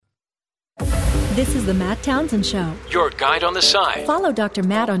This is the Matt Townsend Show. Your guide on the side. Follow Dr.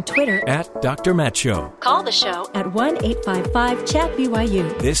 Matt on Twitter at Dr. Matt Show. Call the show at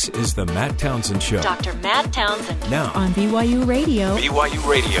 1-855-CHAT-BYU. This is the Matt Townsend Show. Dr. Matt Townsend. Now on BYU Radio. BYU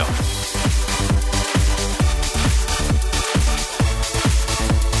Radio.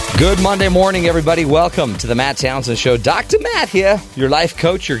 Good Monday morning, everybody. Welcome to the Matt Townsend Show. Dr. Matt here, your life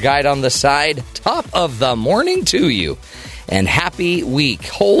coach, your guide on the side. Top of the morning to you. And happy week.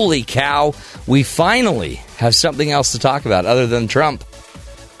 Holy cow. We finally have something else to talk about other than Trump.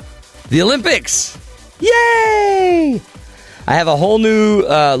 The Olympics. Yay! I have a whole new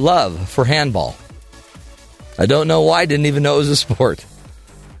love for handball. I don't know why. I didn't even know it was a sport,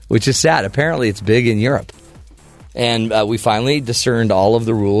 which is sad. Apparently, it's big in Europe. And we finally discerned all of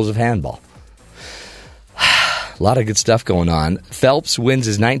the rules of handball. A lot of good stuff going on. Phelps wins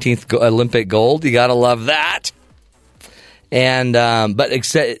his 19th Olympic gold. You got to love that. And but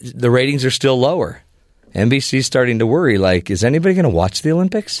except the ratings are still lower. NBC's starting to worry. Like, is anybody going to watch the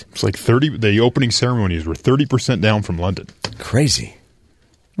Olympics? It's like 30. The opening ceremonies were 30% down from London. Crazy.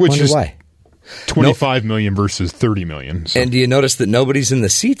 Which is why? 25 million versus 30 million. So. And do you notice that nobody's in the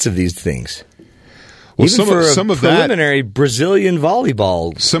seats of these things? Well, Even some for a of preliminary Brazilian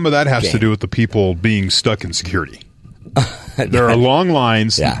volleyball. Some of that has game. to do with the people being stuck in security. There are long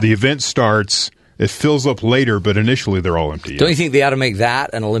lines. Yeah. The event starts. It fills up later, but initially they're all empty. Don't you think they ought to make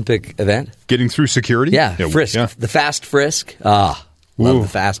that an Olympic event? Getting through security? Yeah, frisk. Yeah. The fast frisk. Love the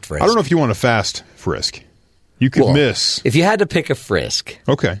fast frisk. I don't know if you want a fast frisk. You could miss. If you had to pick a frisk,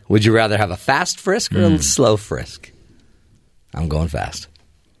 okay, would you rather have a fast frisk or a slow frisk? I'm going fast.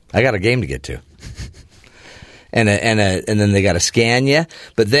 I got a game to get to. And then they got to scan you.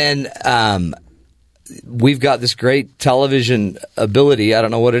 But then we've got this great television ability. I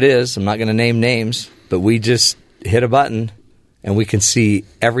don't know what it is. I'm not going to name names. But we just hit a button, and we can see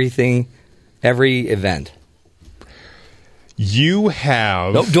everything, every event. You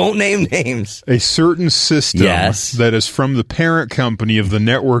have... Don't name names. A certain system that is from the parent company of the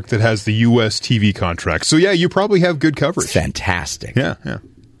network that has the U.S. TV contract. So, yeah, you probably have good coverage. It's fantastic. Yeah.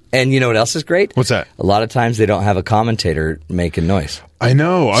 And you know what else is great? What's that? A lot of times they don't have a commentator making noise. I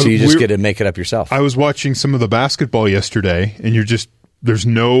know. So you just get to make it up yourself. I was watching some of the basketball yesterday, and there's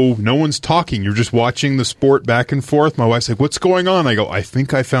no one's talking. You're just watching the sport back and forth. My wife's like, "What's going on?" I go, "I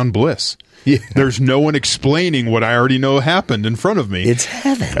think I found bliss." Yeah. There's no one explaining what I already know happened in front of me. It's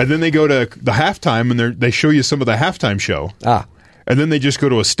heaven. And then they go to the halftime, and they show you some of the halftime show. And then they just go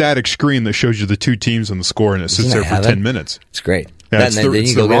to a static screen that shows you the two teams and the score, and it sits there for 10 minutes. It's great. Yeah, then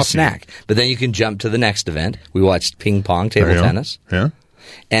you go get a snack. But then you can jump to the next event. We watched ping pong, table tennis. Yeah.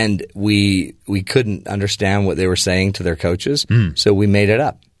 And we couldn't understand what they were saying to their coaches, so we made it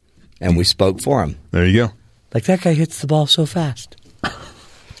up. And we spoke for them. There you go. Like, that guy hits the ball so fast.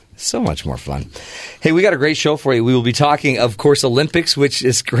 So much more fun. Hey, we got a great show for you. We will be talking, of course, Olympics, which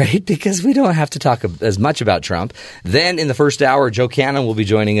is great because we don't have to talk as much about Trump. Then in the first hour, Joe Cannon will be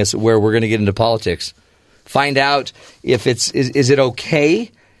joining us where we're going to get into politics. Find out if is it okay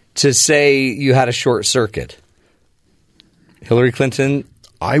to say you had a short circuit? Hillary Clinton?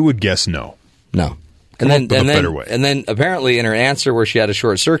 I would guess no. No. Better way. And then apparently in her answer where she had a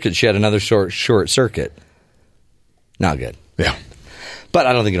short circuit, she had another short circuit. Not good. Yeah. But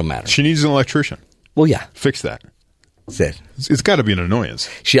I don't think it'll matter. She needs an electrician. Well, yeah. Fix that. That's it. It's got to be an annoyance.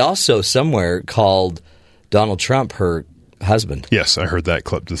 She also somewhere called Donald Trump her husband. Yes, I heard that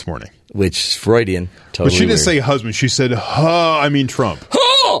clip this morning. Which is Freudian. Totally But she didn't weird. say husband. She said, Trump.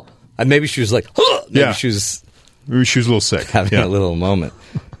 Huh! And maybe she was like, huh! Maybe she was a little sick. Having a little moment.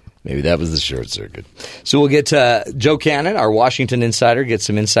 Maybe that was the short circuit. So we'll get to Joe Cannon, our Washington insider, get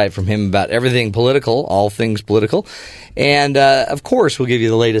some insight from him about everything political, all things political. And, of course, we'll give you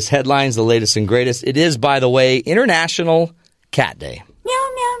the latest headlines, the latest and greatest. It is, by the way, International Cat Day.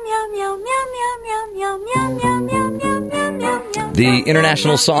 The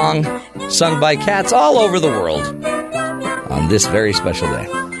international song sung by cats all over the world on this very special day.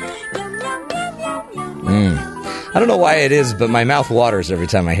 I don't know why it is, but my mouth waters every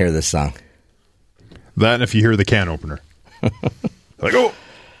time I hear this song. That and if you hear the can opener. Like, oh!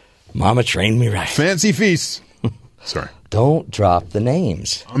 Mama trained me right. Fancy feast. Sorry. Don't drop the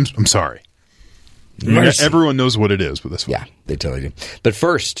names. I'm sorry. Mercy. Everyone knows what it is with this one. Yeah, they totally do. But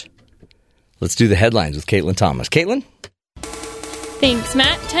first, let's do the headlines with Caitlin Thomas. Caitlin? Thanks,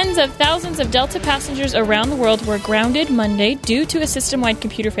 Matt. Tens of thousands of Delta passengers around the world were grounded Monday due to a system-wide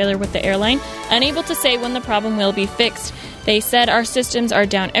computer failure with the airline, unable to say when the problem will be fixed. They said, "Our systems are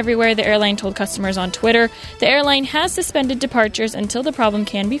down everywhere," the airline told customers on Twitter. The airline has suspended departures until the problem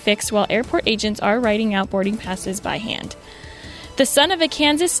can be fixed, while airport agents are writing out boarding passes by hand. The son of a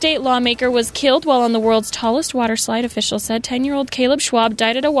Kansas state lawmaker was killed while on the world's tallest water slide, officials said. 10-year-old Caleb Schwab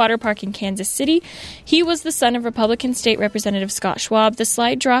died at a water park in Kansas City. He was the son of Republican State Representative Scott Schwab. The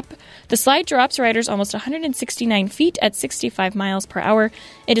slide drops riders almost 169 feet at 65 miles per hour.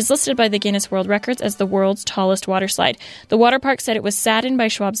 It is listed by the Guinness World Records as the world's tallest water slide. The water park said it was saddened by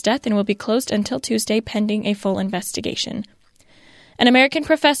Schwab's death and will be closed until Tuesday pending a full investigation. An American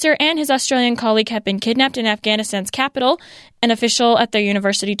professor and his Australian colleague have been kidnapped in Afghanistan's capital. An official at their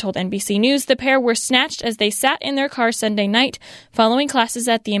university told NBC News the pair were snatched as they sat in their car Sunday night following classes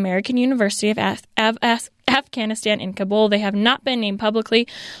at the American University of Afghanistan in Kabul. They have not been named publicly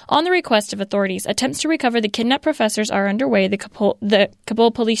on the request of authorities. Attempts to recover the kidnapped professors are underway, the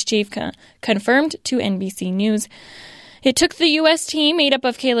Kabul police chief confirmed to NBC News. It took the U.S. team made up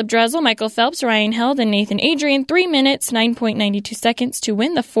of Caleb Dressel, Michael Phelps, Ryan Held, and Nathan Adrian 3 minutes, 9.92 seconds to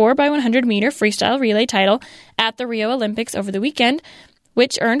win the 4x100-meter freestyle relay title at the Rio Olympics over the weekend,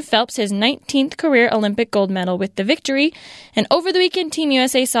 which earned Phelps his 19th career Olympic gold medal with the victory. And over the weekend, Team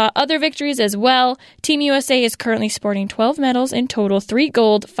USA saw other victories as well. Team USA is currently sporting 12 medals in total, 3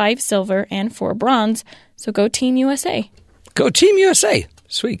 gold, 5 silver, and 4 bronze. So go Team USA. Go Team USA.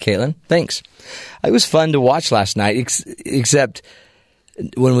 Sweet, Caitlin. Thanks. It was fun to watch last night, except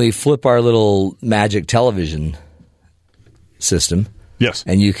when we flip our little magic television system. Yes.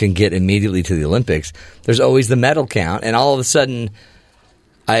 And you can get immediately to the Olympics. There's always the medal count, and all of a sudden,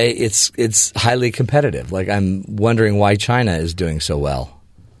 it's highly competitive. Like, I'm wondering why China is doing so well.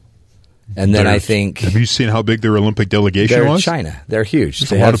 And then I think... Have you seen how big their Olympic delegation was? China. They're huge. There's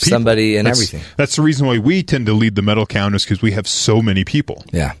they a lot have of people. somebody and everything. That's the reason why we tend to lead the medal count, is because we have so many people.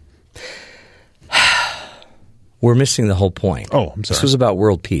 Yeah. We're missing the whole point. Oh, I'm sorry. This was about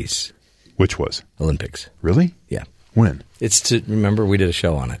world peace. Which was? Olympics. Really? Yeah. When? It's to... Remember, we did a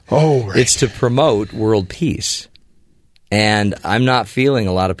show on it. Oh, right. It's to promote world peace. And I'm not feeling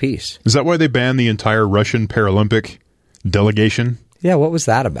a lot of peace. Is that why they banned the entire Russian Paralympic delegation? Yeah, what was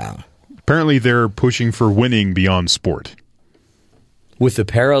that about? Apparently they're pushing for winning beyond sport. With the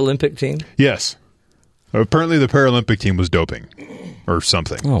Paralympic team? Yes. Apparently the Paralympic team was doping or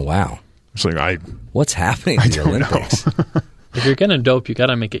something. Oh, wow. It's like, what's happening to the Olympics? If you're going to dope, you got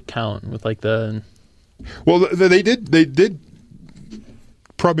to make it count with like the... Well, they did.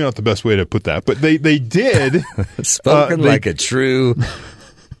 Probably not the best way to put that, but they did. Spoken like a true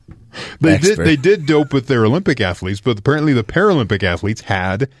expert. They did dope with their Olympic athletes, but apparently the Paralympic athletes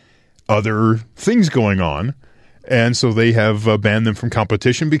had other things going on, and so they have banned them from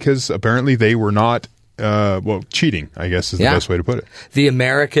competition because apparently they were not cheating, I guess is the best way to put it.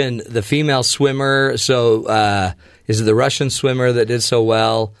 The female swimmer, so is it the Russian swimmer that did so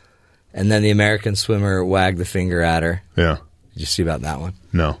well, and then the American swimmer wagged the finger at her? Yeah. Did you see about that one?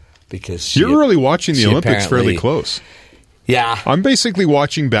 No. Because you're really watching the Olympics fairly close. Yeah. I'm basically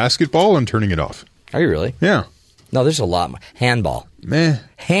watching basketball and turning it off. Are you really? Yeah. No, there's a lot more. Handball. Meh.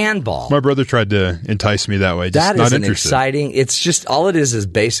 Handball. My brother tried to entice me that way. Just that not is an interested. exciting. It's just all it is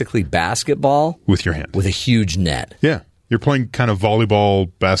basically basketball with your hand, with a huge net. Yeah, you're playing kind of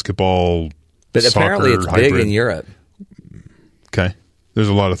volleyball, basketball, but soccer, apparently it's hybrid. big in Europe. Okay, there's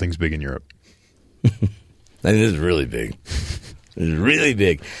a lot of things big in Europe. I mean, this is really big. This is really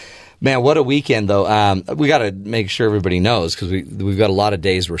big. Man, what a weekend, though. We got to make sure everybody knows because we've got a lot of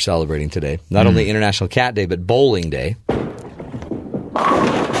days we're celebrating today. Not only International Cat Day, but Bowling Day.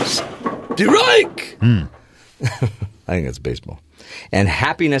 Strike! I think that's baseball. And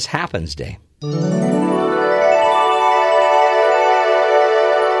Happiness Happens Day.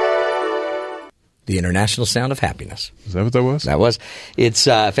 The International Sound of Happiness. Is that what that was? That was. It's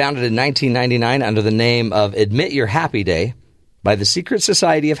founded in 1999 under the name of Admit You're Happy Day by the Secret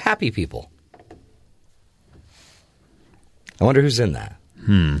Society of Happy People. I wonder who's in that.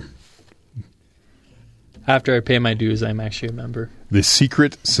 After I pay my dues, I'm actually a member. The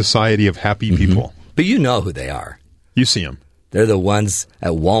Secret Society of Happy People. But you know who they are. You see them. They're the ones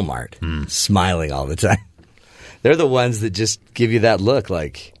at Walmart smiling all the time. They're the ones that just give you that look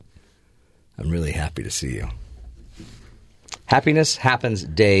like, I'm really happy to see you. Happiness Happens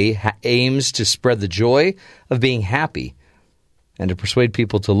Day aims to spread the joy of being happy and to persuade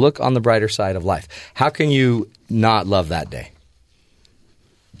people to look on the brighter side of life. How can you not love that day?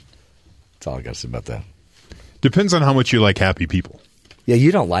 That's all I got to say about that. Depends on how much you like happy people. Yeah,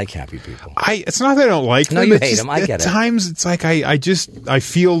 you don't like happy people. It's not that I don't like them. No, you hate just, them. I get it. At times, it's like I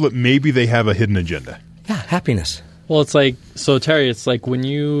feel that maybe they have a hidden agenda. Yeah, happiness. Well, it's like, so Terry, it's like when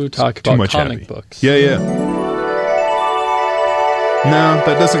you talk Too about much comic happy. books. Yeah. No,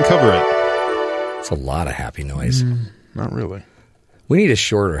 that doesn't cover it. It's a lot of happy noise. Not really. We need a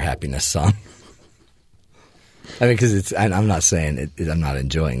shorter happiness song. I mean, because I'm not saying I'm not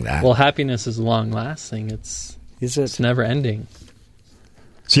enjoying that. Well, happiness is long lasting. Is It's it? never ending.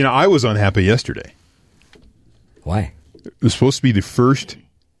 So, I was unhappy yesterday. Why? It was supposed to be the first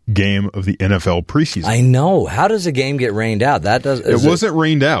game of the NFL preseason. I know. How does a game get rained out? It wasn't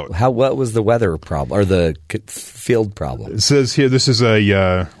rained out. What was the weather problem or the field problem? It says here, this is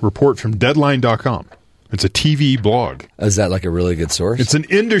a report from Deadline.com. It's a TV blog. Is that like a really good source? It's an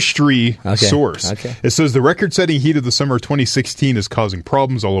industry source. Okay. It says the record-setting heat of the summer of 2016 is causing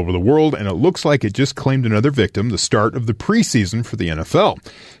problems all over the world, and it looks like it just claimed another victim, the start of the preseason for the NFL.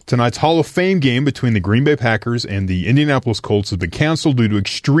 Tonight's Hall of Fame game between the Green Bay Packers and the Indianapolis Colts has been canceled due to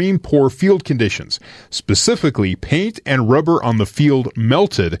extreme poor field conditions. Specifically, paint and rubber on the field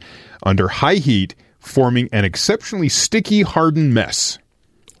melted under high heat, forming an exceptionally sticky, hardened mess.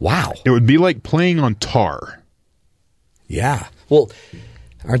 Wow. It would be like playing on tar. Yeah. Well,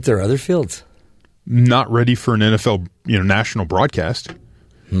 aren't there other fields? Not ready for an NFL, national broadcast.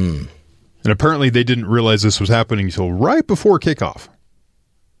 And apparently they didn't realize this was happening until right before kickoff.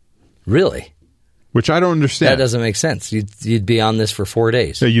 Really? Which I don't understand. That doesn't make sense. You'd be on this for 4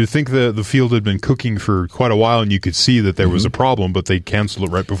 days. Yeah, you'd think the field had been cooking for quite a while and you could see that there was a problem, but they canceled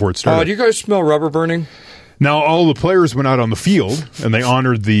it right before it started. Do you guys smell rubber burning? Now, all the players went out on the field, and they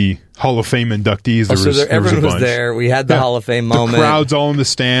honored the Hall of Fame inductees. Everyone was there. We had the Hall of Fame moment. The crowd's all in the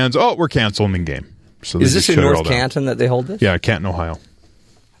stands. Oh, we're canceling the game. So is this in North Canton that they hold this? Yeah, Canton, Ohio.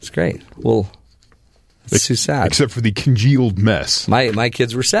 That's great. Well, it's too sad. Except for the congealed mess. My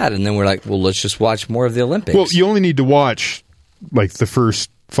kids were sad, and then we're like, well, let's just watch more of the Olympics. Well, you only need to watch like the first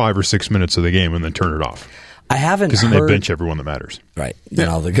 5 or 6 minutes of the game and then turn it off. I haven't heard... Because then they bench everyone that matters. Right. Then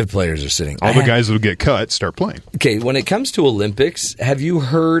all the good players are sitting. All the guys that will get cut start playing. Okay, when it comes to Olympics, have you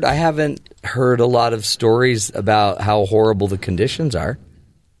heard... I haven't heard a lot of stories about how horrible the conditions are.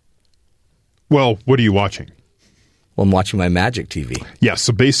 Well, what are you watching? Well, I'm watching my Magic TV. Yeah,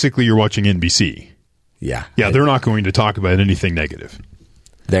 so basically you're watching NBC. Yeah. Yeah, they're not going to talk about anything negative.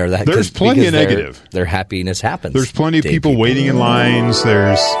 There's plenty of negative. Their happiness happens. There's plenty of people waiting in lines.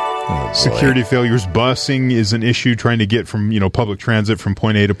 There's... security failures. Busing is an issue, trying to get from public transit from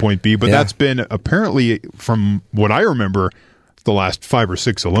point A to point B. But that's been apparently, from what I remember, the last 5 or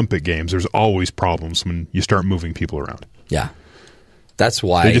 6 Olympic Games. There's always problems when you start moving people around. Yeah, that's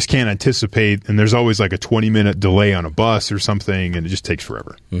why they just can't anticipate, and there's always like a 20-minute delay on a bus or something, and it just takes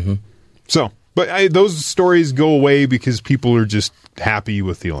forever. Mm-hmm. So, but those stories go away because people are just happy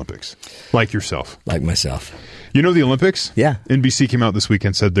with the Olympics, like yourself, like myself. You know the Olympics? Yeah. NBC came out this week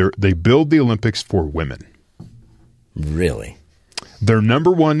and said they build the Olympics for women. Really? Their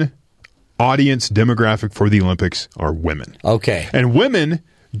number one audience demographic for the Olympics are women. Okay. And women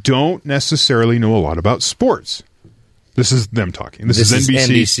don't necessarily know a lot about sports. This is them talking. This is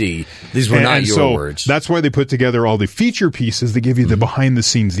NBC. These were not your words. That's why they put together all the feature pieces that give you the behind the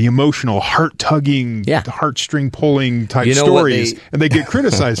scenes, the emotional, heart-tugging, the heartstring-pulling type stories. And they get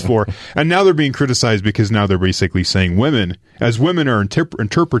criticized for. And now they're being criticized because now they're basically saying women are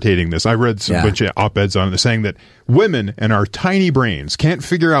interpreting this. I read some bunch of op-eds on it saying that women and our tiny brains can't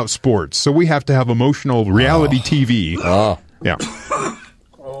figure out sports, so we have to have emotional reality TV. Oh. Yeah.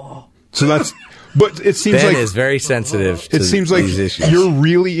 So that's... But it seems Ben like is very sensitive to these issues. You're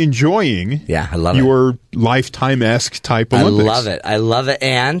really enjoying I love your Lifetime-esque type Olympics. I love it.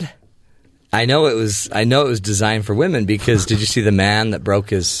 And I know it was designed for women because did you see the man that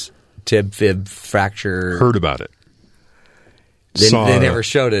broke his fib fracture? Heard about it. They never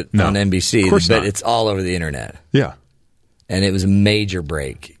showed it on NBC, Of course but not. it's all over the internet. Yeah. And it was a major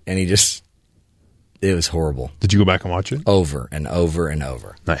break, and it was horrible. Did you go back and watch it? Over and over and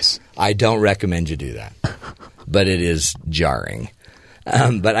over. Nice. I don't recommend you do that, but it is jarring.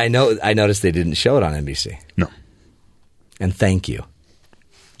 But I noticed they didn't show it on NBC. No. And thank you.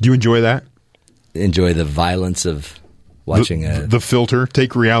 Do you enjoy that? Enjoy the violence of watching the filter,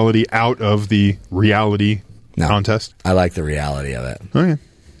 take reality out of the reality contest? I like the reality of it. Okay.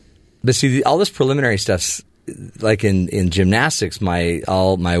 But see, all this preliminary stuff's like in gymnastics, my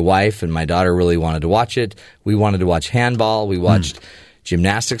wife and my daughter really wanted to watch it. We wanted to watch handball. We watched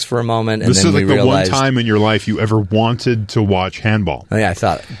gymnastics for a moment, and this then is like we realized the one time in your life you ever wanted to watch handball. Oh, yeah, I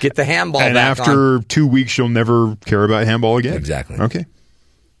thought, get the handball and back after on. 2 weeks, you'll never care about handball again. Exactly. Okay.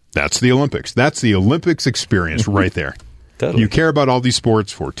 That's the Olympics. That's the Olympics experience right there. Totally. You care about all these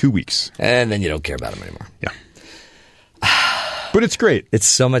sports for 2 weeks. And then you don't care about them anymore. Yeah. But it's great. It's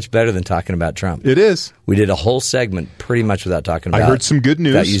so much better than talking about Trump. It is. We did a whole segment pretty much without talking about I heard some good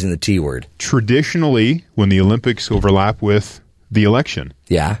news. Without using the T word. Traditionally, when the Olympics overlap with the election,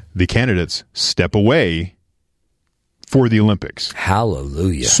 the candidates step away for the Olympics.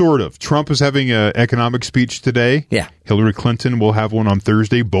 Hallelujah. Sort of. Trump is having an economic speech today. Yeah. Hillary Clinton will have one on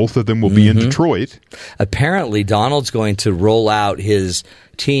Thursday. Both of them will be in Detroit. Apparently, Donald's going to roll out his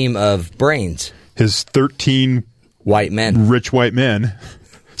team of brains. His 13 white men. Rich white men.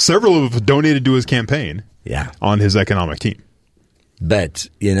 Several have donated to his campaign. Yeah. On his economic team. But,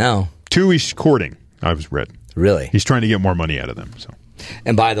 2 he's courting, I've read. Really? He's trying to get more money out of them. So.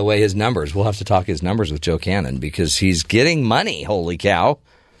 And by the way, his numbers, we'll have to talk his numbers with Joe Cannon because he's getting money, holy cow.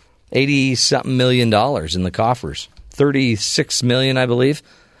 $80-something million in the coffers. $36 million, I believe,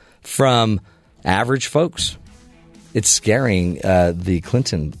 from average folks. It's scaring the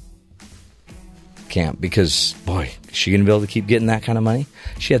Clinton camp because, boy, is she going to be able to keep getting that kind of money?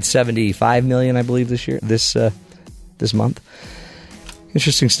 She had $75 million, I believe, this month.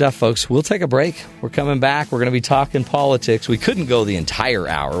 Interesting stuff, folks. We'll take a break. We're coming back. We're going to be talking politics. We couldn't go the entire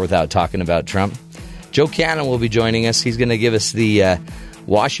hour without talking about Trump. Joe Cannon will be joining us. He's going to give us the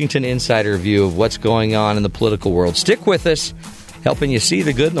Washington insider view of what's going on in the political world. Stick with us, helping you see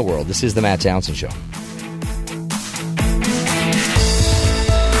the good in the world. This is the Matt Townsend Show.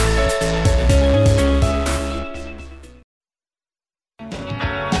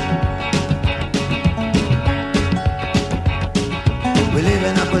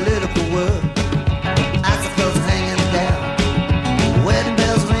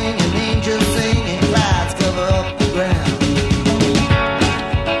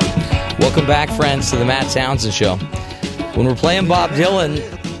 Welcome back, friends, to the Matt Townsend Show. When we're playing Bob Dylan,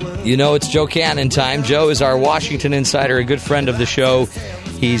 it's Joe Cannon time. Joe is our Washington insider, a good friend of the show.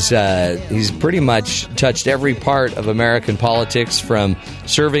 He's pretty much touched every part of American politics, from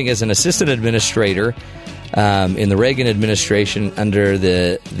serving as an assistant administrator in the Reagan administration under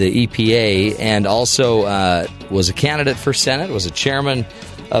the EPA, and also was a candidate for Senate, was a chairman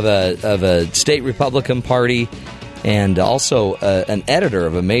of a state Republican party, and also an editor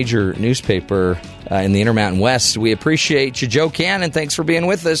of a major newspaper in the Intermountain West. We appreciate you, Joe Cannon. Thanks for being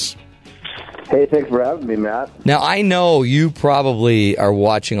with us. Hey, thanks for having me, Matt. Now, I know you probably are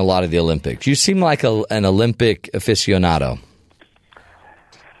watching a lot of the Olympics. You seem like an Olympic aficionado.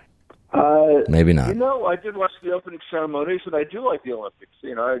 Maybe not. I did watch the opening ceremonies, and I do like the Olympics.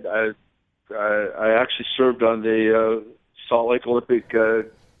 I actually served on the Salt Lake Olympic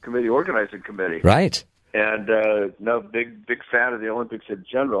Committee organizing committee. Right. And big fan of the Olympics in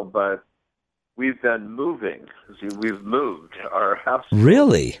general, but we've been moving. We've moved our house.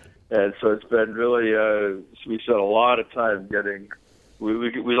 Really? And so it's been really, we spent a lot of time getting,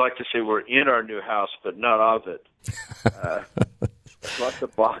 we like to say we're in our new house, but not of it. Lots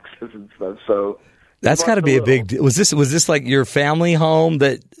of boxes and stuff. So that's got to be a big deal. Was this like your family home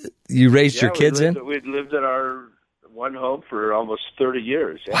that you raised your kids in? We'd lived in our one home for almost 30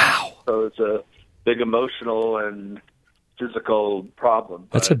 years. Yeah. Wow. So it's a big emotional and physical problem.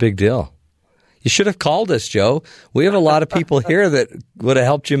 That's a big deal. You should have called us, Joe. We have a lot of people here that would have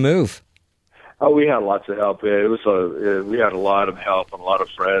helped you move. Oh, we had lots of help. We had a lot of help and a lot of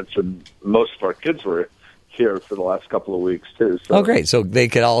friends, and most of our kids were here for the last couple of weeks too. So. Oh, great! So they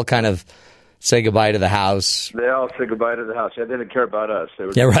could all kind of say goodbye to the house. They all say goodbye to the house. Yeah, they didn't care about us.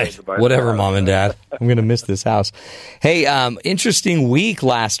 They were right. Whatever, Mom and Dad. I'm going to miss this house. Hey, interesting week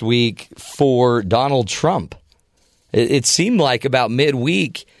last week for Donald Trump. It seemed like about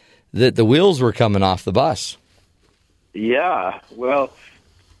midweek that the wheels were coming off the bus. Yeah, well,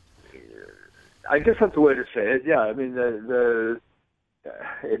 I guess that's the way to say it. Yeah, I mean,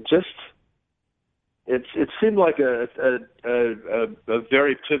 it seemed like a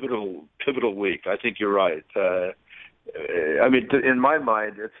very pivotal week. I think you're right. I mean, in my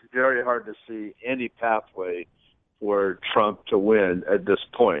mind, it's very hard to see any pathway for Trump to win at this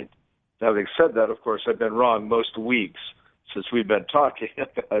point. Having said that, of course, I've been wrong most weeks since we've been talking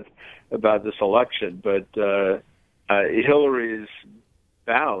about this election. But Hillary's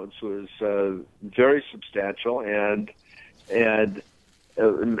bounce was very substantial, and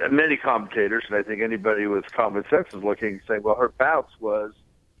many commentators, and I think anybody with common sense is looking and saying, well, her bounce was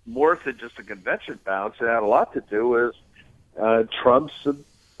more than just a convention bounce. It had a lot to do with Trump's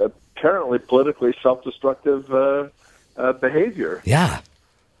apparently politically self-destructive behavior. Yeah.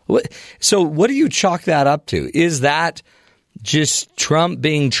 So what do you chalk that up to? Is that just Trump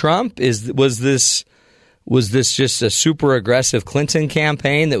being Trump? Was this just a super aggressive Clinton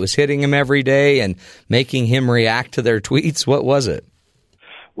campaign that was hitting him every day and making him react to their tweets? What was it?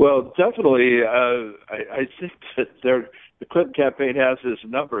 Well, definitely, I think that the Clinton campaign has this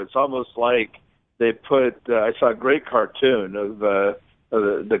number. It's almost like they put. I saw a great cartoon of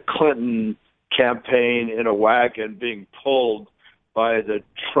the Clinton campaign in a wagon being pulled by the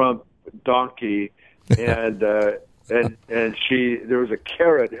Trump donkey, and and there was a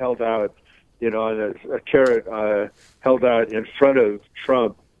carrot held out, and a carrot held out in front of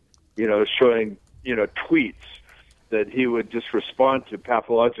Trump, showing tweets that he would just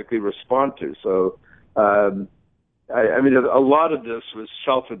pathologically respond to. So, I mean, a lot of this was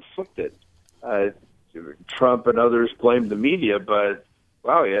self-inflicted. Trump and others blamed the media, but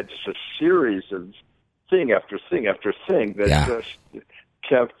wow, he had just a series of thing after thing after thing that just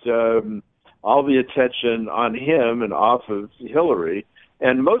kept all the attention on him and off of Hillary.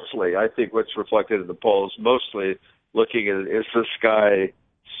 And mostly, I think what's reflected in the polls, mostly looking at, is this guy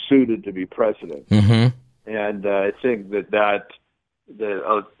suited to be president? Mm-hmm. And I think that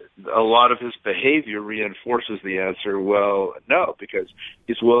a lot of his behavior reinforces the answer, well, no, because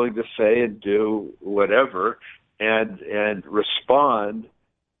he's willing to say and do whatever and respond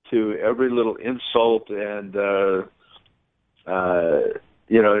to every little insult and,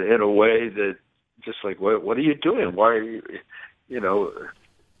 in a way that just like, what are you doing? Why are you,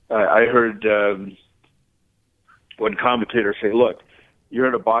 I heard one commentator say, look, you're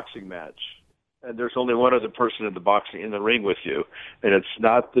in a boxing match, and there's only one other person in the ring with you, and it's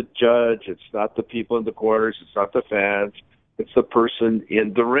not the judge, it's not the people in the corners, it's not the fans, it's the person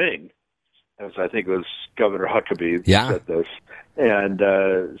in the ring. As I think it was Governor Huckabee said this, and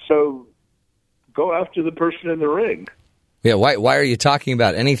so go after the person in the ring. Yeah, why are you talking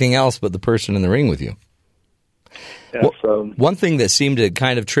about anything else but the person in the ring with you? Yeah, one thing that seemed to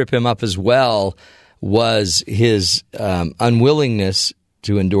kind of trip him up as well was his unwillingness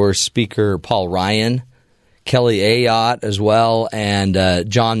to endorse Speaker Paul Ryan, Kelly Ayotte as well, and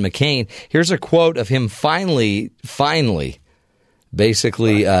John McCain. Here's a quote of him finally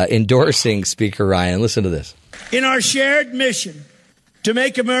basically endorsing Speaker Ryan. Listen to this. In our shared mission to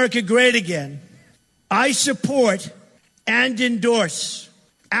make America great again, I support and endorse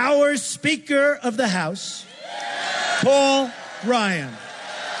our Speaker of the House, Paul Ryan.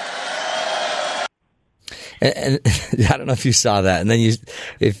 And I don't know if you saw that. And then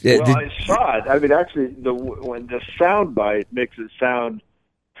I saw it. I mean, actually, when the sound bite makes it sound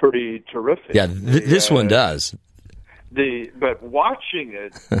pretty terrific. Yeah, this one does. But watching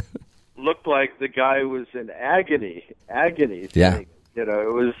it looked like the guy was in agony. Yeah. It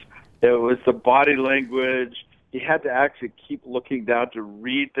was the body language. He had to actually keep looking down to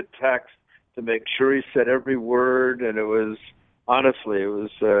read the text to make sure he said every word. And it was, honestly,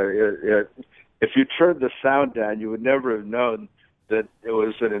 if you turned the sound down, you would never have known that it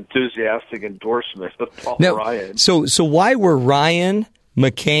was an enthusiastic endorsement of Paul Ryan. So why were Ryan,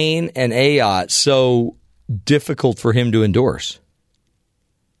 McCain, and Ayotte so difficult for him to endorse?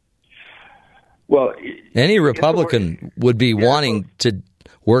 Well, any Republican would be wanting to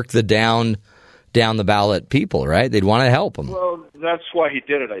work the down the ballot people, right? They'd want to help them. Well, that's why he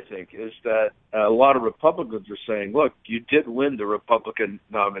did it, I think, is that a lot of Republicans are saying, look, you did win the Republican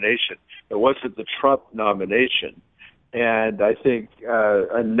nomination. It wasn't the Trump nomination. And I think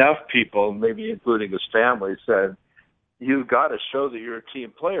enough people, maybe including his family, said, you've got to show that you're a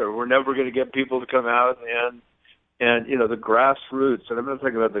team player. We're never going to get people to come out and the grassroots. And I'm not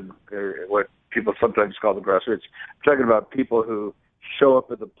talking about what people sometimes call the grassroots. I'm talking about people who show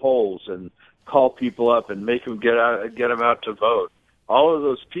up at the polls and call people up and make them get them out to vote. All of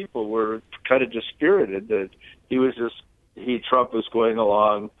those people were kind of dispirited that Trump was going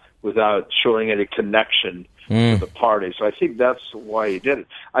along without showing any connection to the party. So I think that's why he did it.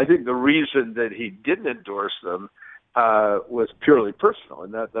 I think the reason that he didn't endorse them was purely personal,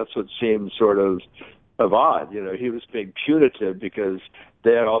 and that's what seemed sort of odd. He was being punitive because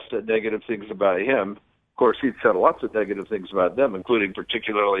they had all said negative things about him. Of course, he'd said lots of negative things about them, including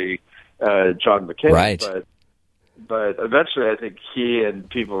particularly John McCain. Right. But eventually, I think he and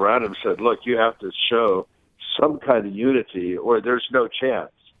people around him said, look, you have to show some kind of unity or there's no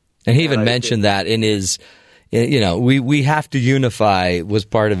chance. And he even mentioned that in his, we have to unify was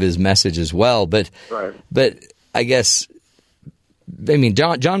part of his message as well. But I guess,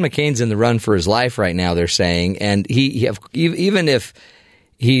 John McCain's in the run for his life right now, they're saying. And even if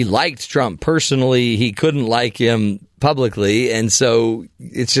he liked Trump personally, he couldn't like him publicly. And so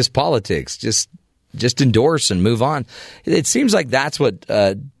it's just politics. Just endorse and move on. It seems like that's what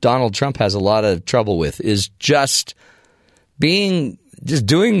Donald Trump has a lot of trouble with, is just doing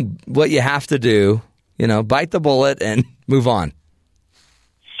what you have to do, bite the bullet and move on.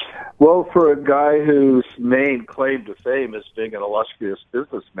 Well, for a guy whose main claim to fame is being an illustrious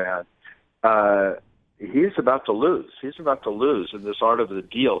businessman, he's about to lose. He's about to lose in this art of the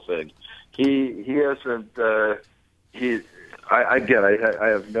deal thing. He hasn't. I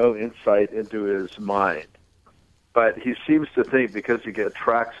have no insight into his mind, but he seems to think because he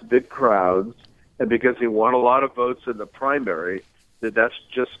attracts big crowds and because he won a lot of votes in the primary, that's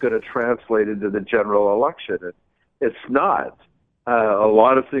just going to translate into the general election. It's not. A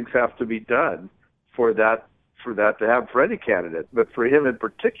lot of things have to be done for that to happen for any candidate, but for him in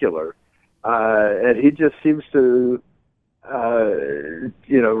particular, and he just seems to,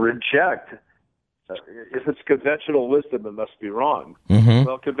 reject. If it's conventional wisdom, it must be wrong. Mm-hmm.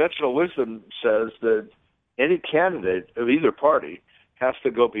 Well, conventional wisdom says that any candidate of either party has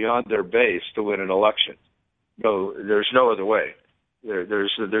to go beyond their base to win an election. No, there's no other way.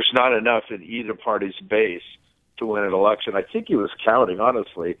 There's not enough in either party's base to win an election. I think he was counting,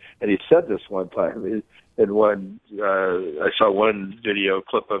 honestly, and he said this one time. I saw one video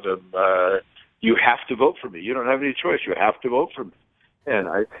clip of him. You have to vote for me. You don't have any choice. You have to vote for me. And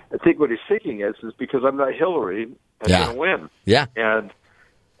I think what he's thinking is because I'm not Hillary, I'm going to win. Yeah. And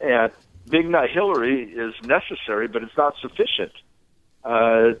being not Hillary is necessary, but it's not sufficient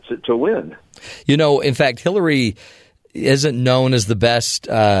to win. In fact, Hillary isn't known as the best,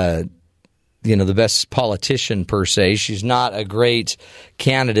 the best politician per se. She's not a great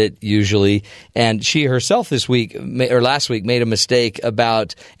candidate usually. And she herself last week made a mistake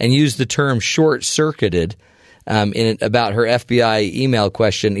and used the term short-circuited about her FBI email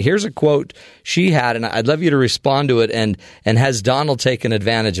question. Here's a quote she had, and I'd love you to respond to it. And has Donald taken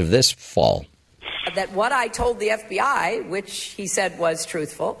advantage of this fall? That what I told the FBI, which he said was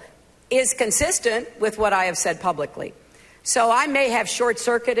truthful, is consistent with what I have said publicly. So I may have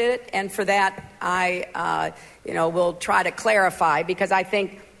short-circuited it, and for that I, will try to clarify, because I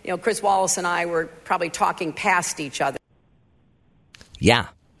think, Chris Wallace and I were probably talking past each other. Yeah,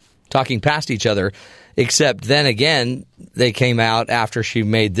 talking past each other, except then again, they came out after she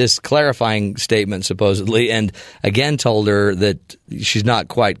made this clarifying statement, supposedly, and again told her that she's not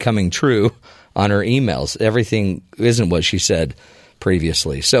quite coming true on her emails. Everything isn't what she said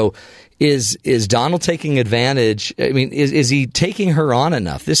previously. So is Donald taking advantage? I mean, is he taking her on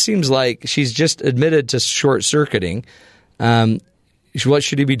enough? This seems like she's just admitted to short-circuiting. What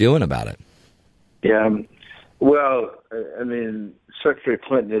should he be doing about it? Yeah, well, I mean, Secretary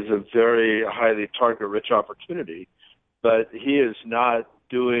Clinton is a very highly target-rich opportunity, but he is not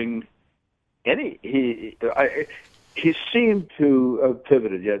doing any. He seemed to have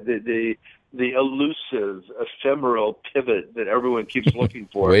pivoted. Yeah, the elusive, ephemeral pivot that everyone keeps looking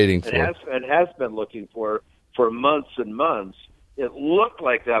for, waiting for, and has been looking for months and months. It looked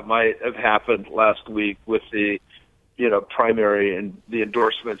like that might have happened last week with the primary and the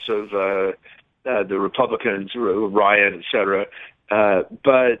endorsements of the Republicans, Ryan, et cetera.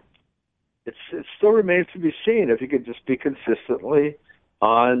 But it still remains to be seen if he could just be consistently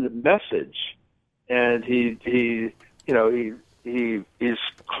on message. And he's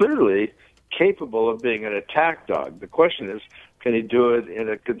clearly capable of being an attack dog. The question is, can he do it in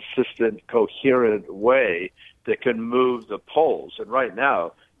a consistent, coherent way that can move the polls? And right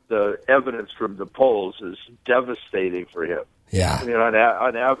now, the evidence from the polls is devastating for him. Yeah. I mean, on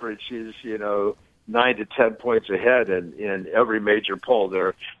average, he's 9 to 10 points ahead in every major poll. There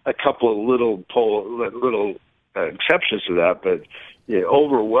are a couple of little exceptions to that, but the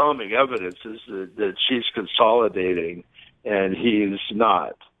overwhelming evidence is that she's consolidating and he's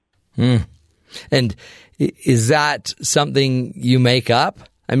not. And is that something you make up?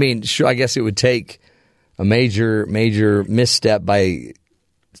 I mean, sure, I guess it would take a major misstep by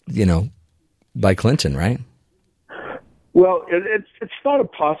Clinton, right? Well, it's not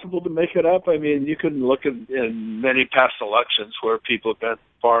impossible to make it up. I mean, you can look in many past elections where people have been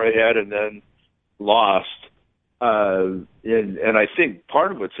far ahead and then lost. And I think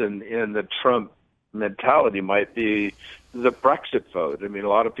part of what's in the Trump mentality might be the Brexit vote. I mean, a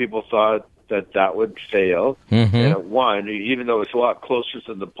lot of people thought that would fail, and it won, even though it's a lot closer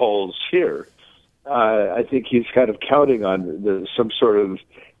than the polls here. I think he's kind of counting on some sort of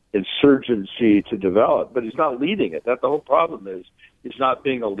insurgency to develop, but he's not leading it. That's the whole problem is he's not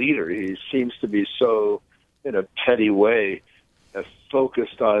being a leader. He seems to be so, in a petty way,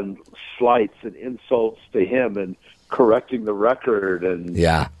 focused on slights and insults to him and correcting the record and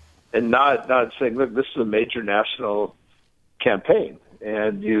not saying, look, this is a major national campaign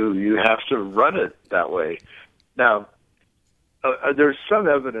and you have to run it that way. Now, there's some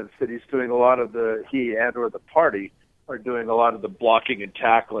evidence that he's doing a lot of he and or the party are doing a lot of the blocking and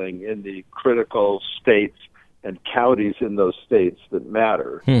tackling in the critical states and counties in those states that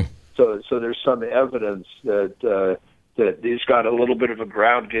matter. So there's some evidence that he's got a little bit of a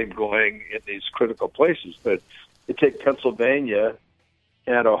ground game going in these critical places. But you take Pennsylvania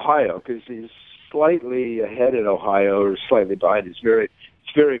and Ohio, because he's slightly ahead in Ohio or slightly behind. It's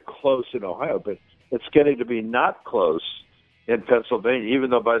very close in Ohio, but it's getting to be not close in Pennsylvania. Even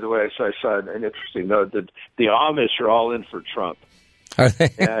though, by the way, I saw an interesting note that the Amish are all in for Trump. Are they?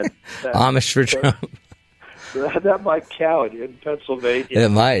 And Amish for Trump? That might count in Pennsylvania. It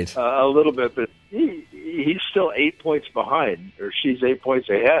might. A little bit, but he's still 8 points behind, or she's 8 points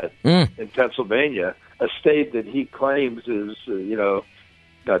ahead in Pennsylvania, a state that he claims is,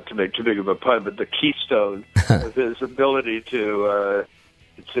 not to make too big of a pun, but the keystone of his ability to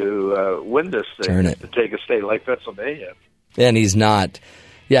win this thing, to take a state like Pennsylvania. And he's not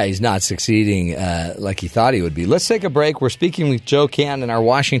succeeding like he thought he would be. Let's take a break. We're speaking with Joe Cannon, our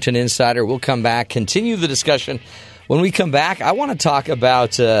Washington insider. We'll come back, continue the discussion. When we come back, I want to talk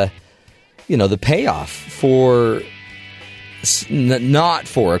about, the payoff for, not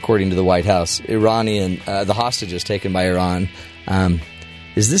for, according to the White House, the hostages taken by Iran.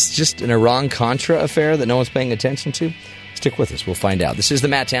 Is this just an Iran-Contra affair that no one's paying attention to? Stick with us. We'll find out. This is the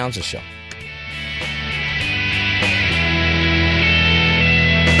Matt Townsend Show.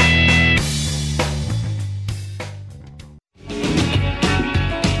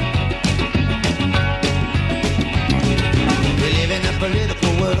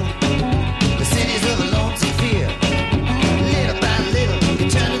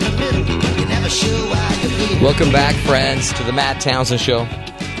 Welcome back, friends, to the Matt Townsend Show.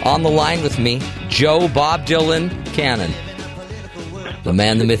 On the line with me, Joe Bob Dylan Cannon, the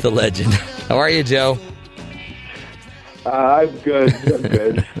man, the myth, the legend. How are you, Joe? I'm good. I'm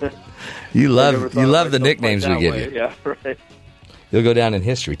good. You love the nicknames we give you. Yeah, right. You'll go down in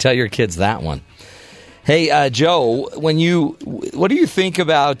history. Tell your kids that one. Hey, Joe, what do you think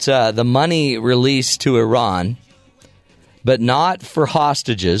about the money released to Iran, but not for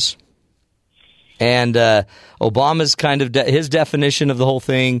hostages? And Obama's kind of his definition of the whole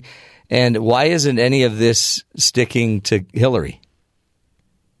thing, and why isn't any of this sticking to Hillary?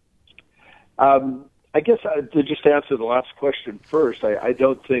 I guess to just answer the last question first, I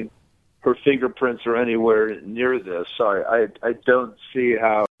don't think her fingerprints are anywhere near this. So I don't see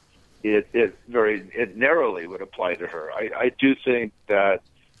how it narrowly would apply to her. I do think that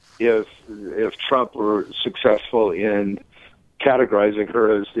if Trump were successful in categorizing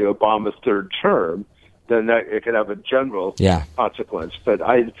her as the Obama third term, then that it could have a general consequence. But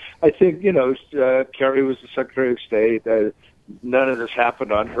I think Kerry was the Secretary of State. None of this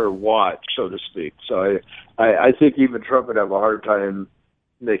happened on her watch, so to speak. So I think even Trump would have a hard time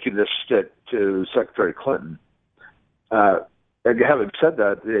making this stick to Secretary Clinton. And having said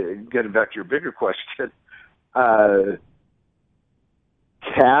that, getting back to your bigger question, cash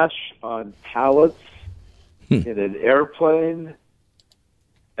on pallets in an airplane,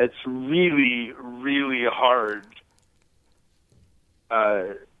 it's really, really hard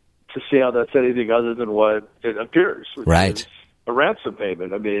to see how that's anything other than what it appears, which is a ransom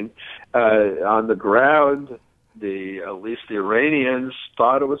payment. I mean, on the ground, at least the Iranians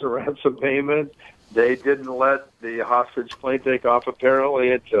thought it was a ransom payment. They didn't let the hostage plane take off,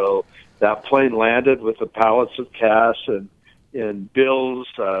 apparently, until that plane landed with the pallets of cash and bills.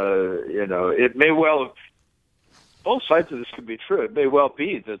 It may well have, both sides of this could be true. It may well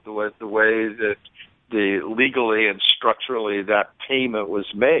be that the way that the legally and structurally that payment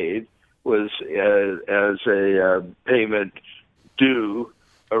was made was as a payment due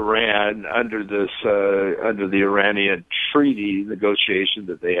Iran under the Iranian treaty negotiation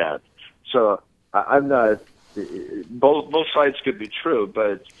that they had. So I'm not. Both sides could be true,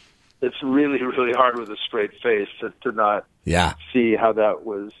 but it's really, really hard with a straight face to not see how that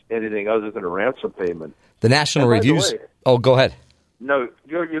was anything other than a ransom payment. The National Review's... Oh, go ahead. No,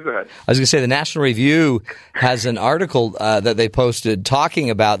 you go ahead. I was going to say the National Review has an article that they posted talking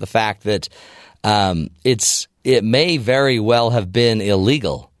about the fact that it may very well have been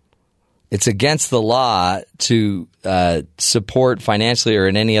illegal. It's against the law to support financially or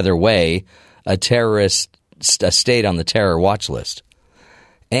in any other way a state on the terror watch list.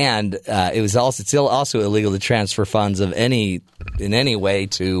 And it's still also illegal to transfer funds in any way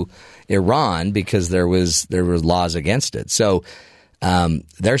to Iran because there was laws against it. So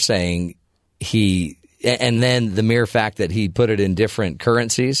they're saying and then the mere fact that he put it in different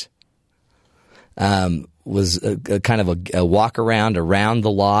currencies was a kind of a walk around the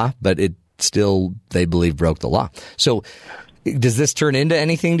law, but it still, they believe, broke the law. So does this turn into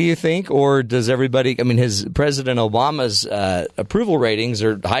anything, do you think? Or does everybody, his President Obama's approval ratings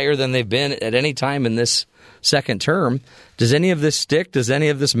are higher than they've been at any time in this second term. Does any of this stick? Does any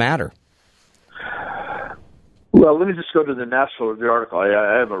of this matter? Well, let me just go to the National Review article.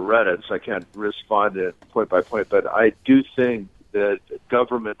 I haven't read it, so I can't respond to it point by point. But I do think that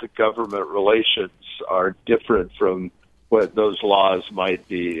government-to-government relations are different from what those laws might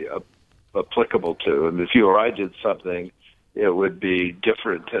be applicable to. And if you or I did something it would be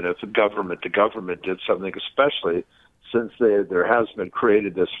different than if the government to government did something, especially since there has been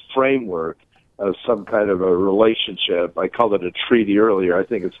created this framework of some kind of a relationship. I called it a treaty earlier. I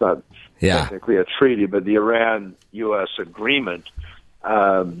think it's not technically a treaty, but the Iran-U.S. agreement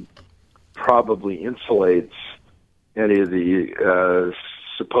probably insulates any of the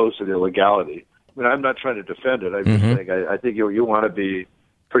supposed illegality. I mean, I'm not trying to defend it. I'm just saying I think you want to be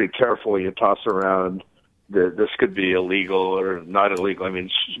pretty careful when you toss around this could be illegal or not illegal. I mean,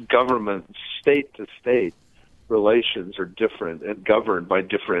 government, state-to-state relations are different and governed by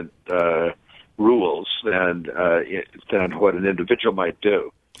different rules than what an individual might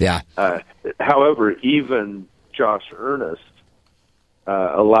do. Yeah. However, even Josh Earnest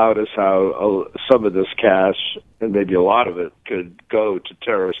allowed us how some of this cash, and maybe a lot of it, could go to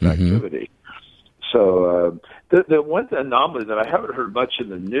terrorist activity. So the one anomaly that I haven't heard much in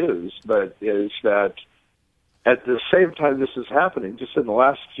the news, but is that at the same time this is happening, just in the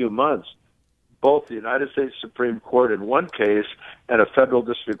last few months, both the United States Supreme Court in one case and a federal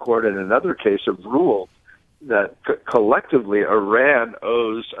district court in another case have ruled that collectively Iran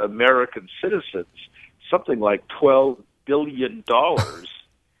owes American citizens something like $12 billion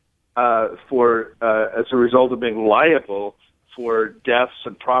for as a result of being liable for deaths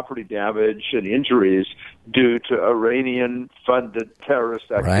and property damage and injuries due to Iranian-funded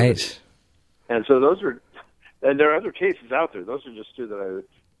terrorist activity. Right. And so and there are other cases out there. Those are just two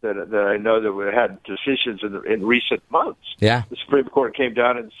that I know that we had decisions in recent months. Yeah. The Supreme Court came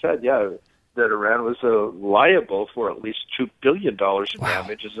down and said, that Iran was liable for at least $2 billion in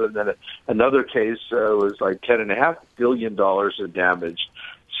damages, and then another case was like $10.5 billion in damage.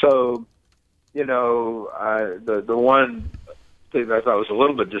 So, the one thing that I thought was a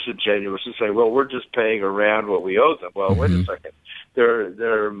little bit disingenuous to say, well, we're just paying Iran what we owe them. Well, wait a second.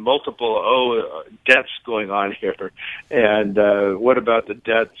 There are multiple debts going on here. And what about the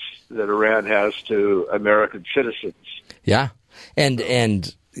debts that Iran has to American citizens? Yeah. And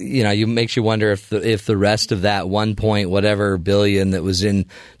you makes you wonder if the rest of that 1 point whatever billion that was in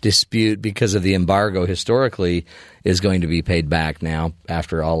dispute because of the embargo historically is going to be paid back now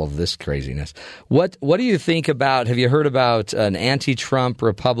after all of this craziness. What do you think about? Have you heard about an anti-Trump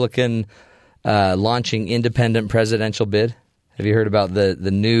Republican launching independent presidential bid? Have you heard about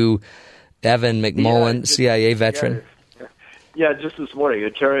the new Evan McMullen, CIA veteran? Yeah, just this morning,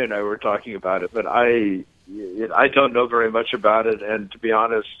 Terry and I were talking about it, but I don't know very much about it, and to be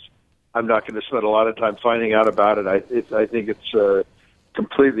honest, I'm not going to spend a lot of time finding out about it. I think it's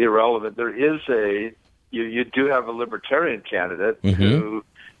completely irrelevant. There is you do have a libertarian candidate who,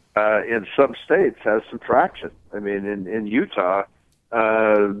 in some states, has some traction. I mean, in Utah,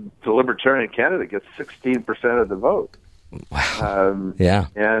 the libertarian candidate gets 16% of the vote. Wow.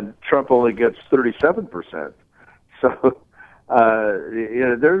 And Trump only gets 37%. So.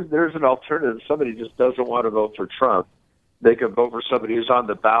 There's an alternative. Somebody just doesn't want to vote for Trump. They can vote for somebody who's on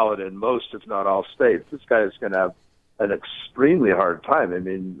the ballot in most, if not all, states. This guy is going to have an extremely hard time. I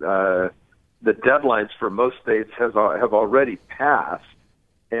mean, the deadlines for most states have already passed,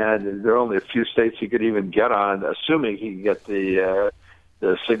 and there are only a few states he could even get on, assuming he can get the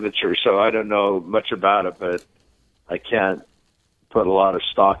signature. So I don't know much about it, but I can't put a lot of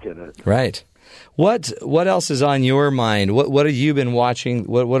stock in it. Right. What else is on your mind? What have you been watching?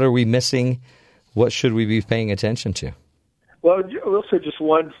 What are we missing? What should we be paying attention to? Well, we'll say just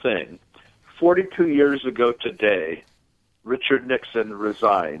one thing. 42 years ago today, Richard Nixon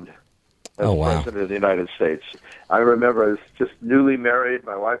resigned as President of the United States. I remember I was just newly married.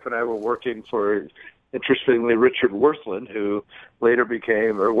 My wife and I were working for, interestingly, Richard Worthland, who later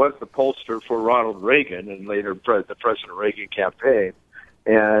was the pollster for Ronald Reagan and later the President Reagan campaign.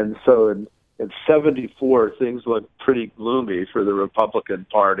 And so in 74, things looked pretty gloomy for the Republican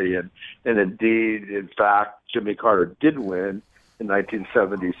Party, and indeed, in fact, Jimmy Carter did win in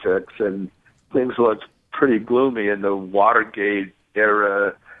 1976, and things looked pretty gloomy in the Watergate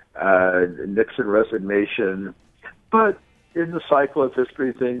era, Nixon resignation. But in the cycle of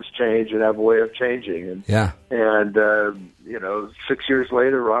history, things change and have a way of changing. And 6 years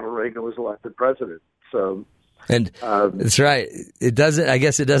later, Ronald Reagan was elected president. So. And that's right. I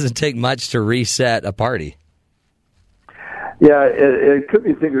guess it doesn't take much to reset a party. Yeah, it could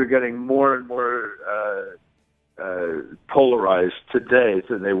be things are getting more and more polarized today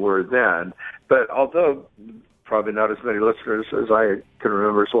than they were then. But although probably not as many listeners as I can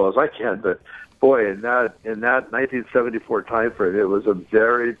remember as well as I can, but boy, in that 1974 time frame, it was a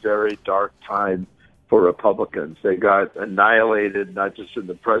very, very dark time for Republicans. They got annihilated, not just in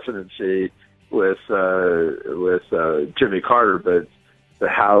the presidency with Jimmy Carter, but the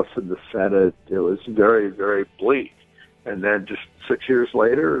House and the Senate. It was very, very bleak. and then just 6 years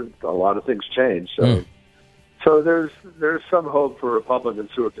later, a lot of things changed. So there's some hope for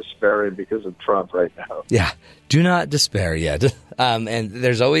Republicans who are despairing because of Trump right now. Yeah, do not despair yet. And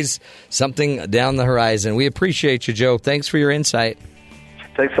there's always something down the horizon. We appreciate you, Joe. Thanks for your insight.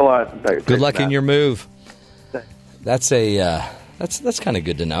 Thanks a lot. Good luck Matt. in your move. That's that's kind of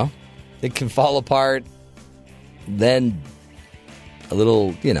good to know. It can fall apart, then a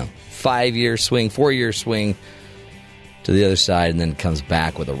little 5-year swing, 4-year swing to the other side, and then comes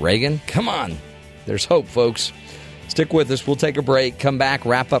back with a Reagan. Come on. There's hope, folks. Stick with us. We'll take a break, come back,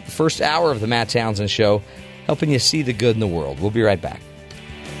 wrap up the first hour of the Matt Townsend Show, helping you see the good in the world. We'll be right back.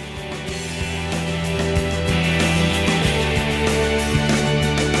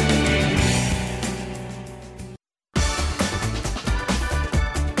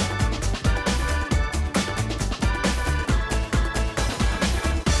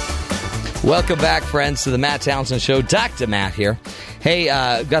 Welcome back, friends, to the Matt Townsend Show. Dr. Matt here. Hey,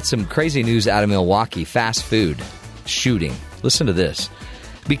 got some crazy news out of Milwaukee. Fast food shooting. Listen to this.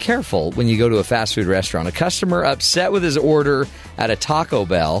 Be careful when you go to a fast food restaurant. A customer upset with his order at a Taco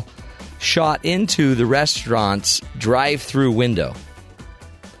Bell shot into the restaurant's drive-through window.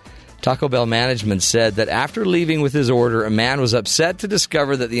 Taco Bell management said that after leaving with his order, a man was upset to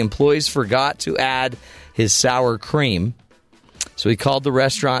discover that the employees forgot to add his sour cream. So he called the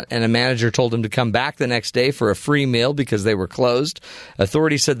restaurant, and a manager told him to come back the next day for a free meal because they were closed.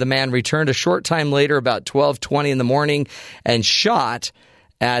 Authorities said the man returned a short time later, about 12:20 in the morning, and shot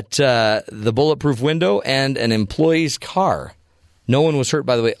at the bulletproof window and an employee's car. No one was hurt,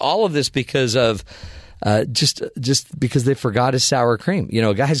 by the way. All of this because of just because they forgot his sour cream.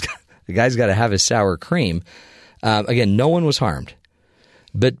 The guy's got to have his sour cream. Again, no one was harmed.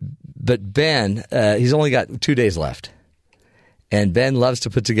 But Ben, he's only got 2 days left. And Ben loves to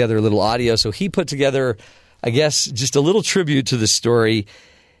put together a little audio, so he put together, I guess, just a little tribute to the story,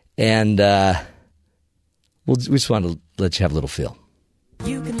 and we just want to let you have a little feel.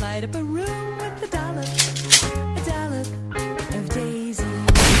 You can light up a room with a dollop of daisy.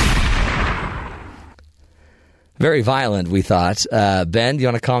 Very violent, we thought. Ben, do you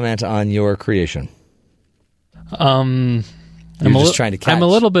want to comment on your creation? I'm trying to catch. I'm a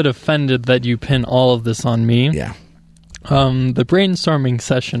little bit offended that you pin all of this on me. Yeah. The brainstorming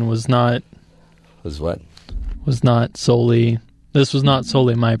session was not solely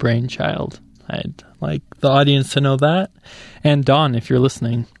my brainchild. I'd like the audience to know that. And Dawn, if you're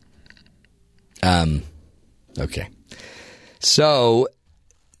listening. Okay. So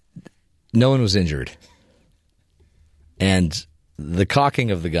no one was injured. And the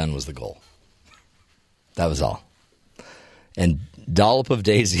cocking of the gun was the goal. That was all. And dollop of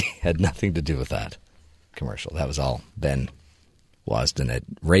daisy had nothing to do with that commercial. That was all Ben Wasden at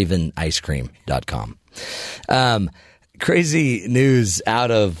ravenicecream.com. Crazy news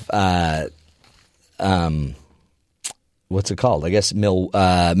out of what's it called? I guess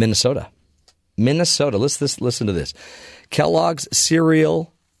Minnesota. Let's listen to this. Kellogg's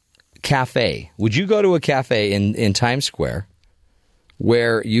Cereal Cafe. Would you go to a cafe in Times Square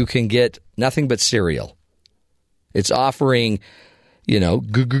where you can get nothing but cereal? It's offering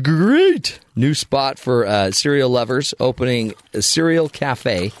great new spot for cereal lovers, opening a cereal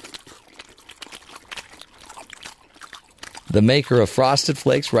cafe. The maker of Frosted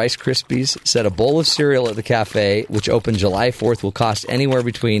Flakes, Rice Krispies, said a bowl of cereal at the cafe, which opened July 4th, will cost anywhere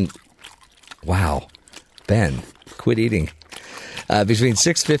between, wow, Ben, quit eating, between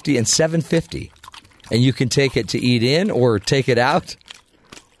 $6.50 and $7.50. And you can take it to eat in or take it out.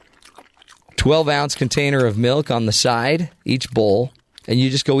 12-ounce container of milk on the side, each bowl, and you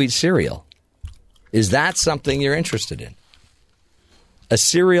just go eat cereal. Is that something you're interested in? A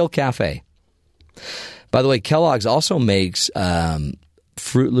cereal cafe. By the way, Kellogg's also makes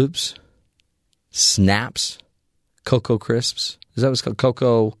Fruit Loops, Snaps, Cocoa Crisps. Is that what's called?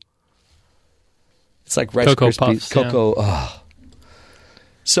 Cocoa? It's like Rice Cocoa Krispies. Puffs, Cocoa. Yeah. Oh.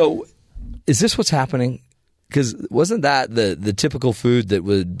 So is this what's happening? Because wasn't that the typical food that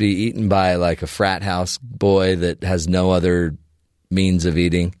would be eaten by like a frat house boy that has no other means of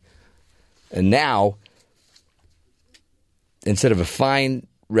eating? And now, instead of a fine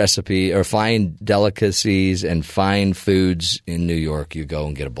recipe or fine delicacies and fine foods in New York, you go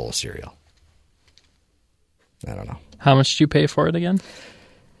and get a bowl of cereal. I don't know. How much do you pay for it again?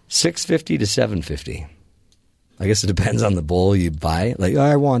 $6.50 to $7.50. I guess it depends on the bowl you buy. Like,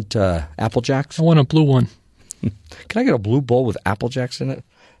 I want Apple Jacks. I want a blue one. Can I get a blue bowl with Apple Jacks in it?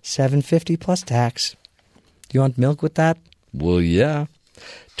 $7.50 plus tax. Do you want milk with that? Well, yeah.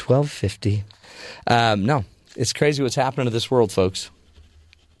 $12.50. No, it's crazy what's happening to this world, folks.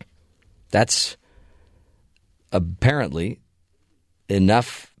 apparently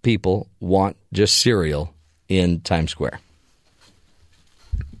enough people want just cereal in Times Square.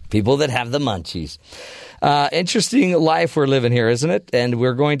 People that have the munchies. Interesting life we're living here, isn't it? And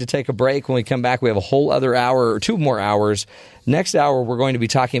we're going to take a break. When we come back, we have a whole other hour or 2 more hours. Next hour, we're going to be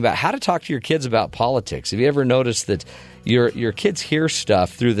talking about how to talk to your kids about politics. Have you ever noticed that your kids hear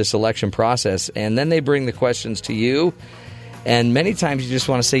stuff through this election process, and then they bring the questions to you, and many times you just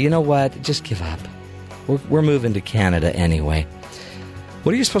want to say, you know what, just give up. We're moving to Canada anyway.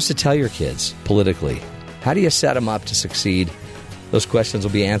 What are you supposed to tell your kids politically? How do you set them up to succeed? Those questions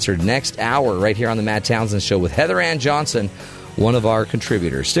will be answered next hour right here on the Matt Townsend Show with Heather Ann Johnson, one of our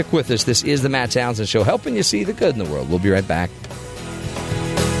contributors. Stick with us. This is the Matt Townsend Show, helping you see the good in the world. We'll be right back.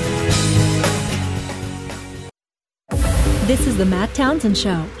 This is the Matt Townsend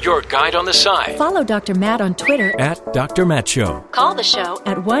Show. Your guide on the side. Follow Dr. Matt on Twitter At Dr. Matt Show. Call the show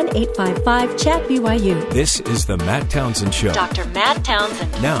at 1-855-CHAT-BYU. This is the Matt Townsend Show. Dr. Matt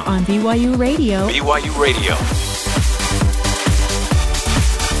Townsend Now, on BYU Radio. BYU Radio.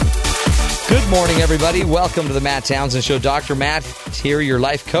 Good morning, everybody. Welcome to the Matt Townsend Show. Dr. Matt here, your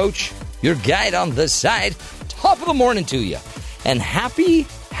life coach, your guide on the side. Top of the morning to you. And happy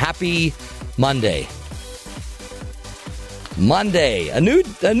Monday. Monday, a new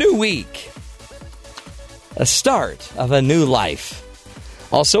week. A start of a new life.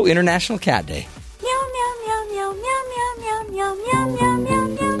 Also, International Cat Day.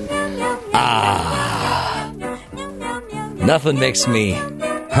 Nothing makes me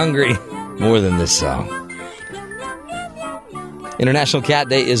hungry more than this song. International Cat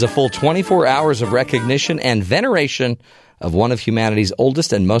Day is a full 24 hours of recognition and veneration of one of humanity's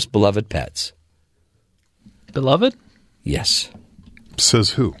oldest and most beloved pets. Beloved? Yes.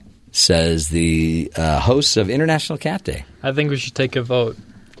 Says who? Says the hosts of International Cat Day. I think we should take a vote.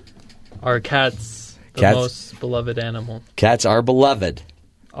 Are cats the Cats? most beloved animal? Cats are beloved.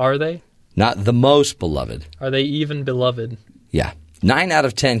 Are they? Not the most beloved. Are they even beloved? Yeah. 9 out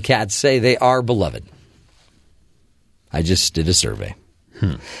of 10 cats say they are beloved. I just did a survey.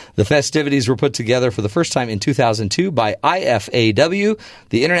 The festivities were put together for the first time in 2002 by IFAW,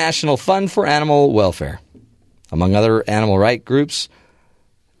 the International Fund for Animal Welfare, among other animal rights groups,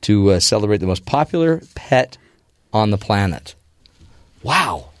 to celebrate the most popular pet on the planet.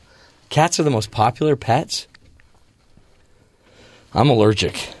 Wow. Cats are the most popular pets? I'm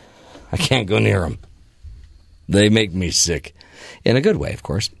allergic. I can't go near them. They make me sick. In a good way, of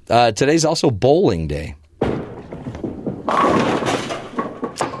course. Today's also bowling day.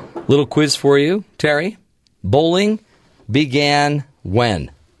 Little quiz for you, Terry. Bowling began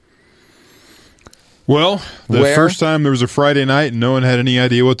when? Well, the first time there was a Friday night and no one had any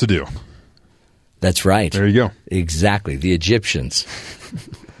idea what to do. That's right. There you go. Exactly. The Egyptians.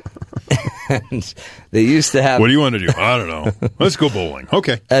 And they used to have... What do you want to do? I don't know. Let's go bowling.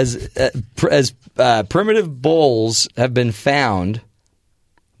 Okay. As primitive bowls have been found,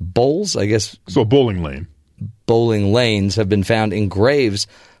 bowls, I guess... So a bowling lane. Bowling lanes have been found in graves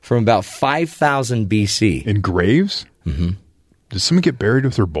from about 5,000 BC. In graves? Mm-hmm. Did someone get buried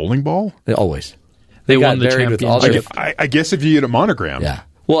with their bowling ball? Always. They got won the buried with all championship. I guess if you get a monogram. Yeah.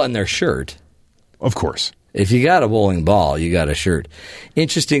 Well, and their shirt. Of course. If you got a bowling ball, you got a shirt.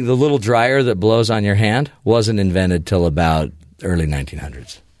 Interesting, the little dryer that blows on your hand wasn't invented till about early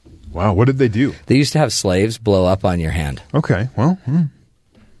 1900s. Wow, what did they do? They used to have slaves blow up on your hand. Okay, well.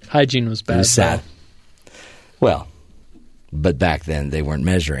 Hygiene was bad. It was sad. Well, but back then they weren't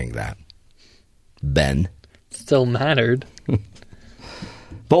measuring that. Ben. Still mattered.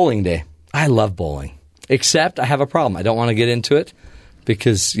 Bowling day. I love bowling. Except I have a problem. I don't want to get into it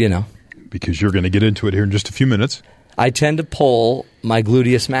because, Because you're going to get into it here in just a few minutes. I tend to pull my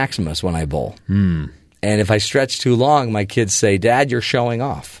gluteus maximus when I bowl. And if I stretch too long, my kids say, Dad, you're showing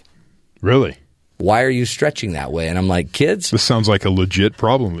off. Really? Why are you stretching that way? And I'm like, kids. This sounds like a legit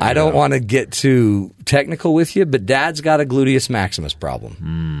problem. I don't want to get too technical with you, but Dad's got a gluteus maximus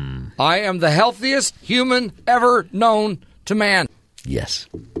problem. I am the healthiest human ever known to man. Yes.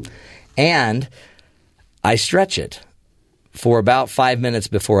 And I stretch it for about 5 minutes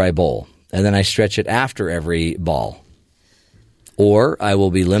before I bowl. And then I stretch it after every ball. Or I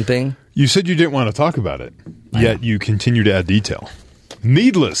will be limping. You said you didn't want to talk about it, yet you continue to add detail.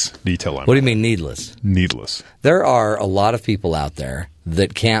 Needless detail. What do you mean needless? Needless. There are a lot of people out there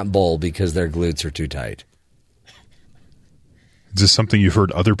that can't bowl because their glutes are too tight. Is this something you've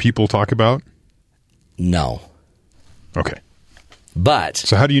heard other people talk about? No. Okay. But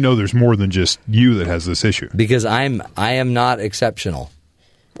so how do you know there's more than just you that has this issue? Because I am not exceptional.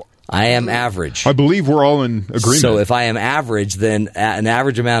 I am average. I believe we're all in agreement. So if I am average, then an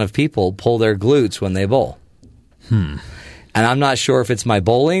average amount of people pull their glutes when they bowl. And I'm not sure if it's my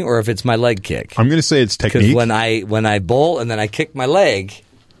bowling or if it's my leg kick. I'm going to say it's technique. Because when I bowl and then I kick my leg,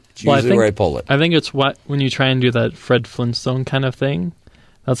 it's usually where I pull it. I think it's when you try and do that Fred Flintstone kind of thing,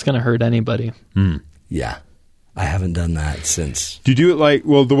 that's going to hurt anybody. Yeah. I haven't done that since. Do you do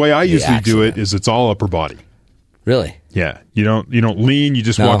it the way I usually do it is it's all upper body. Really? Yeah. You don't lean, you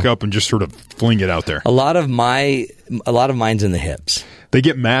just walk up and just sort of fling it out there. A lot of mine's in the hips. They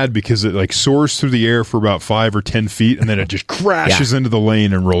get mad because it soars through the air for about 5 or 10 feet and then it just crashes into the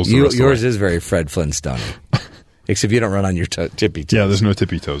lane and rolls the rest of the way. Yours is very Fred Flintstone. Except you don't run on your tippy toes. Yeah, there's no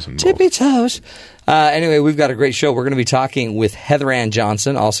tippy toes involved. Tippy toes. Anyway, we've got a great show. We're going to be talking with Heather Ann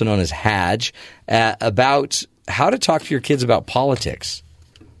Johnson, also known as Hadge, about how to talk to your kids about politics.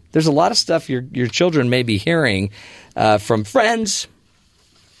 There's a lot of stuff your children may be hearing from friends,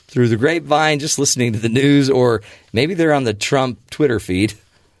 through the grapevine, just listening to the news, or maybe they're on the Trump Twitter feed,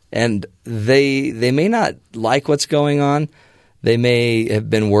 and they may not like what's going on. They may have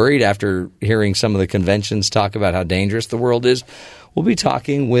been worried after hearing some of the conventions talk about how dangerous the world is. We'll be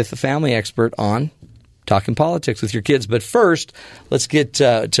talking with a family expert on talking politics with your kids. But first, let's get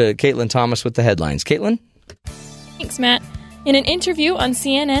to Caitlin Thomas with the headlines. Caitlin? Thanks, Matt. In an interview on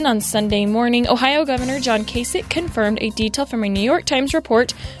CNN on Sunday morning, Ohio Governor John Kasich confirmed a detail from a New York Times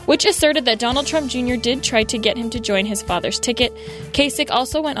report which asserted that Donald Trump Jr. did try to get him to join his father's ticket. Kasich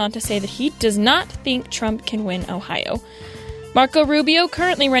also went on to say that he does not think Trump can win Ohio. Marco Rubio,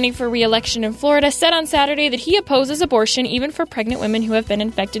 currently running for re-election in Florida, said on Saturday that he opposes abortion even for pregnant women who have been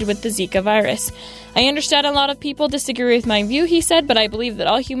infected with the Zika virus. I understand a lot of people disagree with my view, he said, but I believe that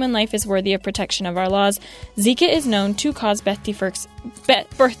all human life is worthy of protection of our laws. Zika is known to cause birth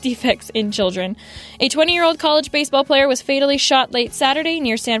defects in children. A 20-year-old college baseball player was fatally shot late Saturday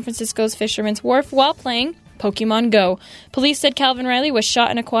near San Francisco's Fisherman's Wharf while playing Pokemon Go. Police said Calvin Riley was shot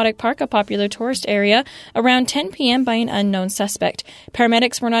in Aquatic Park, a popular tourist area, around 10 p.m. by an unknown suspect.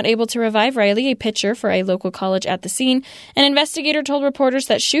 Paramedics were not able to revive Riley, a pitcher for a local college at the scene. An investigator told reporters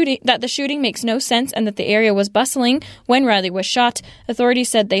that the shooting makes no sense and that the area was bustling when Riley was shot. Authorities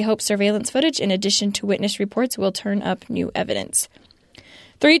said they hope surveillance footage, in addition to witness reports, will turn up new evidence.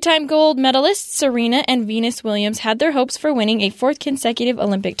 Three-time gold medalists Serena and Venus Williams had their hopes for winning a fourth consecutive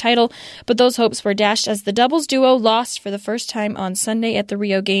Olympic title, but those hopes were dashed as the doubles duo lost for the first time on Sunday at the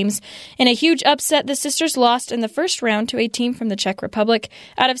Rio Games. In a huge upset, the sisters lost in the first round to a team from the Czech Republic.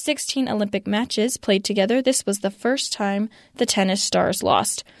 Out of 16 Olympic matches played together, this was the first time the tennis stars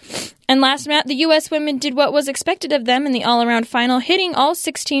lost. And last, Matt, the U.S. women did what was expected of them in the all-around final, hitting all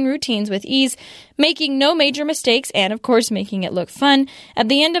 16 routines with ease, making no major mistakes, and, of course, making it look fun. At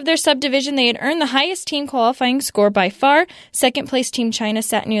the end of their subdivision, they had earned the highest team qualifying score by far. Second-place Team China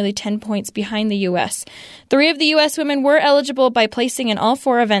sat nearly 10 points behind the U.S. 3 of the U.S. women were eligible by placing in all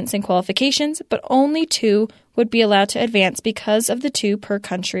 4 events and qualifications, but only 2 would be allowed to advance because of the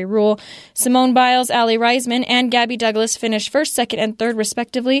 2-per-country rule. Simone Biles, Allie Reisman, and Gabby Douglas finished first, second, and third,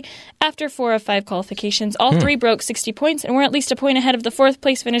 respectively, after 4 of 5 qualifications. All 3 broke 60 points and were at least a point ahead of the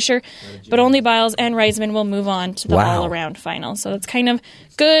 4th-place finisher, but only Biles and Reisman will move on to the all-around final. So it's kind of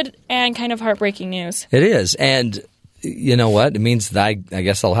good and kind of heartbreaking news. It is, and you know what? It means that I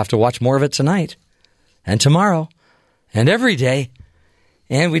guess I'll have to watch more of it tonight and tomorrow and every day,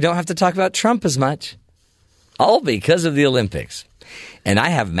 and we don't have to talk about Trump as much. All because of the Olympics. And I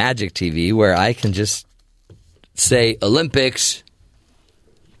have Magic TV where I can just say Olympics,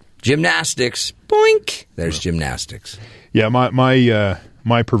 gymnastics, boink, there's gymnastics. Yeah,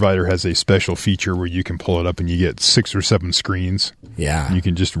 my provider has a special feature where you can pull it up and you get 6 or 7 screens. Yeah. And you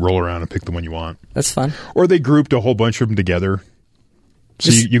can just roll around and pick the one you want. That's fun. Or they grouped a whole bunch of them together.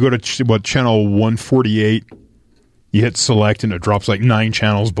 So you go to channel 148. You hit select, and it drops 9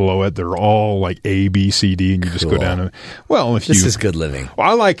 channels below it. They're all A, B, C, D, and you just go down. This is good living. Well,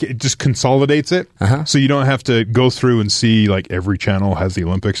 I like it. Just consolidates it, so you don't have to go through and see every channel has the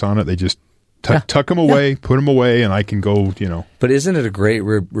Olympics on it. They just tuck them away, put them away, and I can go. But isn't it a great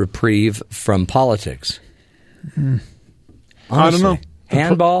reprieve from politics? Honestly, I don't know.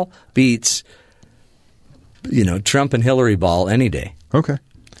 Handball beats Trump and Hillary ball any day. Okay.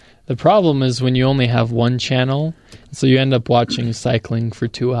 The problem is when you only have one channel, so you end up watching cycling for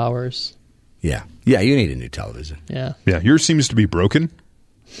 2 hours. Yeah. Yeah, you need a new television. Yeah. Yeah, yours seems to be broken.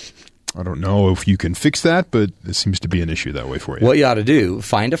 I don't know if you can fix that, but it seems to be an issue that way for you. What you ought to do,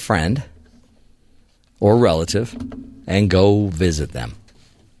 find a friend or relative and go visit them.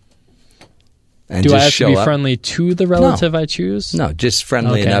 And do I have to be up. friendly to the relative I choose? No, just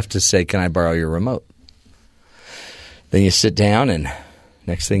friendly enough to say, can I borrow your remote? Then you sit down and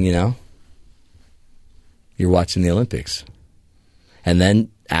next thing you know, you're watching the Olympics. And then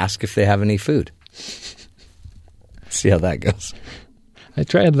ask if they have any food. see how that goes. I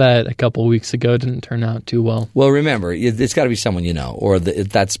tried that a couple weeks ago. It didn't turn out too well. Well, remember, it's got to be someone you know, or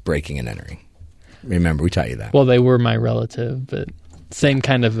that's breaking and entering. Remember, we taught you that. Well, they were my relative, but same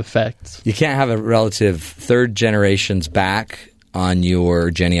kind of effects. You can't have a relative third generations back on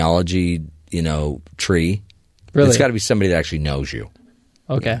your genealogy, tree. Really? It's got to be somebody that actually knows you.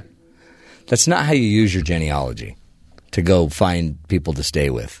 Okay. Yeah. That's not how you use your genealogy to go find people to stay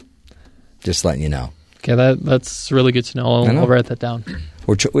with. Just letting you know. Okay, that's really good to know. I'll write that down.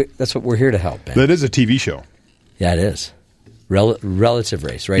 That's what we're here to help, Ben. That is a TV show. Yeah, it is. Relative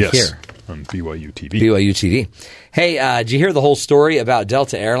Race, right here. On BYU TV. BYU TV. Hey, did you hear the whole story about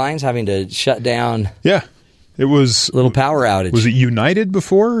Delta Airlines having to shut down? Yeah. It was a little power outage. Was it United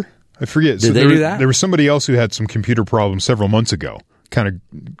before? I forget. Did they do that? There was somebody else who had some computer problems several months ago. Kind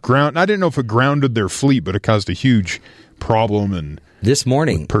of I didn't know if it grounded their fleet, but it caused a huge problem. And this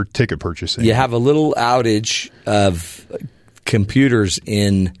morning, per ticket purchasing, you have a little outage of computers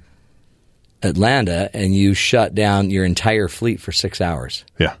in Atlanta, and you shut down your entire fleet for 6 hours.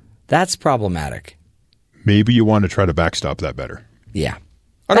 Yeah, that's problematic. Maybe you want to try to backstop that better. Yeah,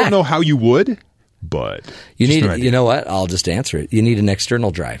 I don't know how you would, but you need. You know what? I'll just answer it. You need an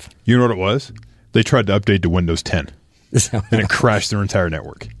external drive. You know what it was? They tried to update to Windows 10. And it crashed their entire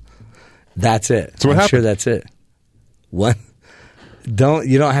network. That's it. So what happened? Sure, that's it. You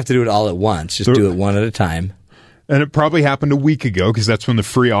don't have to do it all at once. Just do it one at a time. And it probably happened a week ago because that's when the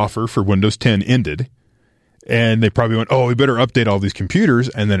free offer for Windows 10 ended. And they probably went, we better update all these computers,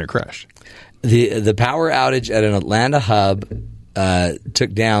 and then it crashed. The power outage at an Atlanta hub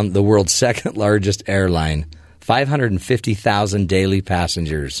took down the world's second largest airline. 550,000 daily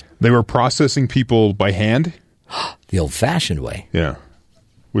passengers. They were processing people by hand. The old-fashioned way. Yeah.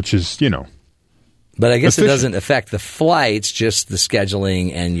 Which is, But I guess efficient. It doesn't affect the flights, just the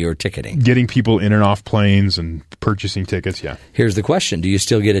scheduling and your ticketing. Getting people in and off planes and purchasing tickets, yeah. Here's the question. Do you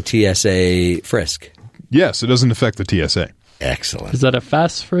still get a TSA frisk? Yes, it doesn't affect the TSA. Excellent. Is that a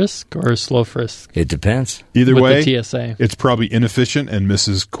fast frisk or a slow frisk? It depends. Either With way, the TSA. It's probably inefficient and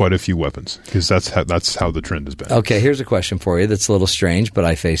misses quite a few weapons because that's how the trend has been. Okay, here's a question for you that's a little strange, but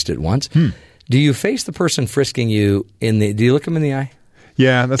I faced it once. Do you face the person frisking you do you look them in the eye?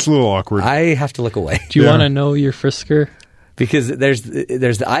 Yeah, that's a little awkward. I have to look away. Do you want to know your frisker? Because there's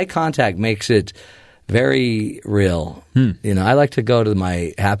the eye contact makes it very real. I like to go to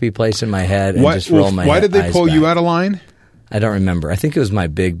my happy place in my head and just roll my eyes. Why did they pull you out of line? I don't remember. I think it was my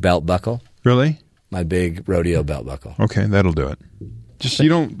big belt buckle. Really? My big rodeo belt buckle. Okay, that'll do it. Just you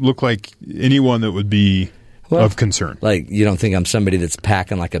don't look like anyone that would be of concern. Like you don't think I'm somebody that's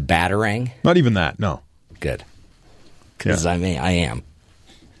packing like a batarang? Not even that, no. Good. Because I am.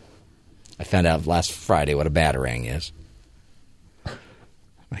 I found out last Friday what a batarang is.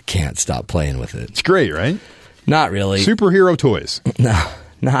 I can't stop playing with it. It's great, right? Not really. Superhero toys. No,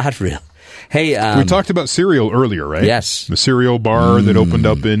 not really. Hey, we talked about cereal earlier, right? Yes. The cereal bar that opened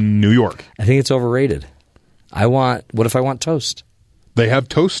up in New York. I think it's overrated. What if I want toast? They have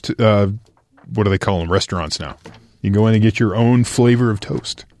toast, what do they call them, restaurants now. You can go in and get your own flavor of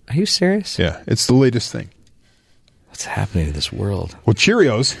toast. Are you serious? Yeah, it's the latest thing. What's happening in this world? Well,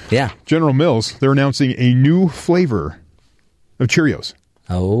 Cheerios, yeah, General Mills, they're announcing a new flavor of Cheerios.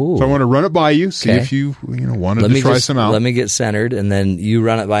 Oh. So I want to run it by you, see if you wanted to try some out. Let me get centered, and then you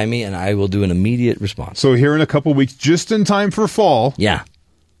run it by me, and I will do an immediate response. So here in a couple weeks, just in time for fall, yeah,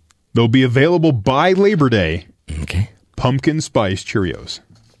 they'll be available by Labor Day. Okay. Pumpkin spice Cheerios.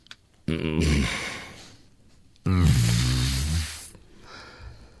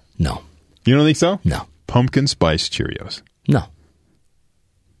 No. You don't think so? No. Pumpkin spice Cheerios. No.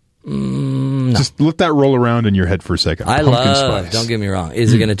 No. Just let that roll around in your head for a second. Pumpkin spice. Don't get me wrong.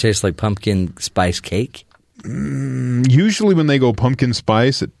 Is it going to taste like pumpkin spice cake? Usually when they go pumpkin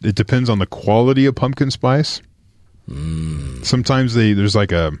spice, it depends on the quality of pumpkin spice. Sometimes there's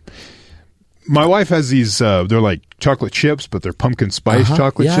like my wife has these, they're like chocolate chips, but they're pumpkin spice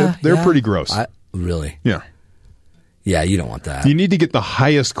chocolate chip. They're pretty gross. Really? Yeah. Yeah, you don't want that. You need to get the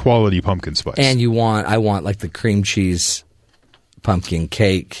highest quality pumpkin spice. And I want like the cream cheese pumpkin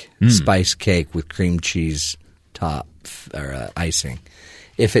cake, spice cake with cream cheese top or icing.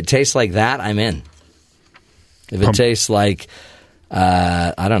 If it tastes like that, I'm in. If it tastes like,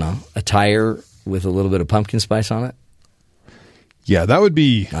 I don't know, a tire with a little bit of pumpkin spice on it. Yeah, that would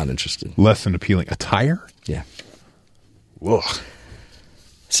be not interested. Less than appealing. A tire? Yeah. Ugh.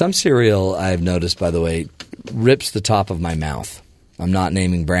 Some cereal, I've noticed, by the way, rips the top of my mouth. I'm not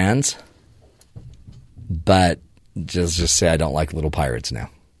naming brands, but just say I don't like Little Pirates now.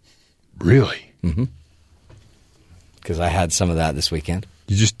 Really? Mm-hmm. Because I had some of that this weekend.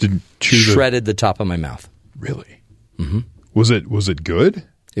 You just didn't chew Shredded the top of my mouth. Really? Mm-hmm. Was it good?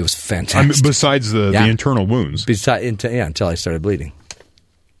 It was fantastic. I mean, besides the internal wounds. Until I started bleeding.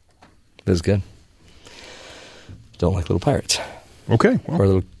 It was good. Don't like little pirates. Okay. Well. Or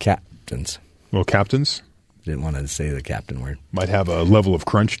little captains. Little captains? Didn't want to say the captain word. Might have a level of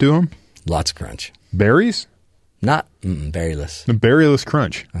crunch to them. Lots of crunch. Berries? Not berryless. The berryless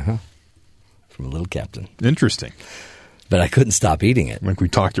crunch. Uh-huh. From a little captain. Interesting. But I couldn't stop eating it. Like we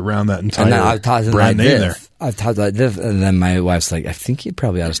talked around that entire brand like name there. I've talked like this, and then my wife's like, I think you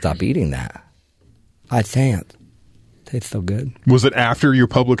probably ought to stop eating that. I can't. It tastes so good. Was it after your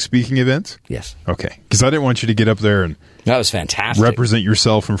public speaking events? Yes. Okay. Because I didn't want you to get up there and that was fantastic. Represent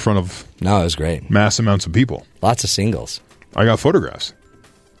yourself in front of it was great. Mass amounts of people. Lots of singles. I got photographs.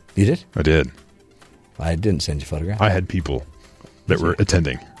 You did? I did. I didn't send you photographs. I had people that were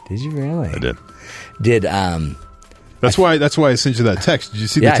attending. Did you really? I did. That's why I sent you that text. Did you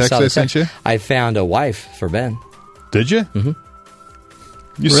see the text I sent you? I found a wife for Ben. Did you?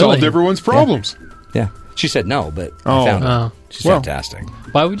 Mm-hmm. You solved everyone's problems. Yeah. She said no, but I found her. She's fantastic.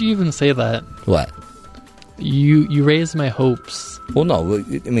 Why would you even say that? What? You raised my hopes. Well, no.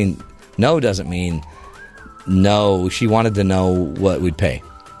 I mean, no doesn't mean no. She wanted to know what we'd pay.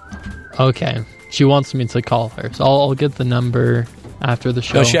 Okay. She wants me to call her, so I'll get the number after the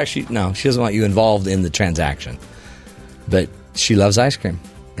show. No, she doesn't want you involved in the transaction. But she loves ice cream,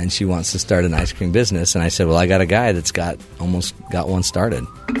 and she wants to start an ice cream business. And I said, well, I got a guy that's almost got one started.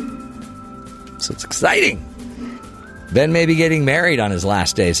 So it's exciting. Ben may be getting married on his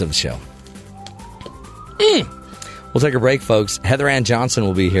last days of the show. We'll take a break, folks. Heather Ann Johnson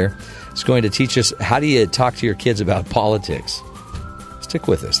will be here. She's going to teach us how do you talk to your kids about politics. Stick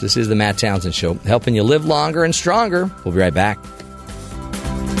with us. This is the Matt Townsend Show, helping you live longer and stronger. We'll be right back.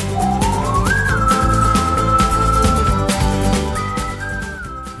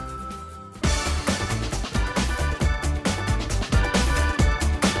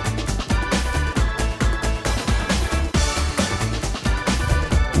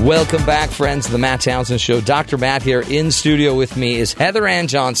 Welcome back, friends, to the Matt Townsend Show. Dr. Matt here. In studio with me is Heather Ann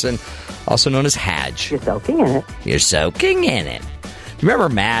Johnson, also known as Hadge. You're soaking in it. You're soaking in it. Remember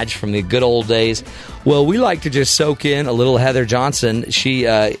Madge from the good old days? Well, we like to just soak in a little Heather Johnson. She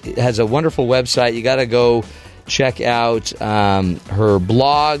has a wonderful website. You got to go check out her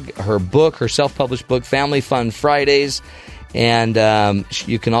blog, her book, her self-published book, Family Fun Fridays. And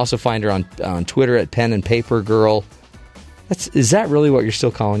you can also find her on Twitter at Pen and Paper Girl. Is that really what you're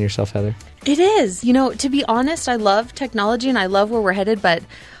still calling yourself, Heather? It is. You know, to be honest, I love technology and I love where we're headed, but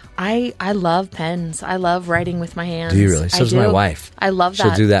I love pens. I love writing with my hands. Do you really? So does my wife. I love that.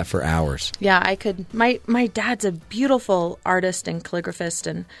 She'll do that for hours. Yeah, I could. My dad's a beautiful artist and calligraphist,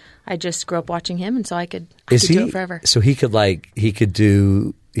 and I just grew up watching him, and so I could do it forever. So he could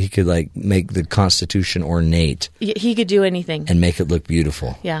make the Constitution ornate. He could do anything and make it look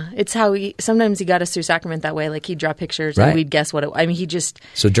beautiful. Yeah, it's how sometimes he got us through sacrament that way. Like he'd draw pictures and we'd guess what it. I mean, he just.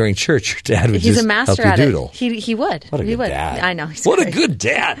 So during church, your dad would he's just a master help you at doodle. It. He would. What a good dad! I know. What a good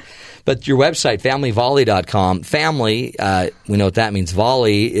dad! But your website, familyvolley.com. Family, we know what that means.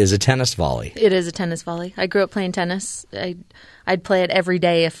 Volley is a tennis volley. It is a tennis volley. I grew up playing tennis. I'd play it every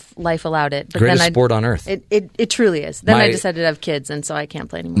day if life allowed it. But greatest sport on earth. It truly is. Then I decided to have kids, and so I can't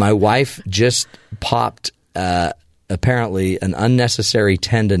play anymore. My wife just popped, apparently, an unnecessary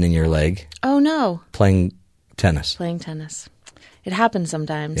tendon in your leg. Oh, no. Playing tennis. It happens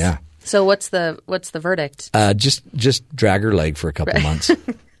sometimes. Yeah. So what's the verdict? Just drag her leg for a couple months.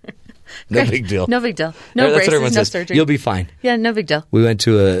 No big deal. No big deal. No braces, no surgery. You'll be fine. Yeah, no big deal. We went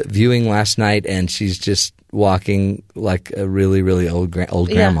to a viewing last night, and she's just walking like a really, really old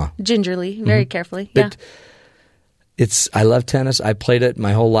grandma. Gingerly, very carefully. Yeah. I love tennis. I played it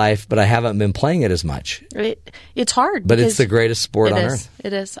my whole life, but I haven't been playing it as much. It's hard. But it's the greatest sport on earth.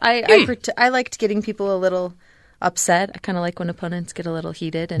 It is. I liked getting people a little upset. I kind of like when opponents get a little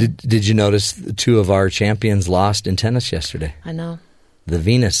heated. And Did you notice two of our champions lost in tennis yesterday? I know.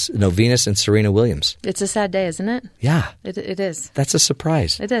 Venus and Serena Williams. It's a sad day, isn't it? Yeah. It is. That's a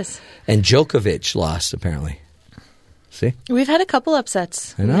surprise. It is. And Djokovic lost, apparently. See? We've had a couple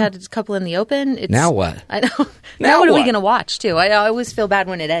upsets. I know. We had a couple in the Open. Now what? I know. Now what are we going to watch, too? I always feel bad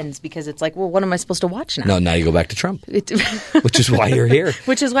when it ends because it's like, well, what am I supposed to watch now? No, now you go back to Trump, which is why you're here.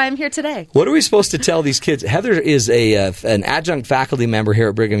 Which is why I'm here today. What are we supposed to tell these kids? Heather is an adjunct faculty member here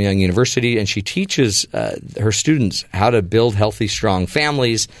at Brigham Young University, and she teaches her students how to build healthy, strong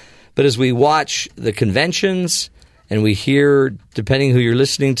families. But as we watch the conventions and we hear, depending who you're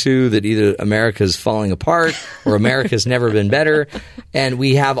listening to, that either America's falling apart or America's never been better, and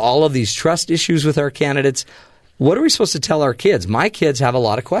we have all of these trust issues with our candidates, What are we supposed to tell our kids? My kids have a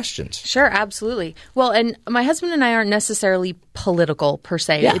lot of questions. Sure, absolutely. Well, and my husband and I aren't necessarily political per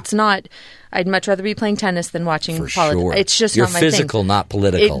se. Yeah. It's not. I'd much rather be playing tennis than watching For politics. sure. It's just You're not my physical, thing. not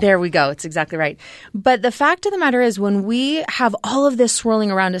political. There we go. It's exactly right. But the fact of the matter is, when we have all of this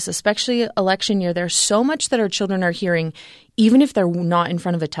swirling around us, especially election year, there's so much that our children are hearing. Even if they're not in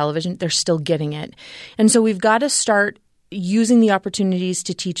front of a television, they're still getting it. And so we've got to start using the opportunities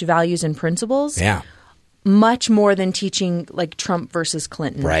to teach values and principles. Yeah. Much more than teaching like Trump versus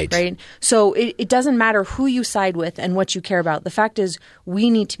Clinton. Right. So it doesn't matter who you side with and what you care about. The fact is we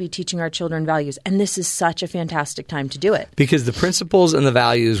need to be teaching our children values. And this is such a fantastic time to do it. Because the principles and the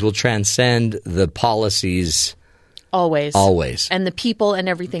values will transcend the policies. Always. And the people and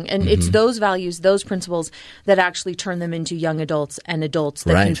everything. And it's those values, those principles that actually turn them into young adults and adults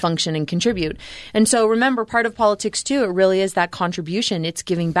that can function and contribute. And so remember, part of politics too, it really is that contribution. It's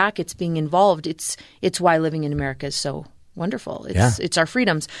giving back. It's being involved. It's why living in America is so wonderful. It's our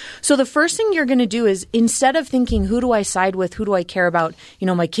freedoms. So the first thing you're going to do is, instead of thinking, who do I side with? Who do I care about?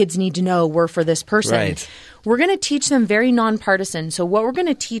 My kids need to know we're for this person. Right. We're going to teach them very nonpartisan. So what we're going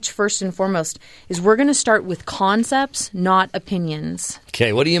to teach first and foremost is we're going to start with concepts, not opinions.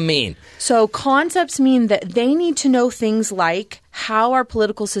 Okay, what do you mean? So concepts mean that they need to know things like how our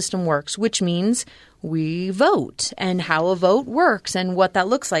political system works, which means we vote and how a vote works and what that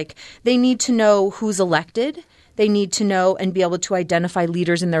looks like. They need to know who's elected. They need to know and be able to identify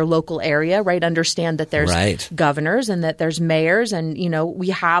leaders in their local area, right? Understand that there's governors and that there's mayors, and, we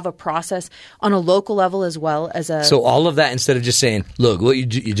have a process on a local level as well as a... So all of that, instead of just saying, look, you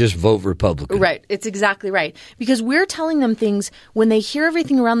just vote Republican. Right. It's exactly right. Because we're telling them things when they hear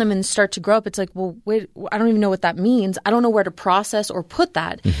everything around them and start to grow up. It's like, well, wait, I don't even know what that means. I don't know where to process or put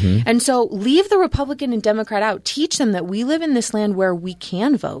that. And so leave the Republican and Democrat out. Teach them that we live in this land where we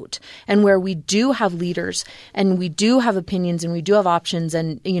can vote and where we do have leaders and we do have opinions and we do have options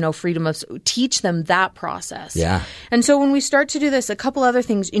and, freedom of – teach them that process. Yeah. And so when we start to do this, a couple other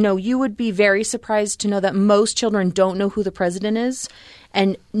things, you would be very surprised to know that most children don't know who the president is.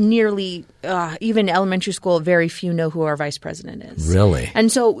 And nearly, even elementary school, very few know who our vice president is. Really?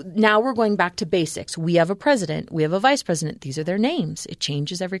 And so now we're going back to basics. We have a president. We have a vice president. These are their names. It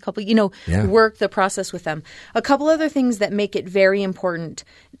changes every couple, work the process with them. A couple other things that make it very important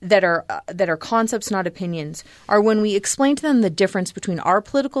that are concepts, not opinions, are when we explain to them the difference between our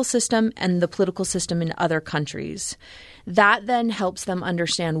political system and the political system in other countries. That then helps them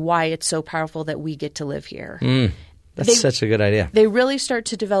understand why it's so powerful that we get to live here. That's such a good idea. They really start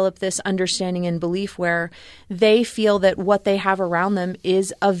to develop this understanding and belief where they feel that what they have around them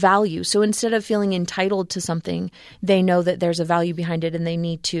is of value. So instead of feeling entitled to something, they know that there's a value behind it and they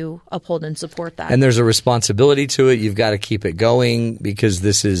need to uphold and support that. And there's a responsibility to it. You've got to keep it going because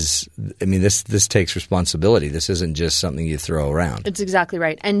this takes responsibility. This isn't just something you throw around. It's exactly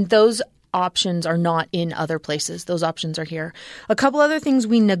right. And those options are not in other places. Those options are here. A couple other things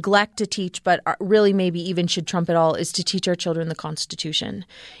we neglect to teach, but really maybe even should trump it all, is to teach our children the Constitution.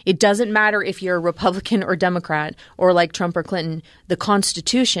 It doesn't matter if you're a Republican or Democrat or like Trump or Clinton. The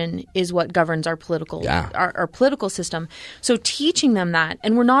Constitution is what governs our political our political system. So teaching them that,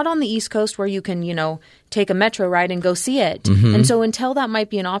 and we're not on the East Coast where you can, take a metro ride and go see it. And so until that might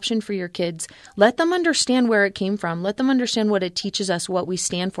be an option for your kids, let them understand where it came from. Let them understand what it teaches us, what we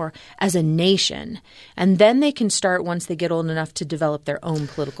stand for as a nation. And then they can start, once they get old enough, to develop their own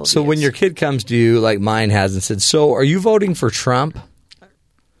political views. So when your kid comes to you, like mine has, and said, so are you voting for Trump?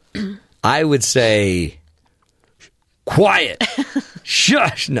 I would say, quiet.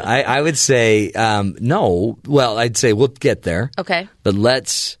 Shush. No, I would say, no. Well, I'd say we'll get there. Okay. But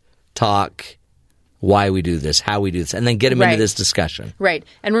let's talk why we do this, how we do this, and then get them into this discussion. Right.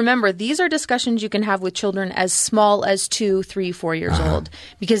 And remember, these are discussions you can have with children as small as 2, 3, 4 years old,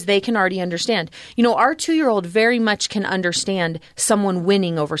 because they can already understand. Our 2-year-old very much can understand someone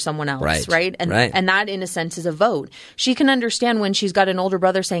winning over someone else, right? And that, in a sense, is a vote. She can understand when she's got an older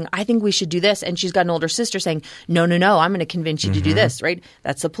brother saying, I think we should do this, and she's got an older sister saying, no, I'm going to convince you to do this, right?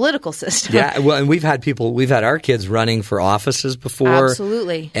 That's the political system. Yeah, well, and we've had our kids running for offices before.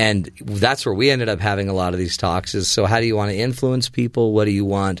 Absolutely. And that's where we ended up having a lot of these talks is, so how do you want to influence people? What do you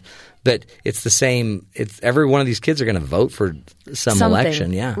want? But it's the same. Every one of these kids are going to vote for something.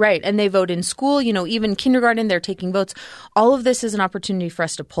 Election. Yeah. Right. And they vote in school, even kindergarten, they're taking votes. All of this is an opportunity for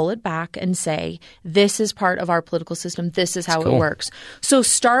us to pull it back and say, this is part of our political system. This is how it works. So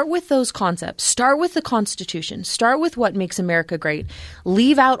start with those concepts. Start with the Constitution. Start with what makes America great.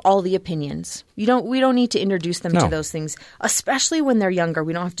 Leave out all the opinions. We don't need to introduce them to those things, especially when they're younger.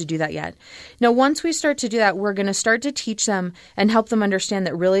 We don't have to do that yet. Now, once we start to do that, we're going to start to teach them and help them understand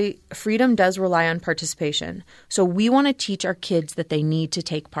that really freedom does rely on participation. So we want to teach our kids that they need to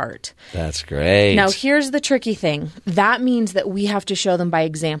take part. That's great. Now, here's the tricky thing. That means that we have to show them by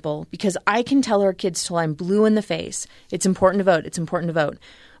example, because I can tell our kids till I'm blue in the face, it's important to vote, it's important to vote.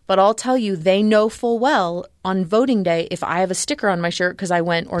 But I'll tell you, they know full well on voting day if I have a sticker on my shirt because I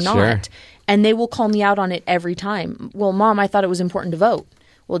went or not. Sure. And they will call me out on it every time. Well, Mom, I thought it was important to vote.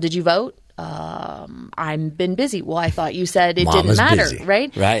 Well, did you vote? I've been busy. Well, I thought you said it didn't matter, busy.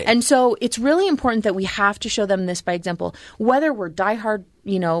 right? Right. And so it's really important that we have to show them this by example, whether we're diehard,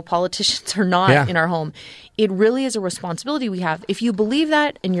 politicians or not in our home. It really is a responsibility we have. If you believe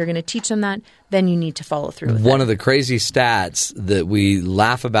that and you're going to teach them that, then you need to follow through with it. One of the crazy stats that we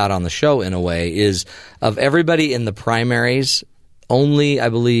laugh about on the show in a way is of everybody in the primaries, only, I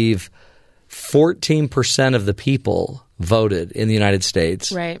believe, 14% of the people voted in the United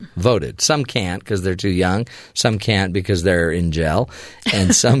States. Right. Voted. Some can't because they're too young. Some can't because they're in jail.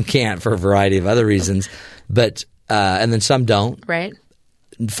 And some can't for a variety of other reasons. But and then some don't. Right.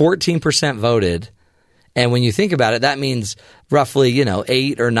 14% voted. And when you think about it, that means roughly, 8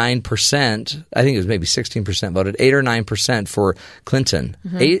 or 9%. I think it was maybe 16% voted. 8 or 9% for Clinton.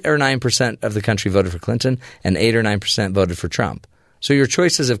 8 or 9% of the country voted for Clinton, and 8 or 9% voted for Trump. So your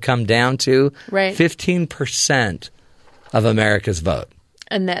choices have come down to 15% of America's vote.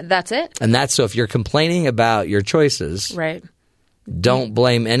 And that's it? And that's so if you're complaining about your choices, right, don't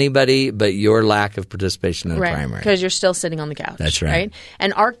blame anybody but your lack of participation in the primary. Because you're still sitting on the couch. That's right.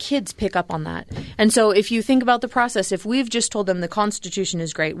 And our kids pick up on that. And so if you think about the process, if we've just told them the Constitution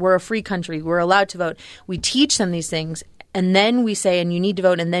is great, we're a free country, we're allowed to vote, we teach them these things, and then we say, and you need to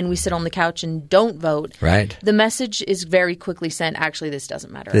vote, and then we sit on the couch and don't vote. Right. The message is very quickly sent, actually, this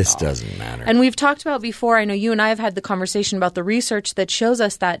doesn't matter This at all. doesn't matter. And we've talked about before, I know you and I have had the conversation about the research that shows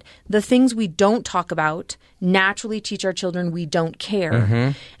us that the things we don't talk about naturally teach our children we don't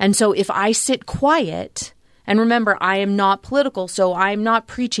care. And so if I sit quiet, and remember, I am not political, so I'm not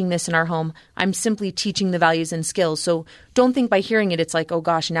preaching this in our home. I'm simply teaching the values and skills. So don't think by hearing it, it's like, oh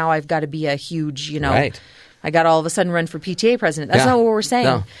gosh, now I've got to be a huge, Right. I got to all of a sudden run for PTA president. That's not what we're saying.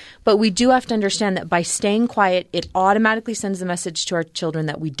 No. But we do have to understand that by staying quiet, it automatically sends the message to our children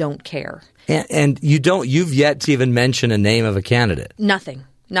that we don't care. And you've yet to even mention a name of a candidate. Nothing.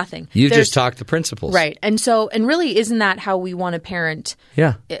 You've just talked the principles. Right. And really, isn't that how we want to parent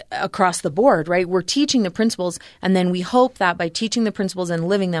across the board, right? We're teaching the principles, and then we hope that by teaching the principles and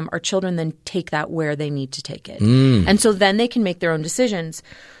living them, our children then take that where they need to take it. And so then they can make their own decisions.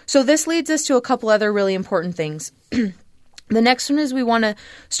 So this leads us to a couple other really important things. The next one is we want to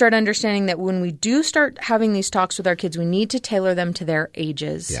start understanding that when we do start having these talks with our kids, we need to tailor them to their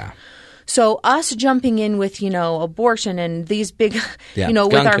ages. Yeah. So us jumping in with, abortion and these big, with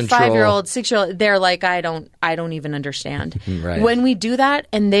our 5-year-old, 6-year-old, they're like, I don't even understand. Right. When we do that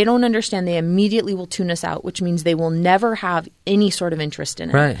and they don't understand, they immediately will tune us out, which means they will never have any sort of interest in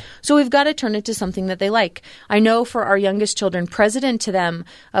it. Right. So we've got to turn it to something that they like. I know for our youngest children, president to them,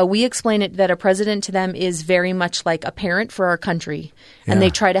 we explain it that a president to them is very much like a parent for our country. And they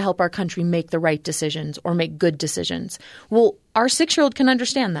try to help our country make the right decisions or make good decisions. Well, our 6-year-old can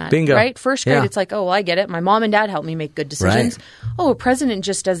understand that. Bingo. Right? First grade, it's like, oh, well, I get it. My mom and dad help me make good decisions. Right. Oh, a president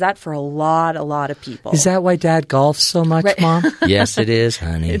just does that for a lot of people. Is that why Dad golfs so much, Mom? Yes, it is,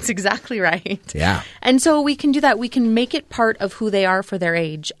 honey. It's exactly right. Yeah. And so we can do that. We can make it part of who they are for their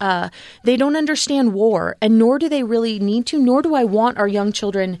age. They don't understand war, and nor do they really need to, nor do I want our young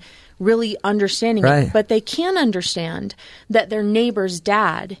children really understanding it. But they can understand that their neighbor's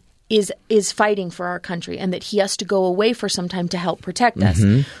dad is fighting for our country and that he has to go away for some time to help protect us.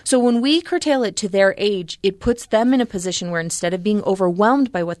 So when we curtail it to their age, it puts them in a position where instead of being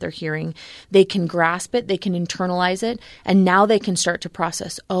overwhelmed by what they're hearing, they can grasp it, they can internalize it, and now they can start to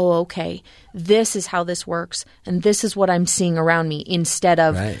process, oh, okay, this is how this works, and this is what I'm seeing around me, instead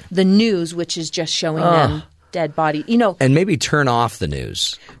of the news, which is just showing them dead body. And maybe turn off the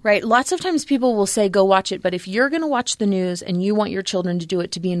news. Right. Lots of times people will say, go watch it. But if you're going to watch the news and you want your children to do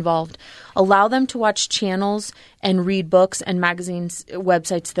it, to be involved, allow them to watch channels and read books and magazines,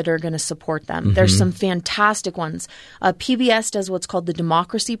 websites that are going to support them. There's some fantastic ones. PBS does what's called the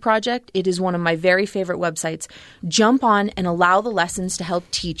Democracy Project. It is one of my very favorite websites. Jump on and allow the lessons to help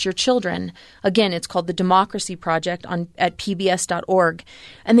teach your children. Again, it's called the Democracy Project at pbs.org.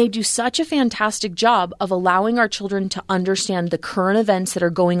 And they do such a fantastic job of allowing our children to understand the current events that are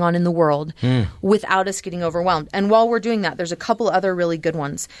going on in the world without us getting overwhelmed. And while we're doing that, there's a couple other really good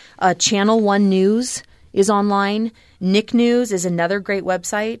ones. Channel 1 News is online. Nick News is another great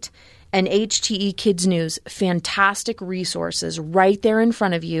website. And HTE Kids News, fantastic resources right there in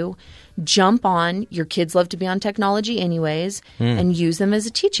front of you. jump on. Your kids love to be on technology anyways, and use them as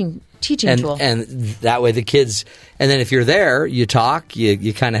a teaching tool. And that way the kids, and then if you're there, you talk,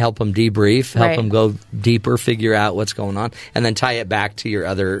 you kind of help them debrief, help them go deeper, figure out what's going on, and then tie it back to your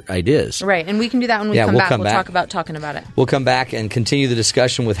other ideas. Right, and we can do that when we come back. We'll talk about talking about it. We'll come back and continue the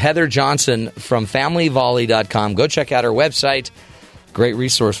discussion with Heather Johnson from FamilyVolley.com. Go check out her website. Great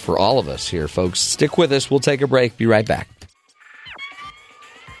resource for all of us here, folks. Stick with us. We'll take a break. Be right back.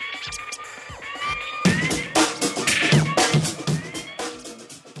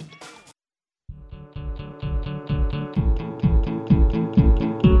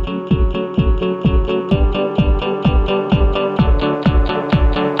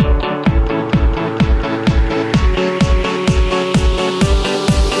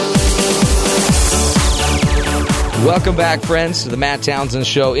 Welcome back, friends, to the Matt Townsend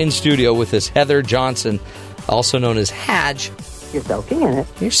Show. In studio with us, Heather Johnson, also known as Hadge. You're soaking in it.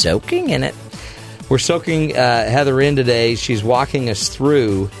 You're soaking in it. We're soaking Heather in today. She's walking us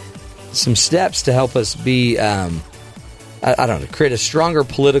through some steps to help us be, create a stronger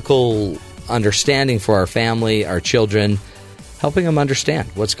political understanding for our family, our children, helping them understand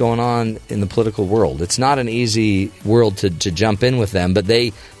what's going on in the political world. It's not an easy world to jump in with them, but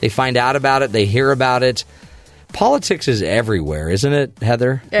they find out about it, they hear about it. Politics is everywhere, isn't it,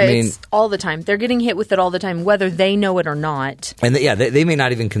 Heather? It's all the time. They're getting hit with it all the time, whether they know it or not. And they may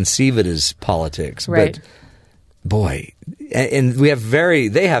not even conceive it as politics. Right. But boy, and they have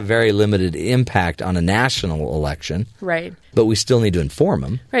very limited impact on a national election. Right. But we still need to inform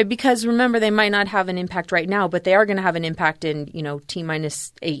them. Right, because remember, they might not have an impact right now, but they are going to have an impact in,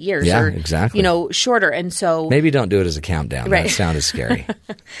 T-minus 8 years. Yeah, or, exactly. Shorter. And so maybe don't do it as a countdown. Right. That sounded scary.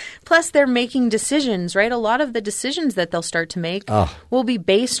 Plus, they're making decisions, right? A lot of the decisions that they'll start to make will be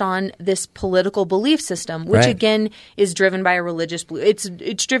based on this political belief system, which again is driven by a religious belief.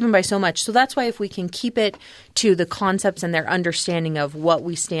 It's driven by so much. So that's why if we can keep it to the concepts and their understanding of what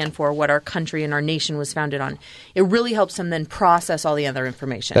we stand for, what our country and our nation was founded on, it really helps them then process all the other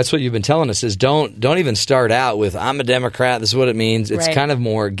information. That's what you've been telling us is don't even start out with I'm a Democrat, this is what it means. It's kind of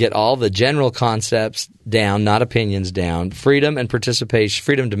more get all the general concepts down, not opinions down. Freedom and participation.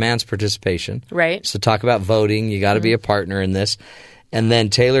 Freedom demands participation. Right. So talk about voting. You got to be a partner in this. And then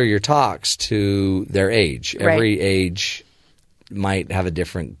tailor your talks to their age. Every age might have a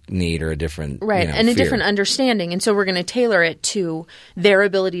different need or a different and a fear. different understanding. And so we're going to tailor it to their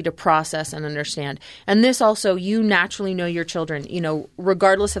ability to process and understand. And this also, you naturally know your children,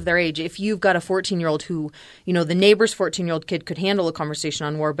 regardless of their age. If you've got a 14-year-old who, the neighbor's 14-year-old kid could handle a conversation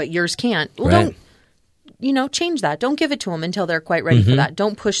on war, but yours can't. Well, don't change that. Don't give it to them until they're quite ready for that.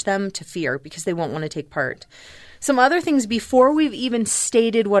 Don't push them to fear because they won't want to take part. Some other things before we've even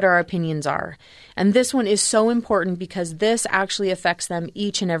stated what our opinions are, and this one is so important because this actually affects them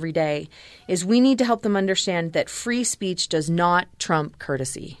each and every day, is we need to help them understand that free speech does not trump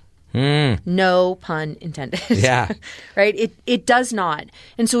courtesy. No pun intended. Yeah. Right? It does not.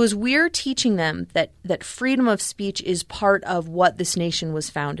 And so as we're teaching them that freedom of speech is part of what this nation was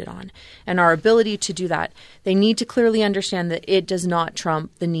founded on and our ability to do that, they need to clearly understand that it does not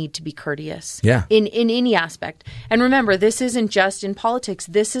trump the need to be courteous in any aspect. And remember, this isn't just in politics.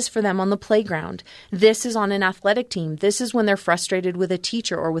 This is for them on the playground. This is on an athletic team. This is when they're frustrated with a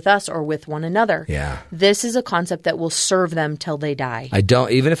teacher or with us or with one another. Yeah. This is a concept that will serve them till they die.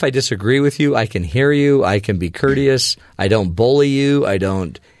 Even if I disagree with you, I can hear you, I can be courteous, I don't bully you, I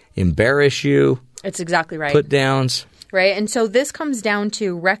don't embarrass you. It's exactly right. Put downs. Right. And so this comes down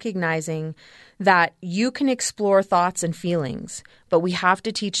to recognizing that you can explore thoughts and feelings, but we have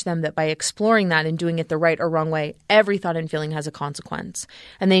to teach them that by exploring that and doing it the right or wrong way, every thought and feeling has a consequence.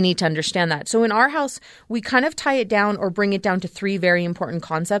 And they need to understand that. So in our house, we kind of tie it down or bring it down to 3 very important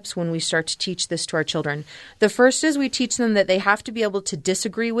concepts when we start to teach this to our children. The first is we teach them that they have to be able to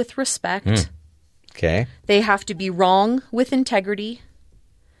disagree with respect. Okay. They have to be wrong with integrity.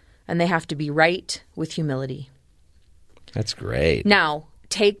 And they have to be right with humility. That's great. Now,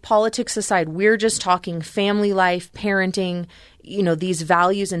 take politics aside. We're just talking family life, parenting, these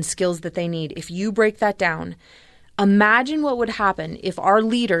values and skills that they need. If you break that down, imagine what would happen if our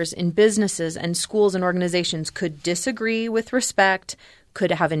leaders in businesses and schools and organizations could disagree with respect,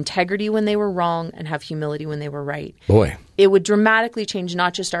 could have integrity when they were wrong, and have humility when they were right. Boy. It would dramatically change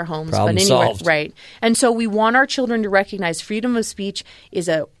not just our homes, Problem but anywhere. solved. Right. And so we want our children to recognize freedom of speech is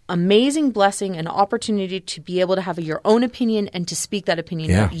an amazing blessing, an opportunity to be able to have your own opinion and to speak that opinion.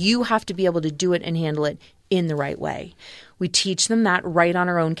 Yeah. You have to be able to do it and handle it in the right way. We teach them that right on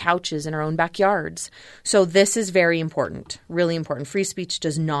our own couches in our own backyards. So this is very important, really important. Free speech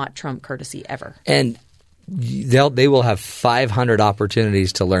does not trump courtesy ever. And they will have 500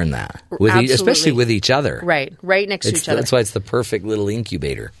 opportunities to learn that, especially with each other. Right next to each other. That's why it's the perfect little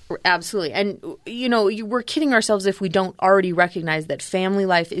incubator. Absolutely. And, we're kidding ourselves if we don't already recognize that family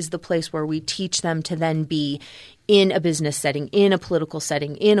life is the place where we teach them to then be in a business setting, in a political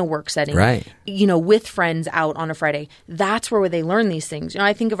setting, in a work setting, right. With friends out on a Friday. That's where they learn these things.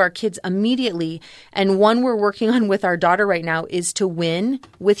 I think of our kids immediately, and one we're working on with our daughter right now is to win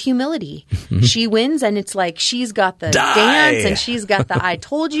with humility. She wins, and it's like she's got the dance, and she's got the I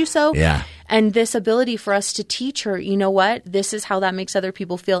told you so. Yeah. And this ability for us to teach her, you know what, this is how that makes other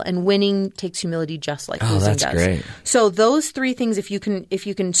people feel, and winning takes humility just like losing does. Great. So those three things, if you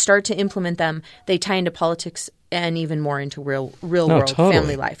can start to implement them, they tie into politics and even more into real world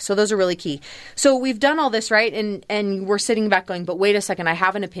family life. So those are really key. So we've done all this, right? And we're sitting back going, but wait a second, I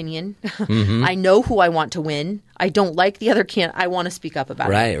have an opinion. I know who I want to win. I don't like the other candidate. I want to speak up about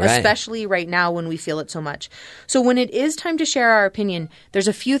it, especially right now when we feel it so much. So when it is time to share our opinion, there's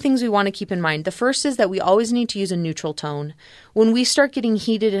a few things we want to keep in mind. The first is that we always need to use a neutral tone. When we start getting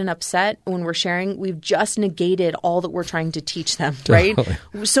heated and upset when we're sharing, we've just negated all that we're trying to teach them, right?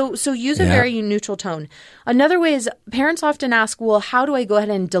 So use a very neutral tone. Another way is parents often ask, well, how do I go ahead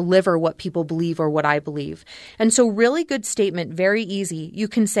and deliver what people believe or what I believe? And so really good statement, very easy. You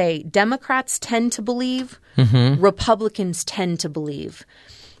can say Democrats tend to believe, Republicans tend to believe.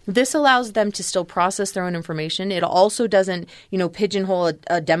 This allows them to still process their own information. It also doesn't, pigeonhole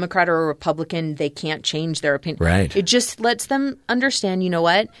a Democrat or a Republican. They can't change their opinion. Right. It just lets them understand, you know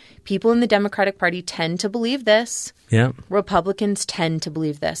what? People in the Democratic Party tend to believe this. Yeah. Republicans tend to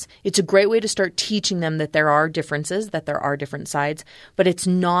believe this. It's a great way to start teaching them that there are differences, that there are different sides, but it's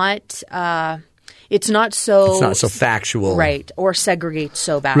not so factual. Right. Or segregate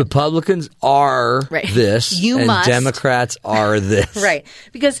so bad. Republicans are this and Democrats are this. Right.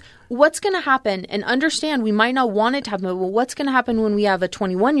 Because what's going to happen, and understand we might not want it to happen, but what's going to happen when we have a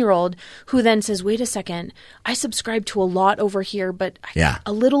 21-year-old who then says, wait a second, I subscribe to a lot over here, but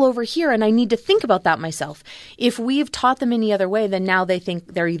a little over here, and I need to think about that myself. If we've taught them any other way, then now they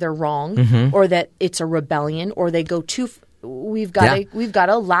think they're either wrong or that it's a rebellion or they go too We've got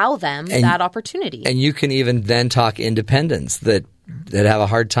to allow them that opportunity. And you can even then talk independents that have a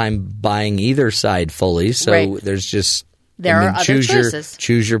hard time buying either side fully. So there's just there are other choices.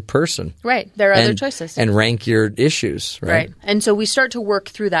 Choose your person. Right. There are other choices. And rank your issues. Right. And so we start to work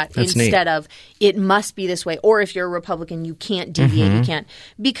through that instead of it must be this way. Or if you're a Republican, you can't deviate. You can't.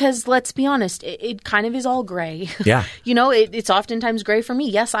 Because let's be honest, it kind of is all gray. Yeah. It's oftentimes gray for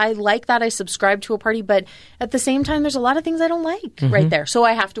me. Yes, I like that. I subscribe to a party. But at the same time, there's a lot of things I don't like right there. So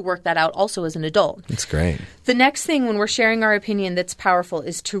I have to work that out also as an adult. That's great. The next thing when we're sharing our opinion that's powerful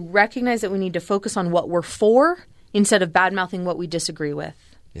is to recognize that we need to focus on what we're for instead of bad-mouthing what we disagree with.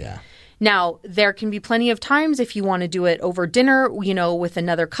 Yeah. Now, there can be plenty of times if you want to do it over dinner, with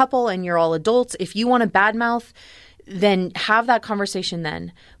another couple and you're all adults. If you want to badmouth, then have that conversation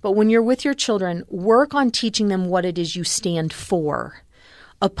then. But when you're with your children, work on teaching them what it is you stand for,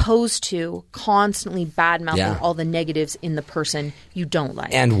 opposed to constantly bad-mouthing all the negatives in the person you don't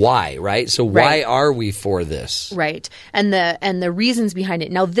like. And why, right? So why are we for this? Right. And the reasons behind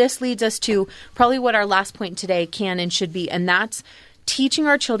it. Now, this leads us to probably what our last point today can and should be, and that's teaching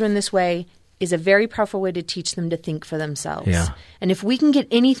our children this way is a very powerful way to teach them to think for themselves. Yeah. And if we can get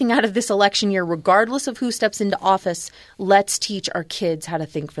anything out of this election year, regardless of who steps into office, let's teach our kids how to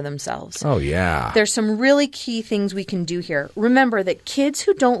think for themselves. Oh, yeah. There's some really key things we can do here. Remember that kids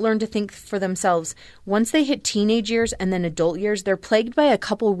who don't learn to think for themselves, once they hit teenage years and then adult years, they're plagued by a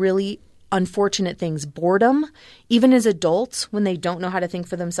couple really unfortunate things. Boredom, even as adults, when they don't know how to think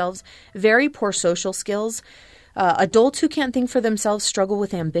for themselves. Very poor social skills. Adults who can't think for themselves struggle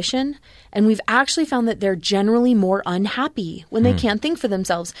with ambition, and we've actually found that they're generally more unhappy when they can't think for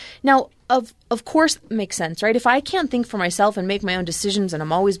themselves. Now, of course, it makes sense, right? If I can't think for myself and make my own decisions and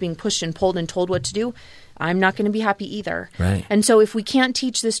I'm always being pushed and pulled and told what to do, I'm not going to be happy either. Right. And so if we can't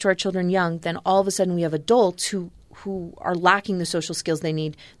teach this to our children young, then all of a sudden we have adults who are lacking the social skills they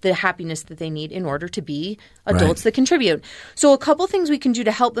need, the happiness that they need in order to be adults that contribute. So a couple things we can do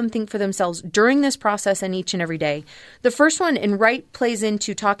to help them think for themselves during this process and each and every day. The first one, and plays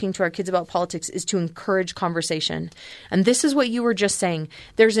into talking to our kids about politics, is to encourage conversation. And this is what you were just saying.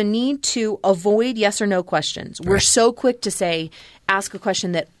 There's a need to avoid yes or no questions. We're so quick to ask a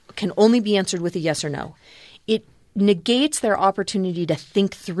question that can only be answered with a yes or no. It negates their opportunity to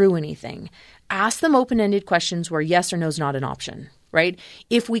think through anything. Ask them open-ended questions where yes or no is not an option, right?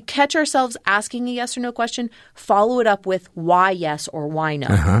 If we catch ourselves asking a yes or no question, follow it up with why yes or why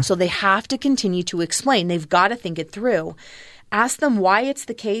no. So they have to continue to explain. They've got to think it through. Ask them why it's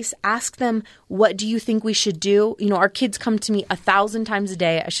the case. Ask them, what do you think we should do? You know, our kids come to me 1,000 times a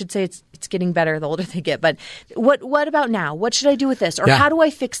day. I should say it's getting better the older they get. But what about now? What should I do with this? Or how do I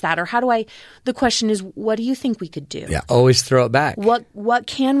fix that? Or the question is, what do you think we could do? Yeah, always throw it back. What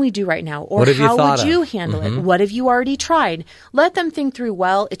can we do right now? Or what have how you thought would you handle it? What have you already tried? Let them think through,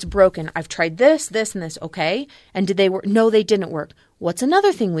 well, it's broken. I've tried this, this, and this. Okay. And did they work? No, they didn't work. What's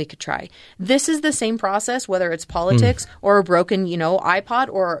another thing we could try? This is the same process, whether it's politics or a broken, iPod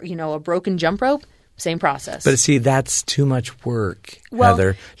or, a broken jump rope. Same process. But see, that's too much work,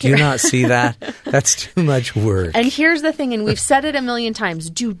 Heather. Do you not see that? That's too much work. And here's the thing, and we've said it a million times,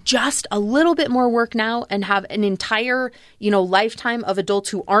 do just a little bit more work now and have an entire, lifetime of adults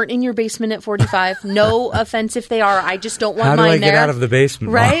who aren't in your basement at 45. No offense if they are. I just don't want mine there. How do I get out of the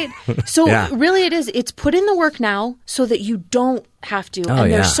basement? Right? So really it's put in the work now so that you don't have to.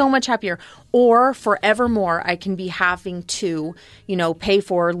 And they're so much happier. Or forevermore, I can be having to, pay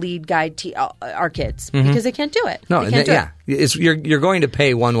for lead guide our kids because they can't do it. No, you're going to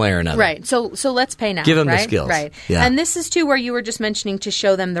pay one way or another. Right. So let's pay now. Give them the skills. Right. Yeah. And this is too where you were just mentioning to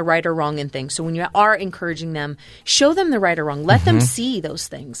show them the right or wrong in things. So when you are encouraging them, show them the right or wrong. Let them see those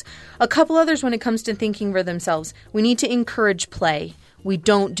things. A couple others when it comes to thinking for themselves. We need to encourage play. We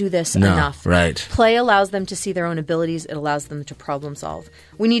don't do this enough. Right. Play allows them to see their own abilities. It allows them to problem solve.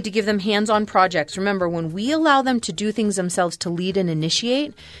 We need to give them hands-on projects. Remember, when we allow them to do things themselves, to lead and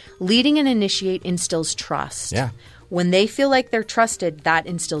initiate, leading and initiate instills trust. Yeah. When they feel like they're trusted, that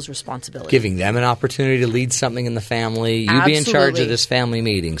instills responsibility. Giving them an opportunity to lead something in the family. You be in charge of this family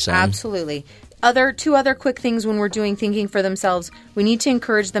meeting, son. Absolutely. Two other quick things when we're doing thinking for themselves. We need to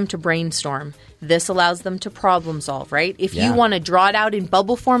encourage them to brainstorm. This allows them to problem solve, right? If you want to draw it out in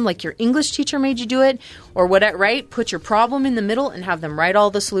bubble form like your English teacher made you do it or whatever, right? Put your problem in the middle and have them write all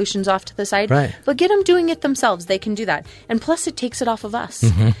the solutions off to the side. Right. But get them doing it themselves. They can do that. And plus it takes it off of us.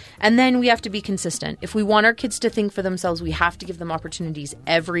 And then we have to be consistent. If we want our kids to think for themselves, we have to give them opportunities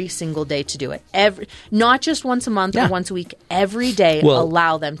every single day to do it. Not just once a month or once a week. Every day,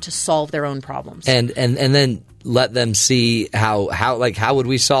 allow them to solve their own problems. And then let them see how would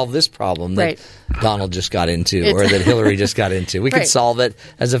we solve this problem that Donald just got into or that Hillary just got into. We could solve it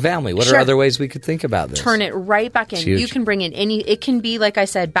as a family. What are other ways we could think about this? Turn it right back in. You can bring in it can be, like I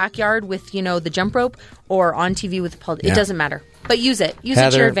said, backyard with, the jump rope or on TV with the politics. It doesn't matter. But use it. Use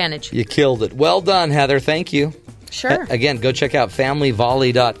it to your advantage. You killed it. Well done, Heather. Thank you. Sure. Again, go check out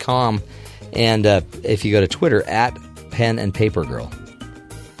familyvolley.com. And if you go to Twitter, @Pen and Paper Girl.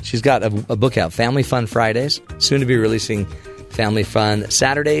 She's got a book out, Family Fun Fridays. Soon to be releasing Family Fun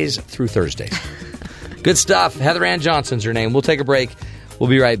Saturdays through Thursdays. Good stuff. Heather Ann Johnson's her name. We'll take a break. We'll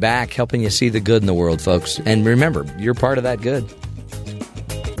be right back, helping you see the good in the world, folks. And remember, you're part of that good.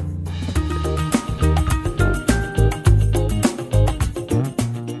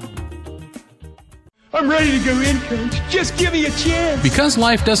 I'm ready to go in, Coach. Just give me a chance. Because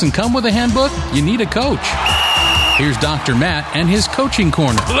life doesn't come with a handbook, you need a coach. Here's Dr. Matt and his coaching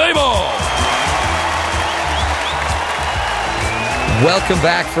corner. Play ball! Welcome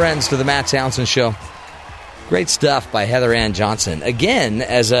back, friends, to the Matt Townsend Show. Great stuff by Heather Ann Johnson. Again,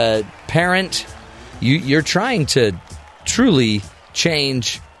 as a parent, you're trying to truly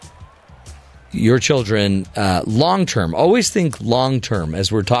change your children long-term. Always think long-term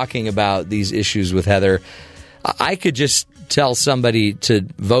as we're talking about these issues with Heather. I could just tell somebody to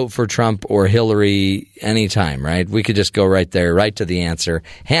vote for Trump or Hillary anytime, right? We could just go right there, right to the answer,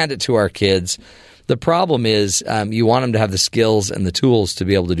 hand it to our kids. The problem is you want them to have the skills and the tools to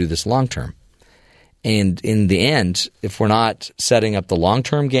be able to do this long-term. And in the end, if we're not setting up the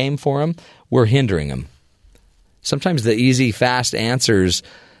long-term game for them, we're hindering them. Sometimes the easy, fast answers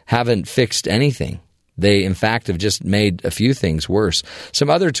haven't fixed anything. They, in fact, have just made a few things worse. Some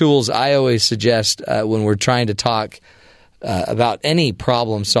other tools I always suggest when we're trying to talk about any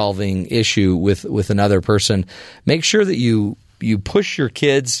problem-solving issue with another person, make sure that you push your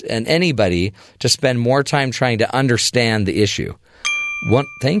kids and anybody to spend more time trying to understand the issue.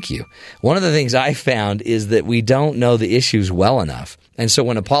 Thank you. One of the things I found is that we don't know the issues well enough. And so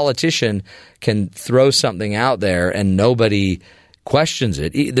when a politician can throw something out there and nobody questions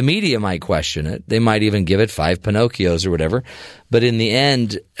it, the media might question it. They might even give it 5 Pinocchios or whatever. But in the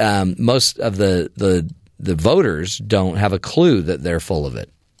end, most of the voters don't have a clue that they're full of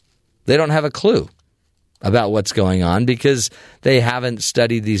it. They don't have a clue about what's going on because they haven't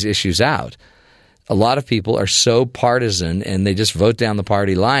studied these issues out. A lot of people are so partisan and they just vote down the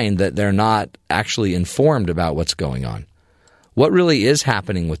party line that they're not actually informed about what's going on. What really is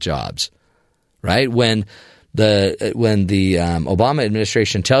happening with jobs, right? When the Obama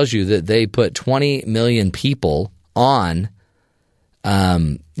administration tells you that they put 20 million people on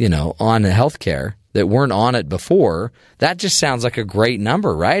on healthcare that weren't on it before, that just sounds like a great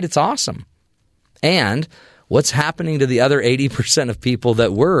number, right? It's awesome. And what's happening to the other 80% of people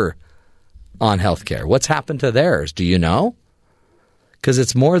that were on healthcare? What's happened to theirs? Do you know? Because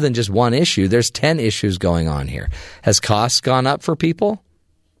it's more than just one issue. There's 10 issues going on here. Has costs gone up for people?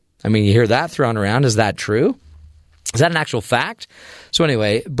 I mean, you hear that thrown around. Is that true? Is that an actual fact? So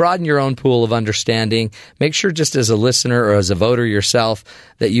anyway, broaden your own pool of understanding. Make sure just as a listener or as a voter yourself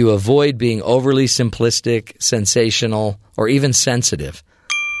that you avoid being overly simplistic, sensational, or even sensitive.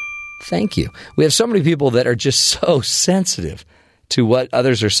 Thank you. We have so many people that are just so sensitive to what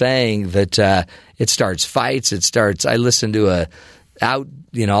others are saying that it starts fights. I listened to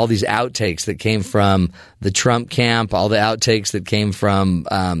all these outtakes that came from the Trump camp, all the outtakes that came from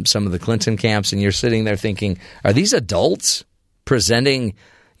some of the Clinton camps, and you're sitting there thinking, are these adults presenting,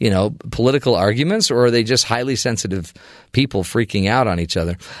 political arguments, or are they just highly sensitive people freaking out on each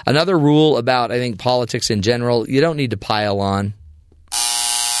other? Another rule about, I think, politics in general, you don't need to pile on.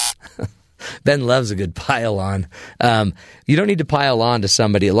 Ben loves a good pile on. You don't need to pile on to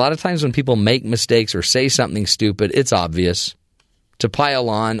somebody. A lot of times when people make mistakes or say something stupid, it's obvious. To pile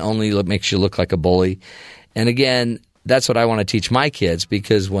on only makes you look like a bully. And again, that's what I want to teach my kids,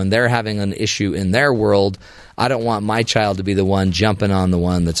 because when they're having an issue in their world, I don't want my child to be the one jumping on the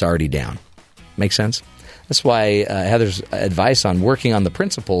one that's already down. Make sense? That's why Heather's advice on working on the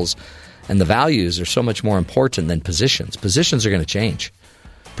principles and the values are so much more important than positions. Positions are going to change.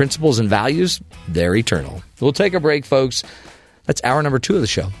 Principles and values, they're eternal. We'll take a break, folks. That's hour number 2 of the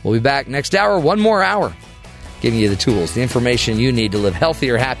show. We'll be back next hour, one more hour, giving you the tools, the information you need to live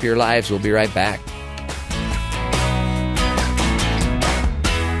healthier, happier lives. We'll be right back.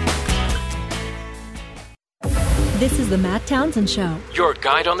 This is the Matt Townsend Show. Your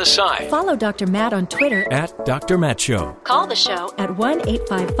guide on the side. Follow Dr. Matt on Twitter at Dr. Matt Show. Call the show at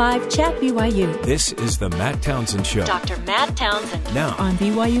 1-855-CHAT-BYU. This is the Matt Townsend Show. Dr. Matt Townsend. Now on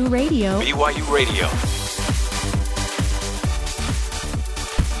BYU Radio. BYU Radio.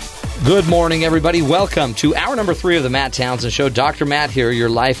 Good morning, everybody. Welcome to hour number 3 of the Matt Townsend Show. Dr. Matt here, your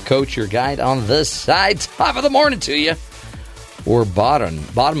life coach, your guide on the side. Top of the morning to you. Or bottom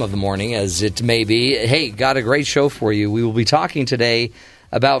of the morning, as it may be. Hey, got a great show for you. We will be talking today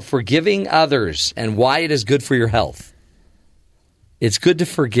about forgiving others and why it is good for your health. It's good to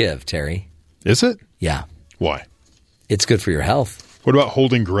forgive, Terry. Is it? Yeah. Why? It's good for your health. What about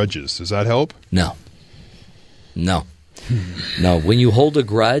holding grudges? Does that help? No. No. When you hold a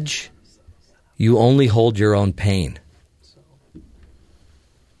grudge, you only hold your own pain.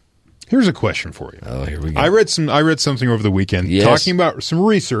 Here's a question for you. Oh, here we go. I read something over the weekend talking about some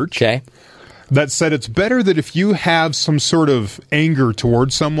research that said it's better that if you have some sort of anger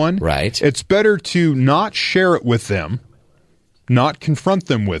towards someone, right, it's better to not share it with them, not confront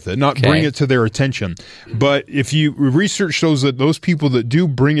them with it, not bring it to their attention. But if research shows that those people that do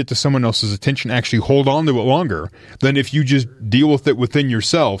bring it to someone else's attention actually hold on to it longer than if you just deal with it within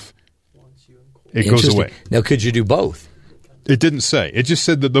yourself, it goes away. Now, could you do both? It didn't say. It just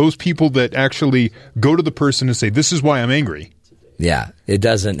said that those people that actually go to the person and say, this is why I'm angry. Yeah, it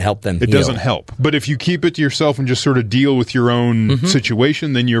doesn't help them. It doesn't help. But if you keep it to yourself and just sort of deal with your own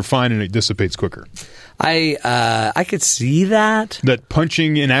situation, then you're fine and it dissipates quicker. I could see that. That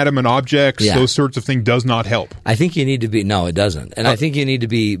punching inanimate objects, those sorts of things, does not help. I think you need to be, no, it doesn't. And I think you need to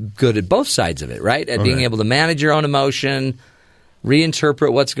be good at both sides of it, right? At being able to manage your own emotion,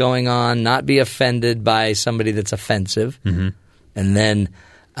 reinterpret what's going on, not be offended by somebody that's offensive. And then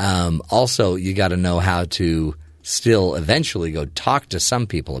also you got to know how to still eventually go talk to some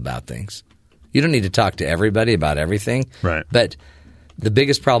people about things. You don't need to talk to everybody about everything. Right. But the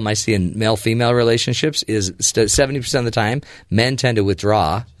biggest problem I see in male-female relationships is 70% of the time, men tend to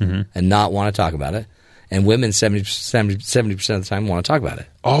withdraw and not want to talk about it. And women 70% of the time want to talk about it.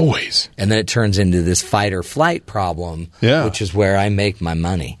 Always. And then it turns into this fight or flight problem, which is where I make my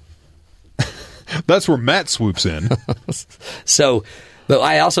money. That's where Matt swoops in. But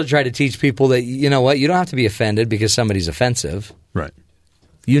I also try to teach people that, you know what, you don't have to be offended because somebody's offensive. Right.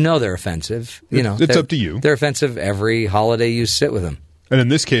 You know they're offensive. It's up to you. They're offensive every holiday you sit with them. And in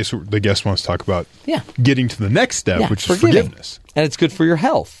this case, the guest wants to talk about getting to the next step, which is forgiveness. And it's good for your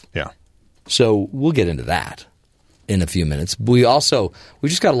health. Yeah. So we'll get into that in a few minutes. We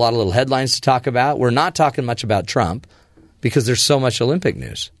just got a lot of little headlines to talk about. We're not talking much about Trump because there's so much Olympic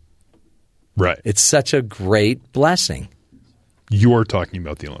news. Right. It's such a great blessing. You're talking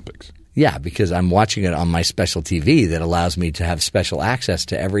about the Olympics. Yeah, because I'm watching it on my special TV that allows me to have special access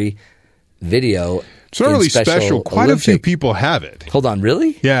to every video. It's not really special. Quite a few people have it. Hold on,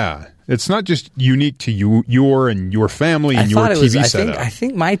 really? Yeah. It's not just unique to your and your family and your TV setup. I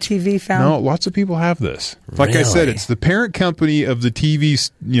think my TV found. No, lots of people have this. Like I said, it's the parent company of the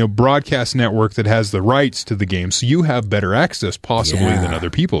TV broadcast network that has the rights to the game, so you have better access possibly than other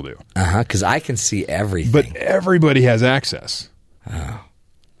people do. Because I can see everything. But everybody has access. Oh.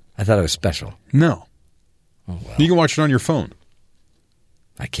 I thought it was special. No. Oh, well. You can watch it on your phone.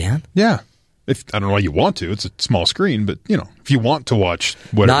 I can? Yeah. I don't know why you want to. It's a small screen, but, if you want to watch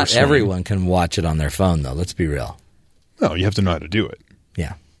whatever. Not everyone can watch it on their phone, though. Let's be real. No, you have to know how to do it.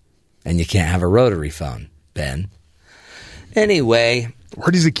 Yeah. And you can't have a rotary phone, Ben. Anyway.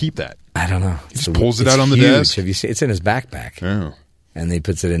 Where does he keep that? I don't know. He just pulls it out on the huge. desk? Have you seen? It's in his backpack. Oh. And he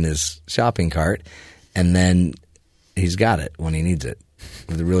puts it in his shopping cart, and then he's got it when he needs it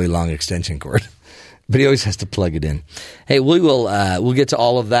with a really long extension cord. But he always has to plug it in. Hey, we'll get to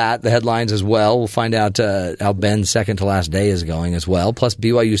all of that, the headlines as well. We'll find out how Ben's second to last day is going as well. Plus,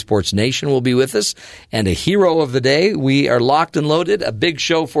 BYU Sports Nation will be with us, and a hero of the day. We are locked and loaded, a big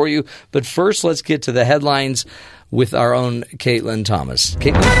show for you. But first, let's get to the headlines with our own Caitlin Thomas.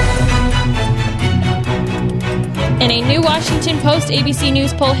 Caitlin? In a new Washington Post ABC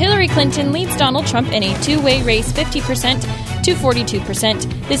News poll, Hillary Clinton leads Donald Trump in a two-way race 50% to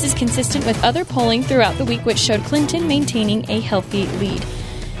 42%. This is consistent with other polling throughout the week, which showed Clinton maintaining a healthy lead.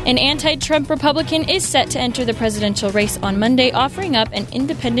 An anti-Trump Republican is set to enter the presidential race on Monday, offering up an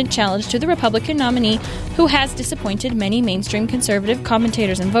independent challenge to the Republican nominee who has disappointed many mainstream conservative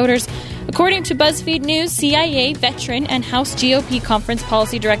commentators and voters. According to BuzzFeed News, CIA veteran and House GOP Conference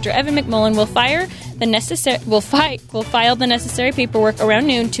Policy Director Evan McMullin will file the necessary paperwork around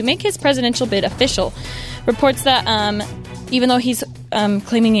noon to make his presidential bid official. Reports that even though he's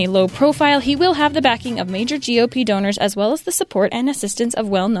claiming a low profile, he will have the backing of major GOP donors as well as the support and assistance of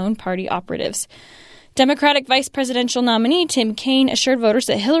well-known party operatives. Democratic vice presidential nominee Tim Kaine assured voters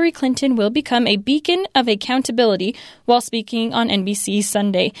that Hillary Clinton will become a beacon of accountability while speaking on NBC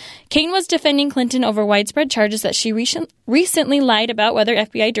Sunday. Kaine was defending Clinton over widespread charges that she recently lied about whether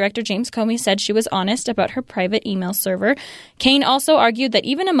FBI Director James Comey said she was honest about her private email server. Kaine also argued that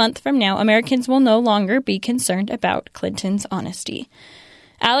even a month from now, Americans will no longer be concerned about Clinton's honesty.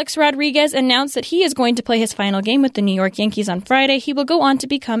 Alex Rodriguez announced that he is going to play his final game with the New York Yankees on Friday. He will go on to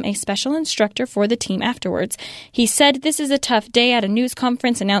become a special instructor for the team afterwards. He said this is a tough day at a news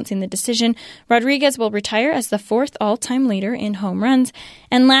conference announcing the decision. Rodriguez will retire as the fourth all-time leader in home runs.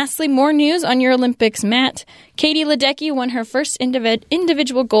 And lastly, more news on your Olympics, Matt. Katie Ledecky won her first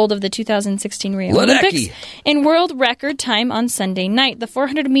individual gold of the 2016 Rio Olympics in world record time on Sunday night. The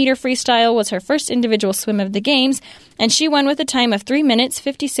 400-meter freestyle was her first individual swim of the Games, and she won with a time of 3 minutes,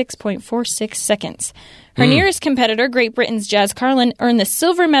 56.46 seconds. Her nearest competitor, Great Britain's Jazz Carlin, earned the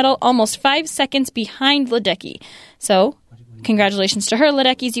silver medal almost 5 seconds behind Ledecky. So, congratulations to her.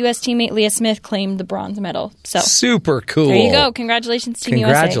 Ledecky's U.S. teammate Leah Smith claimed the bronze medal. So super cool. There you go. Congratulations, Team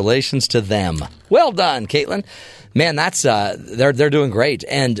USA. Congratulations to them. Well done, Caitlin. Man, that's they're doing great.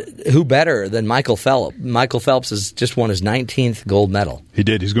 And who better than Michael Phelps? Michael Phelps has just won his 19th gold medal. He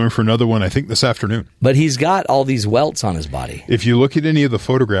did. He's going for another one, I think, this afternoon. But he's got all these welts on his body. If you look at any of the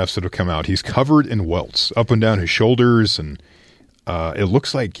photographs that have come out, he's covered in welts up and down his shoulders, and it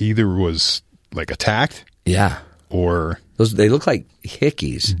looks like he either was attacked, or they look like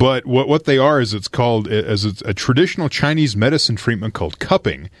hickeys. But what they are is it's a traditional Chinese medicine treatment called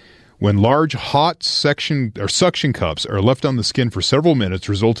cupping. When large hot suction cups are left on the skin for several minutes,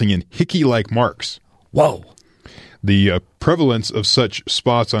 resulting in hickey-like marks. Whoa. The prevalence of such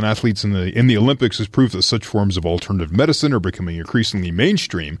spots on athletes in the Olympics is proof that such forms of alternative medicine are becoming increasingly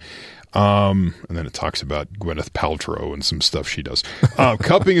mainstream. And then it talks about Gwyneth Paltrow and some stuff she does.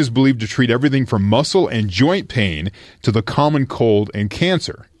 Cupping is believed to treat everything from muscle and joint pain to the common cold and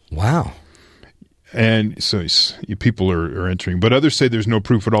cancer. Wow. And so people are entering, but others say there's no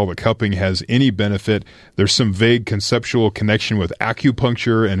proof at all that cupping has any benefit. There's some vague conceptual connection with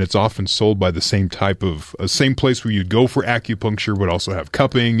acupuncture, and it's often sold by the same same place where you'd go for acupuncture would also have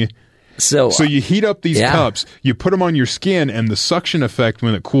cupping. So you heat up these cups, you put them on your skin, and the suction effect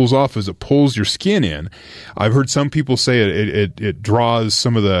when it cools off is it pulls your skin in. I've heard some people say it draws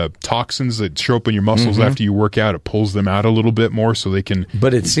some of the toxins that show up in your muscles after you work out. It pulls them out a little bit more so they can...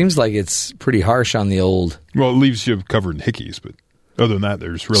 But it seems like it's pretty harsh on the old... Well, it leaves you covered in hickeys, but other than that,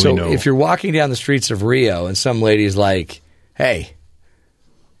 there's really no... So if you're walking down the streets of Rio and some lady's like, hey,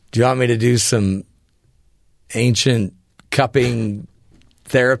 do you want me to do some ancient cupping...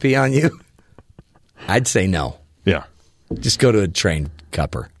 therapy on you? I'd say no. Yeah. Just go to a trained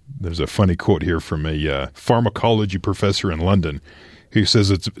cupper. There's a funny quote here from a pharmacology professor in London who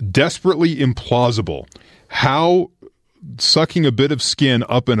says it's desperately implausible how sucking a bit of skin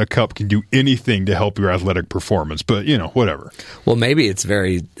up in a cup can do anything to help your athletic performance, but, whatever. Well, maybe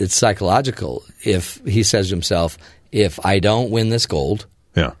it's psychological. If he says to himself, if I don't win this gold,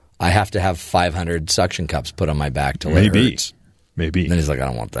 I have to have 500 suction cups put on my back till it hurts. Maybe. And then he's like, I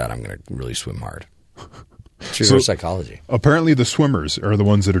don't want that. I'm going to really swim hard. It's reverse psychology. Apparently the swimmers are the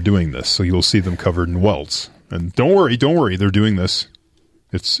ones that are doing this, so you'll see them covered in welts. And don't worry, they're doing this.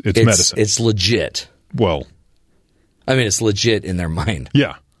 It's medicine. It's legit. Well, I mean, it's legit in their mind.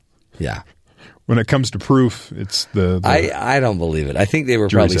 Yeah. Yeah. When it comes to proof, it's the I don't believe it. I think they were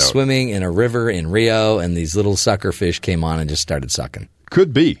probably swimming in a river in Rio, and these little sucker fish came on and just started sucking.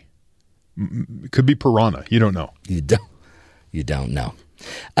 Could be. Could be piranha. You don't know. You don't know.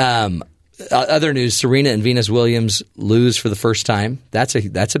 Other news: Serena and Venus Williams lose for the first time. That's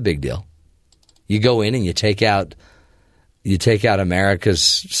a big deal. You go in and you take out America's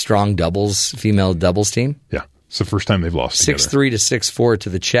strong female doubles team. Yeah, it's the first time they've lost. 6-3 to 6-4 to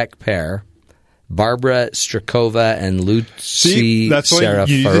the Czech pair, Barbara Strakova and Lucy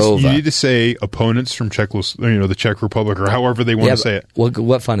Sarafarova. You need to say opponents from the Czech Republic, or however they want to say it.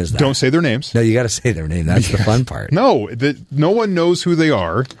 What fun is that? Don't say their names. No, you got to say their name. That's the fun part. No, no one knows who they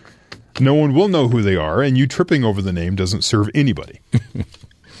are. No one will know who they are, and you tripping over the name doesn't serve anybody.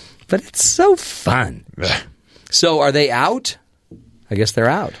 But it's so fun. So are they out? I guess they're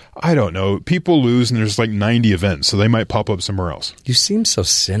out. I don't know. People lose, and there's like 90 events, so they might pop up somewhere else. You seem so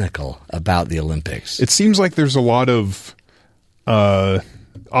cynical about the Olympics. It seems like there's a lot of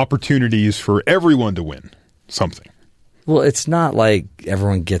opportunities for everyone to win something. Well, it's not like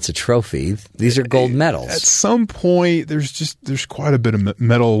everyone gets a trophy. These are gold medals. At some point, there's quite a bit of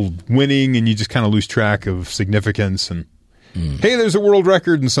medal winning, and you just kind of lose track of significance. And hey, there's a world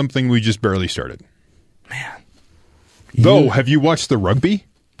record and something we just barely started. Man. Though, have you watched the rugby?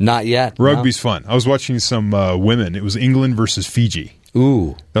 Not yet. Rugby's fun. I was watching some women. It was England versus Fiji.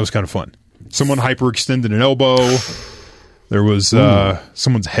 Ooh. That was kind of fun. Someone hyperextended an elbow. There was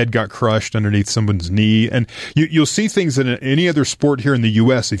someone's head got crushed underneath someone's knee. And you'll see things in any other sport here in the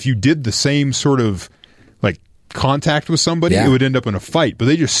U.S. If you did the same sort of like contact with somebody, it would end up in a fight. But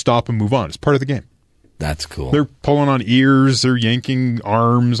they just stop and move on. It's part of the game. That's cool. They're pulling on ears. They're yanking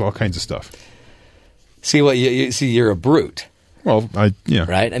arms, all kinds of stuff. See what you see? You're a brute. Well, right.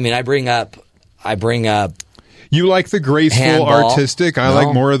 I mean, I bring up. You like the graceful, handball. Artistic. I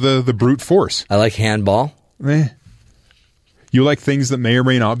like more of the brute force. I like handball. You like things that may or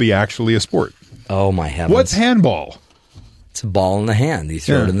may not be actually a sport. Oh my heavens! What's handball? It's a ball in the hand. You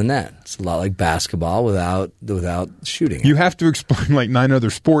throw it in the net. It's a lot like basketball without shooting. You have to explain like 9 other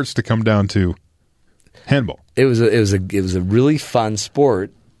sports to come down to handball. It was a really fun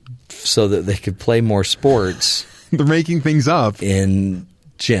sport, so that they could play more sports. They're making things up in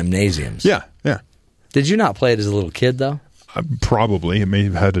gymnasiums. Yeah. Did you not play it as a little kid, though? Probably. It may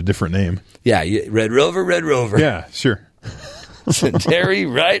have had a different name. Yeah, Red Rover. Yeah, sure. Terry,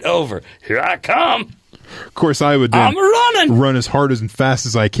 right over. Here I come. Of course, I would I'm running. Run as hard and fast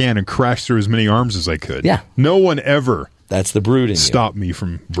as I can and crash through as many arms as I could. Yeah. No one ever That's the brood in stopped me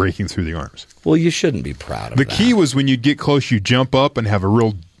from breaking through the arms. Well, you shouldn't be proud of that. The key was when you'd get close, you jump up and have a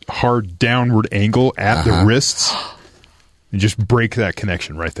real hard downward angle at the wrists and just break that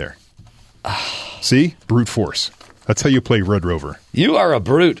connection right there. See? Brute force. That's how you play Red Rover. You are a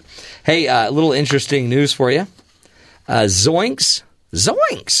brute. Hey, a little interesting news for you. Zoinks,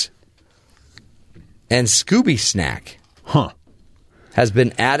 and Scooby Snack has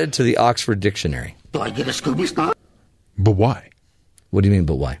been added to the Oxford Dictionary. Do I get a Scooby Snack? But why? What do you mean,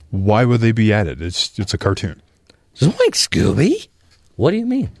 but why? Why would they be added? It's a cartoon. Zoink, Scooby? What do you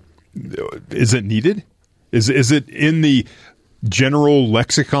mean? Is it needed? Is it in the general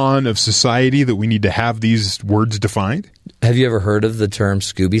lexicon of society that we need to have these words defined? Have you ever heard of the term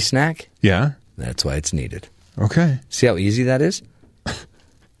Scooby Snack? Yeah. That's why it's needed. Okay. See how easy that is?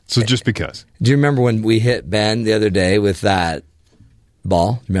 So just because. Do you remember when we hit Ben the other day with that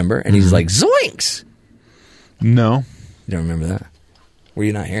ball? Remember? And he's like, Zoinks! No. You don't remember that? Were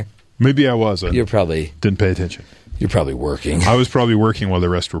you not here? Maybe I was. You're probably... Didn't pay attention. You're probably working. I was probably working while the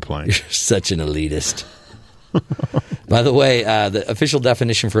rest were playing. You're such an elitist. By the way, the official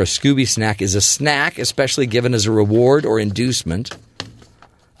definition for a Scooby Snack is a snack, especially given as a reward or inducement,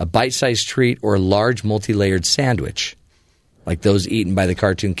 a bite-sized treat, or a large multi-layered sandwich, like those eaten by the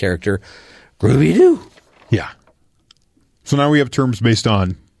cartoon character Scooby-Doo. Yeah. So now we have terms based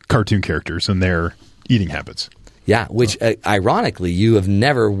on cartoon characters and their eating habits. Yeah, which, ironically, you have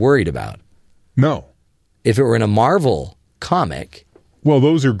never worried about. No. If it were in a Marvel comic... Well,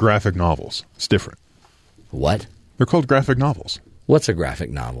 those are graphic novels. It's different. What? They're called graphic novels. What's a graphic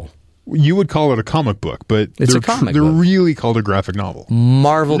novel? You would call it a comic book, but It's they're, a comic they're book. really called a graphic novel.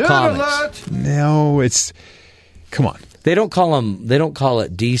 Marvel Comics. No, it's... Come on. They don't call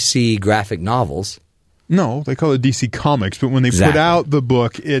it DC graphic novels. No, they call it DC Comics, but when they Exactly. put out the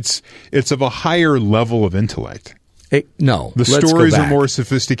book, it's of a higher level of intellect. No. The let's stories go are back. more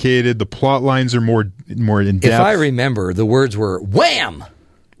sophisticated, the plot lines are more in depth. If I remember, the words were wham!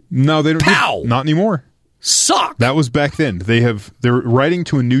 No, they don't. Pow! Not anymore. Suck! That was back then. They're writing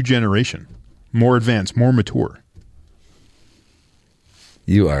to a new generation. More advanced, more mature.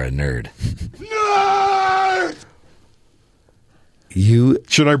 You are a nerd.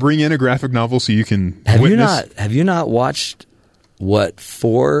 Should I bring in a graphic novel so you can Have witness? Have you not watched what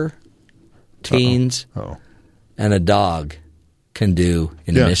 4 teens and a dog can do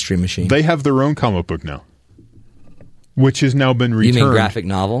in a Mystery Machine? They have their own comic book now, which has now been returned. You mean graphic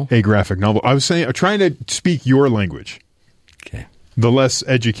novel? A graphic novel. I was saying, I'm trying to speak your language. Okay. The less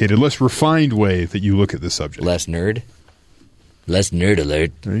educated, less refined way that you look at this subject. Less nerd? Less nerd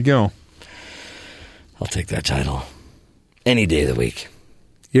alert. There you go. I'll take that title any day of the week.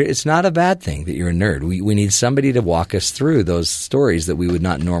 It's not a bad thing that you're a nerd. We need somebody to walk us through those stories that we would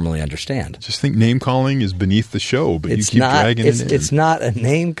not normally understand. Just think name calling is beneath the show, but It's you keep not, dragging it in. It's not a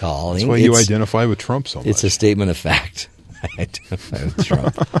name calling. That's why you identify with Trump so much. It's a statement of fact. I identify with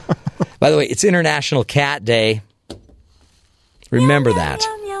Trump. By the way, it's International Cat Day. Remember that.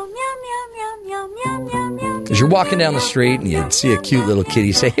 As you're walking down the street and you see a cute little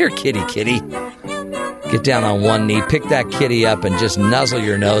kitty, say, "Here, kitty, kitty." Get down on one knee, pick that kitty up, and just nuzzle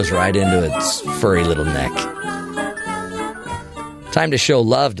your nose right into its furry little neck. Time to show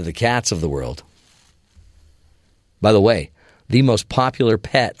love to the cats of the world. By the way, the most popular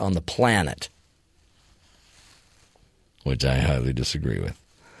pet on the planet, which I highly disagree with.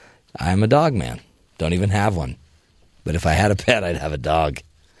 I'm a dog man. Don't even have one. But if I had a pet, I'd have a dog.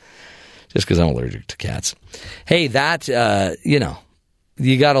 Just because I'm allergic to cats. Hey, that,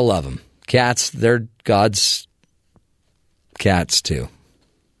 you got to love them. Cats, they're God's cats, too.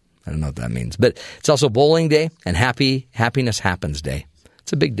 I don't know what that means. But it's also bowling day and Happiness Happens Day.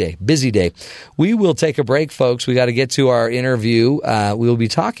 It's a big day, busy day. We will take a break, folks. We got to get to our interview. We will be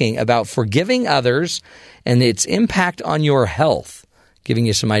talking about forgiving others and its impact on your health, giving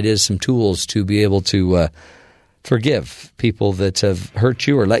you some ideas, some tools to be able to forgive people that have hurt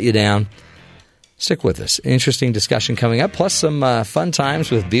you or let you down. Stick with us. Interesting discussion coming up, plus some fun times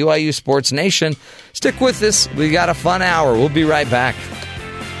with BYU Sports Nation. Stick with us. We got a fun hour. We'll be right back.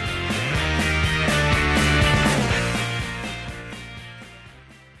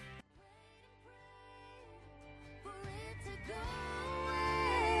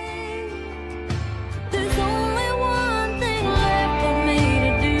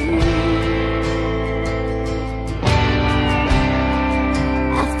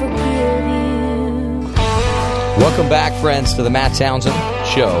 Welcome back, friends, to the Matt Townsend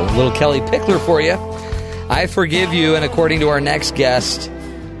Show. Little Kelly Pickler for you. I forgive you, and according to our next guest,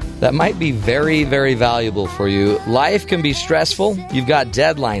 that might be very, very valuable for you. Life can be stressful. You've got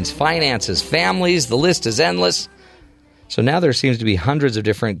deadlines, finances, families. The list is endless. So now there seems to be hundreds of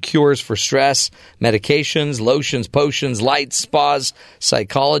different cures for stress, medications, lotions, potions, lights, spas,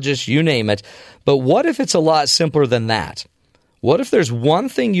 psychologists, you name it. But what if it's a lot simpler than that? What if there's one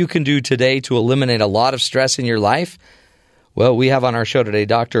thing you can do today to eliminate a lot of stress in your life? Well, we have on our show today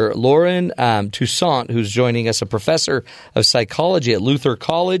Dr. Loren Toussaint, who's joining us, a professor of psychology at Luther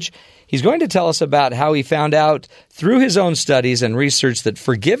College. He's going to tell us about how he found out through his own studies and research that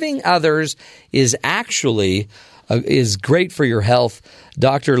forgiving others is actually is great for your health.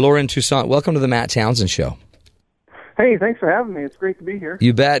 Dr. Loren Toussaint, welcome to the Matt Townsend Show. Hey, thanks for having me. It's great to be here.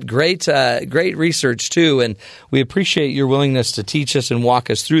 You bet. Great research, too, and we appreciate your willingness to teach us and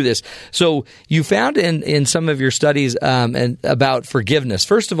walk us through this. So you found in some of your studies and about forgiveness.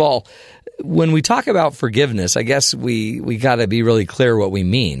 First of all, when we talk about forgiveness, I guess we got to be really clear what we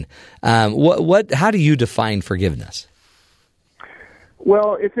mean. How do you define forgiveness?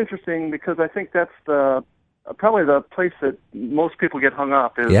 Well, it's interesting because I think that's probably the place that most people get hung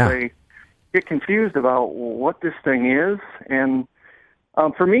up is they get confused about what this thing is, and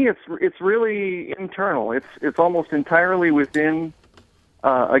for me, it's really internal. It's almost entirely within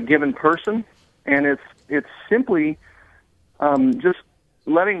a given person, and it's simply just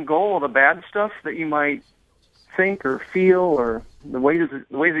letting go of the bad stuff that you might think or feel, or the ways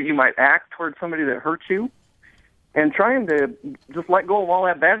that you might act towards somebody that hurts you, and trying to just let go of all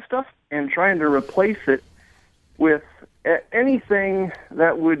that bad stuff and trying to replace it with anything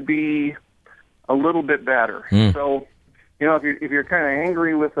that would be a little bit better. So, if you're kind of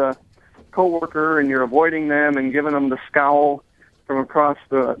angry with a coworker and you're avoiding them and giving them the scowl from across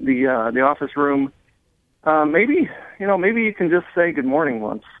the office room, maybe you can just say good morning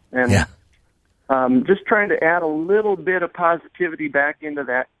once, and just trying to add a little bit of positivity back into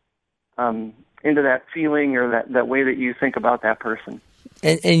that feeling or that way that you think about that person.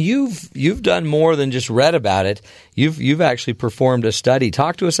 And you've done more than just read about it. You've actually performed a study.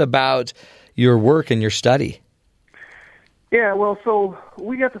 Talk to us about your work and your study. Yeah, well, so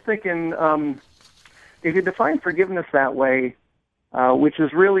we got to thinking, if you define forgiveness that way, which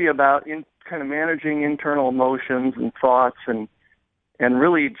is really about kind of managing internal emotions and thoughts and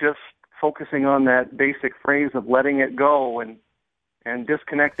really just focusing on that basic phrase of letting it go and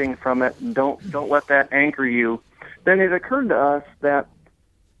disconnecting from it, and don't let that anchor you, then it occurred to us that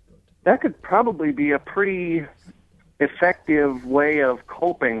could probably be a pretty effective way of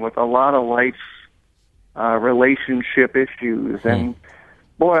coping with a lot of life's relationship issues. And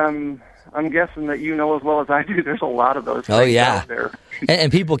boy, I'm guessing that you know as well as I do, there's a lot of those things out there.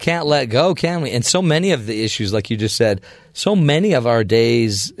 And people can't let go, can we? And so many of the issues, like you just said, so many of our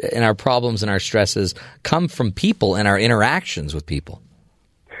days and our problems and our stresses come from people and our interactions with people.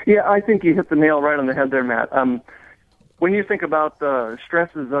 Yeah, I think you hit the nail right on the head there, Matt. When you think about the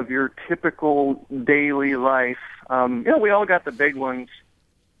stresses of your typical daily life, we all got the big ones,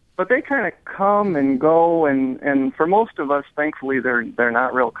 but they kind of come and go, and for most of us, thankfully, they're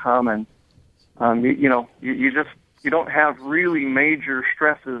not real common. You don't have really major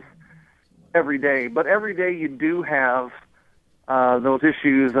stresses every day, but every day you do have those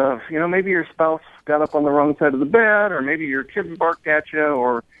issues of, maybe your spouse got up on the wrong side of the bed, or maybe your kids barked at you,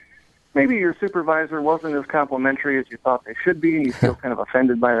 or maybe your supervisor wasn't as complimentary as you thought they should be, and you feel kind of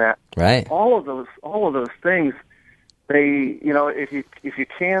offended by that. Right. All of those things, if you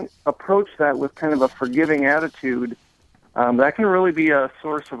can't approach that with kind of a forgiving attitude, that can really be a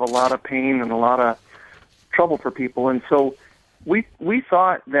source of a lot of pain and a lot of trouble for people. And so we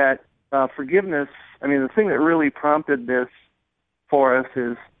thought that forgiveness, the thing that really prompted this for us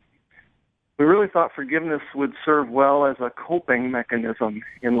is we really thought forgiveness would serve well as a coping mechanism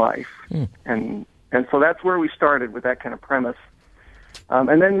in life. And so that's where we started with that kind of premise.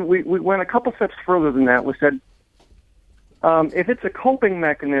 And then we went a couple steps further than that. We said, if it's a coping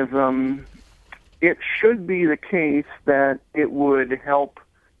mechanism, it should be the case that it would help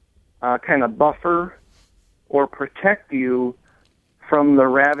kind of buffer or protect you from the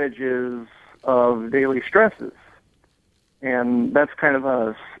ravages of daily stresses. And that's kind of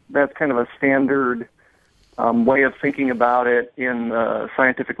a standard way of thinking about it in the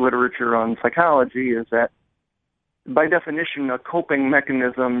scientific literature on psychology, is that by definition, a coping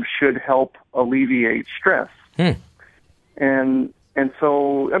mechanism should help alleviate stress. And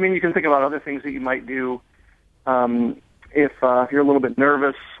so, you can think about other things that you might do if you're a little bit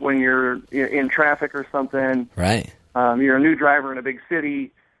nervous when you're in traffic or something. Right. You're a new driver in a big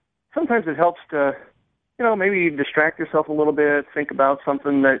city. Sometimes it helps to, maybe distract yourself a little bit, think about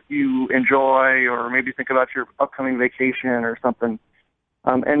something that you enjoy, or maybe think about your upcoming vacation or something.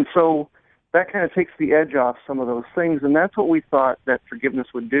 And so that kind of takes the edge off some of those things, and that's what we thought that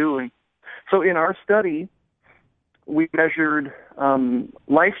forgiveness would do. And so in our study, we measured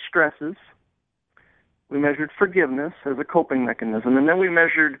life stresses, we measured forgiveness as a coping mechanism, and then we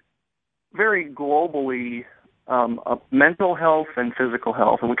measured very globally mental health and physical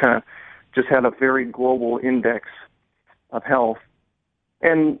health, and we kind of just had a very global index of health.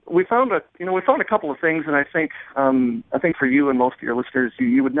 And we found a couple of things, and I think for you and most of your listeners,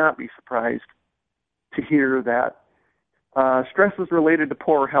 you would not be surprised to hear that stress is related to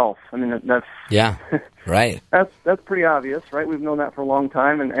poor health. That's right. That's pretty obvious, right? We've known that for a long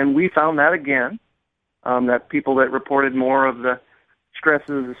time, and we found that again, that people that reported more of the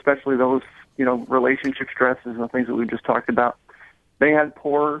stresses, especially those relationship stresses and the things that we just talked about, they had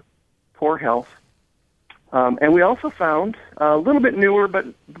poor health. And we also found a little bit newer, but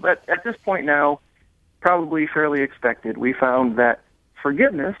at this point now, probably fairly expected. We found that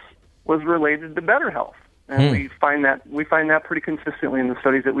forgiveness was related to better health, and we find that pretty consistently in the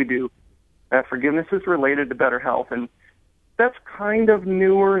studies that we do. That forgiveness is related to better health, and that's kind of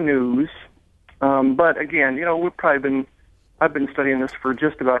newer news. But again, I've been studying this for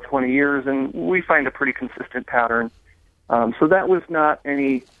just about 20 years, and we find a pretty consistent pattern. So that was not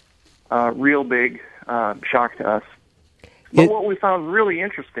any real big shock to us. But what we found really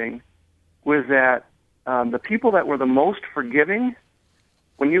interesting was that the people that were the most forgiving,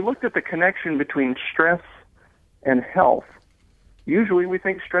 when you looked at the connection between stress and health, usually we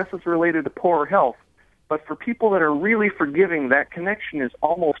think stress is related to poor health. But for people that are really forgiving, that connection is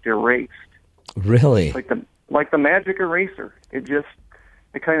almost erased. Really? Like the magic eraser. It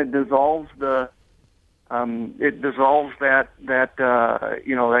kind of dissolves the It dissolves that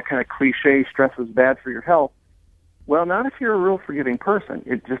kind of cliche, stress is bad for your health. Well, not if you're a real forgiving person.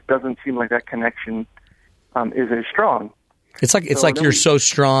 It just doesn't seem like that connection is as strong. It's like you're so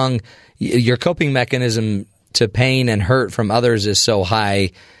strong, your coping mechanism to pain and hurt from others is so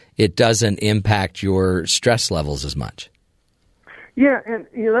high, it doesn't impact your stress levels as much. Yeah, and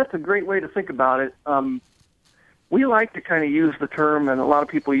that's a great way to think about it. We like to kind of use the term, and a lot of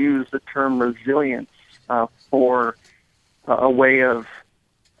people use the term resilience for a way of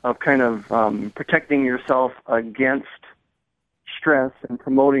kind of protecting yourself against stress and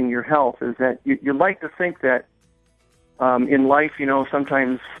promoting your health. Is that you like to think that in life,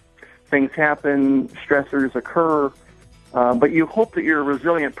 sometimes things happen, stressors occur, but you hope that you're a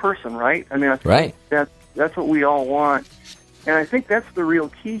resilient person, right? I mean, I think that's what we all want. And I think that's the real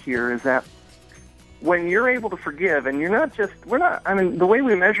key here is that when you're able to forgive, and the way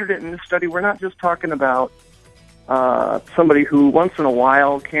we measured it in this study, we're not just talking about somebody who once in a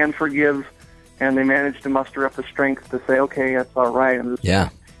while can forgive and they manage to muster up the strength to say, okay, that's all right.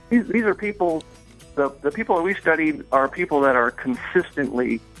 These are people, the people that we studied are people that are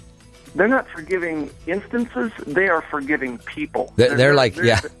consistently, they're not forgiving instances, they are forgiving people. They're Olympic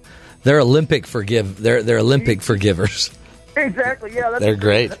they're Olympic forgivers. Exactly, yeah. They're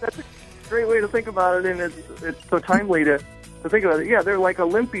great. That's a great way to think about it, and it's so timely to think about it. Yeah, they're like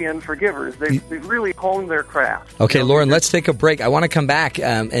Olympian forgivers. They've really honed their craft. Okay, Loren, let's take a break. I want to come back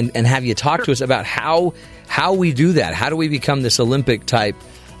and have you talk to us about how we do that. How do we become this Olympic type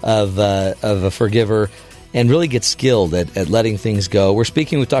of a forgiver and really get skilled at letting things go? We're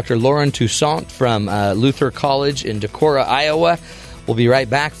speaking with Dr. Loren Toussaint from Luther College in Decorah, Iowa. We'll be right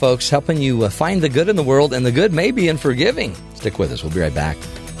back, folks, helping you find the good in the world, and the good may be in forgiving. Stick with us. We'll be right back.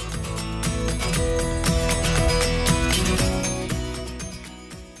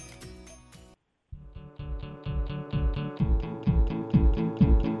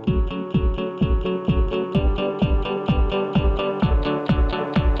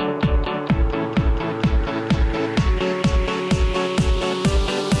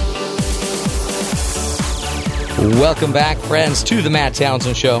 Welcome back, friends, to the Matt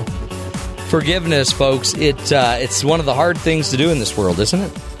Townsend Show. Forgiveness, folks, it's one of the hard things to do in this world, isn't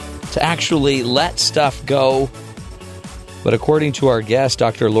it? To actually let stuff go. But according to our guest,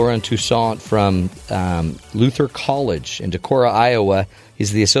 Dr. Loren Toussaint from Luther College in Decorah, Iowa,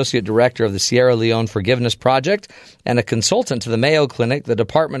 he's the Associate Director of the Sierra Leone Forgiveness Project and a consultant to the Mayo Clinic, the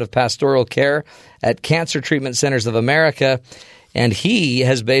Department of Pastoral Care at Cancer Treatment Centers of America. And he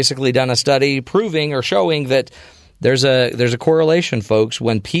has basically done a study proving or showing that there's a correlation, folks.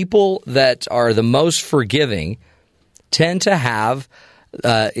 When people that are the most forgiving tend to have,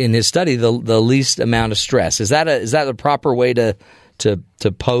 in his study, the least amount of stress. Is that the proper way to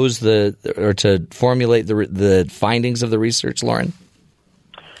pose to formulate the findings of the research, Loren?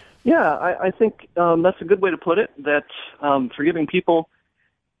 Yeah, I think that's a good way to put it. That forgiving people,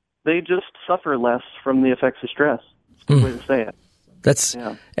 they just suffer less from the effects of stress. That's the way to say it.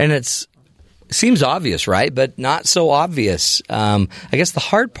 And it seems obvious, right? But not so obvious. I guess the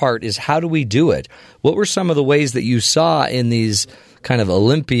hard part is, how do we do it? What were some of the ways that you saw in these kind of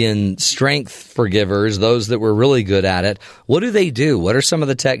Olympian strength forgivers, those that were really good at it? What do they do? What are some of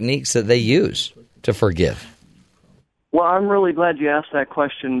the techniques that they use to forgive? Well, I'm really glad you asked that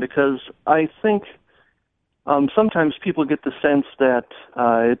question, because I think sometimes people get the sense that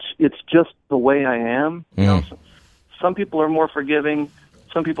it's just the way I am. You know, some people are more forgiving,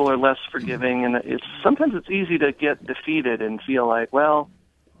 some people are less forgiving, and sometimes it's easy to get defeated and feel like, well,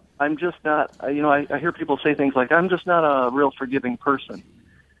 I'm just not, I hear people say things like, I'm just not a real forgiving person.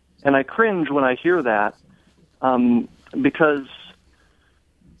 And I cringe when I hear that, because,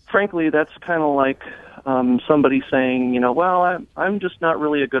 frankly, that's kind of like somebody saying, well, I'm just not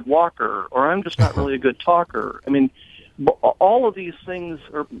really a good walker, or I'm just not really a good talker. I mean, all of these things,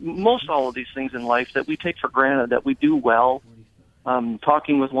 or most all of these things in life that we take for granted that we do well,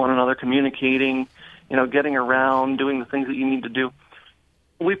 talking with one another, communicating, getting around, doing the things that you need to do.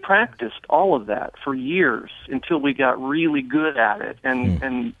 We practiced all of that for years until we got really good at it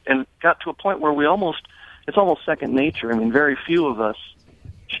and got to a point where it's almost second nature. I mean, very few of us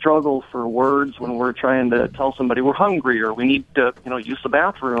struggle for words when we're trying to tell somebody we're hungry or we need to, use the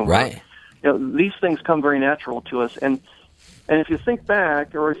bathroom. Right. These things come very natural to us. And if you think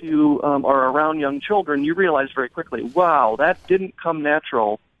back, or if you are around young children, you realize very quickly, wow, that didn't come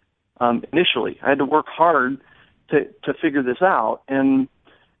natural initially. I had to work hard to figure this out. And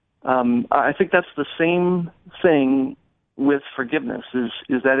I think that's the same thing with forgiveness,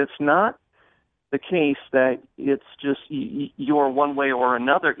 is that it's not the case that it's just you're one way or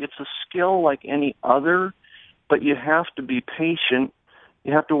another. It's a skill like any other, but you have to be patient.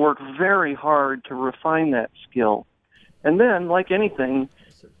 You have to work very hard to refine that skill. And then, like anything,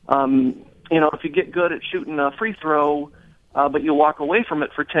 if you get good at shooting a free throw, but you walk away from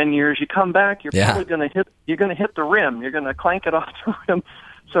it for 10 years, you come back, you're probably going to hit the rim. You're going to clank it off the rim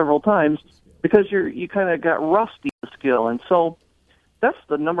several times because you kind of got rusty at the skill. And so that's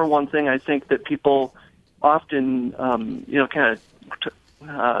the number one thing I think that people often, to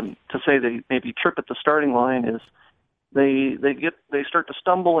say they maybe trip at the starting line is they start to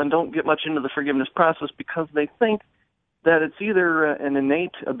stumble and don't get much into the forgiveness process because they think that it's either an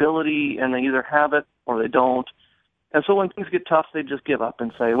innate ability and they either have it or they don't. And so when things get tough, they just give up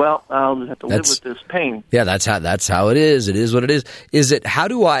and say, well, I'll just have to live with this pain. Yeah, that's how it is. It is what it is. Is it, how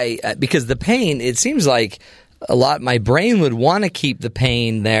do I, because the pain, it seems like my brain would want to keep the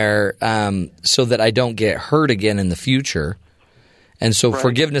pain there so that I don't get hurt again in the future. And so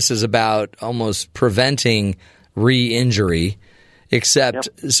forgiveness is about almost preventing re-injury. Except,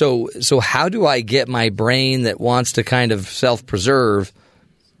 so how do I get my brain that wants to kind of self-preserve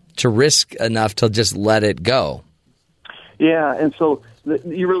to risk enough to just let it go? Yeah, and so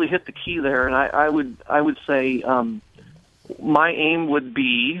you really hit the key there. And I would say my aim would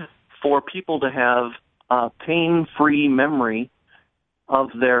be for people to have a pain-free memory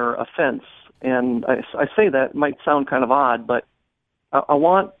of their offense. And I say that might sound kind of odd, but I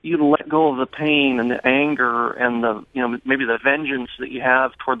want you to let go of the pain and the anger and maybe the vengeance that you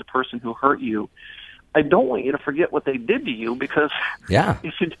have toward the person who hurt you. I don't want you to forget what they did to you because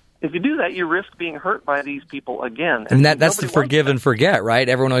if you do that, you risk being hurt by these people again. And that's the forgive and forget, right?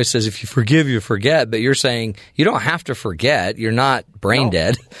 Everyone always says if you forgive, you forget. But you're saying you don't have to forget. You're not brain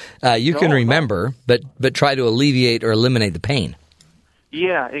dead. You can remember, but try to alleviate or eliminate the pain.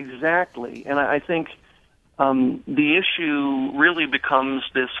 Yeah, exactly. And I think the issue really becomes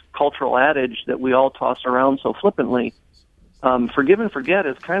this cultural adage that we all toss around so flippantly. Forgive and forget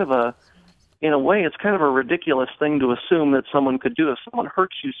is in a way, it's kind of a ridiculous thing to assume that someone could do. If someone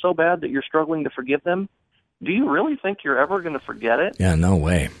hurts you so bad that you're struggling to forgive them, do you really think you're ever going to forget it? Yeah, no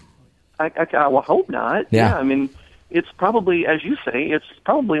way. I hope not. Yeah. I mean, it's probably, as you say, it's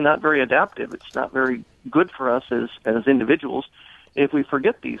probably not very adaptive. It's not very good for us as individuals if we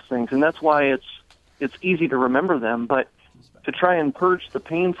forget these things. And that's why it's easy to remember them, but to try and purge the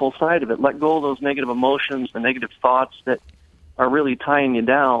painful side of it, let go of those negative emotions, the negative thoughts that are really tying you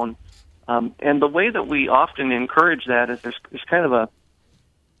down. And the way that we often encourage that is there's kind of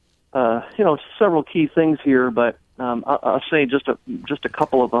several key things here, but I'll say just a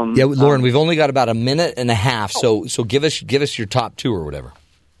couple of them. Yeah, Loren, we've only got about a minute and a half, so give us your top two or whatever.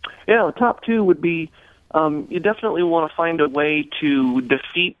 Yeah, the top two would be you definitely want to find a way to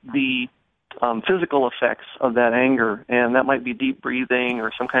defeat the physical effects of that anger, and that might be deep breathing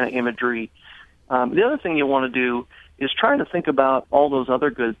or some kind of imagery. The other thing you want to do is try to think about all those other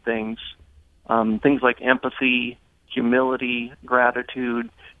good things, things like empathy, humility, gratitude.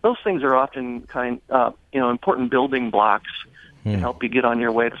 Those things are often important building blocks to help you get on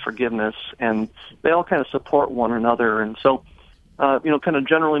your way to forgiveness, and they all kind of support one another. And so, kind of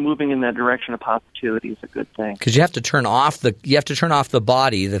generally moving in that direction of positivity is a good thing. Because you have to turn off the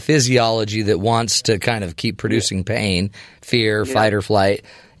body, the physiology that wants to kind of keep producing pain, fear, fight or flight.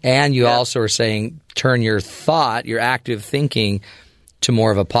 And you also are saying turn your thought, your active thinking, to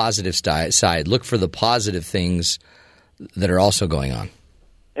more of a positive side. Look for the positive things that are also going on.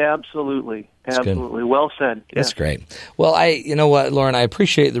 Absolutely. Absolutely. Well said. That's great. Well, you know what, Loren, I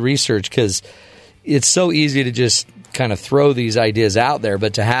appreciate the research because it's so easy to just kind of throw these ideas out there,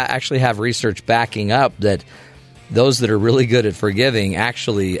 but to actually have research backing up that those that are really good at forgiving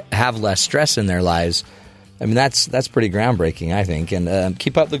actually have less stress in their lives. I mean, that's pretty groundbreaking, I think. And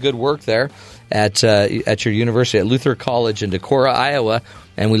keep up the good work there at your university, at Luther College in Decorah, Iowa.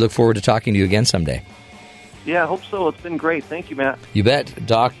 And we look forward to talking to you again someday. Yeah, I hope so. It's been great. Thank you, Matt. You bet.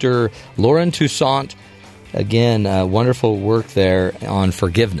 Dr. Loren Toussaint, again, wonderful work there on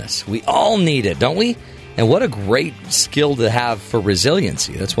forgiveness. We all need it, don't we? And what a great skill to have for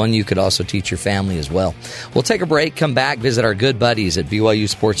resiliency. That's one you could also teach your family as well. We'll take a break, come back, visit our good buddies at BYU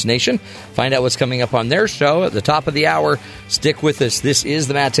Sports Nation, find out what's coming up on their show at the top of the hour. Stick with us. This is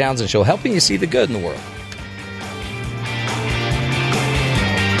the Matt Townsend Show, helping you see the good in the world.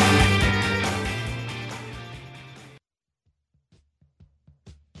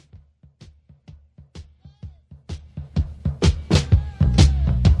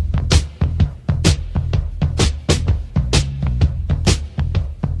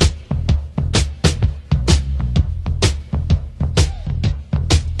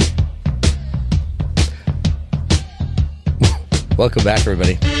 Welcome back,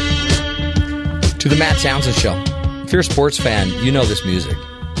 everybody, to the Matt Townsend Show. If you're a sports fan, you know this music.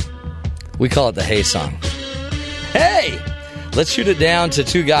 We call it the Hey song. Hey! Let's shoot it down to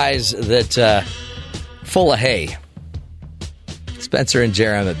two guys that full of hay. Spencer and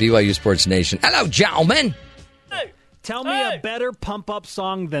Jerem at BYU Sports Nation. Hello, gentlemen. Hey, tell me a better pump-up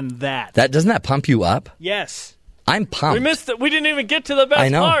song than that. Doesn't that pump you up? Yes. I'm pumped. We missed it. We didn't even get to the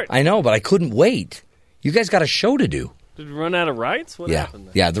best part. I know, but I couldn't wait. You guys got a show to do. Did we run out of rights? What happened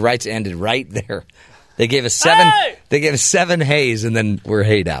there? Yeah, the rights ended right there. They gave us 7. Hey! They gave us 7 hays, and then we're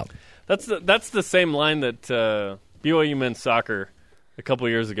hayed out. That's the same line that BYU men's soccer a couple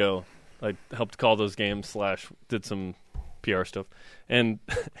years ago. I helped call those games / did some PR stuff, and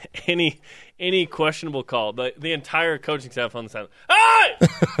any questionable call, the entire coaching staff on the side, hey,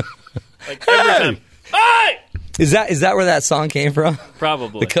 like every time, hey. Is that where that song came from?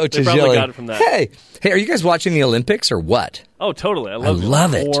 Probably. The coach they is probably yelling, got it from that. Hey, are you guys watching the Olympics or what? Oh, totally. I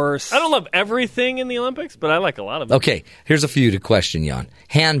love it. Of course. I don't love everything in the Olympics, but I like a lot of it. Okay, here's a few to question you on.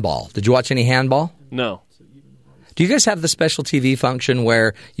 Handball. Did you watch any handball? No. Do you guys have the special TV function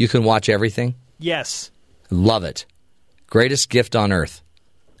where you can watch everything? Yes. Love it. Greatest gift on earth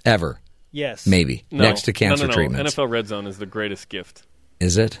ever. Yes. Maybe. No. Next to cancer No. treatments. NFL Red Zone is the greatest gift.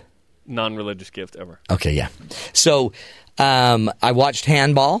 Is it? Non-religious gift ever. Okay, yeah. So I watched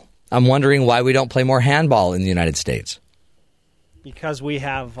handball. I'm wondering why we don't play more handball in the United States. Because we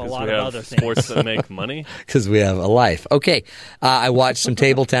have a lot of other things. Sports that make money. Because we have a life. Okay, I watched some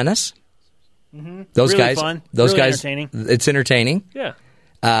table tennis. Mm-hmm. Those really guys, fun. Those really guys, entertaining. It's entertaining. Yeah.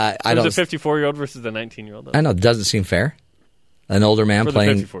 I don't. There's a 54-year-old versus the 19-year-old. I know. It doesn't seem fair. An older man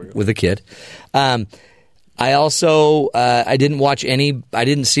playing with a kid. I also I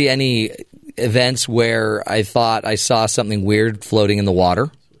didn't see any events where I thought I saw something weird floating in the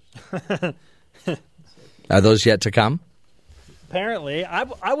water. Are those yet to come? Apparently,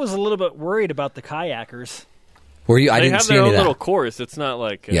 I was a little bit worried about the kayakers. Were you? I didn't see any of that. They have their own little course. It's not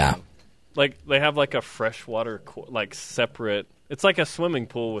like yeah, like they have like a freshwater like separate. It's like a swimming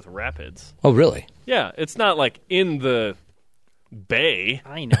pool with rapids. Oh, really? Yeah, it's not like in the bay.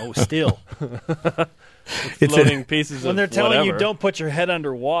 I know, still. It's floating pieces when of they're telling whatever. you don't put your head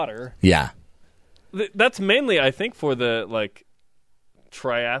underwater. Yeah. That's mainly, I think, for the like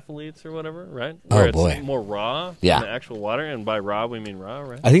triathletes or whatever, right? Where it's more raw yeah. than the actual water, and by raw we mean raw,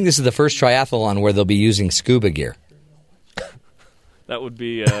 right? I think this is the first triathlon where they'll be using scuba gear. That would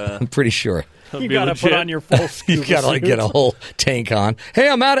be. I'm pretty sure. You got to put on your full scuba You got to suit. get a whole tank on. Hey,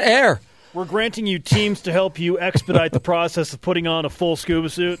 I'm out of air. We're granting you teams to help you expedite the process of putting on a full scuba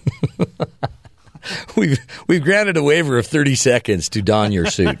suit. We've granted a waiver of 30 seconds to don your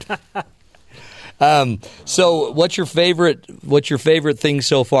suit. So, what's your favorite thing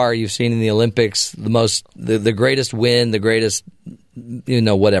so far you've seen in the Olympics? The greatest win, the greatest,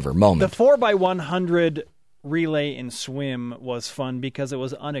 whatever moment. The 4x100 relay and swim was fun because it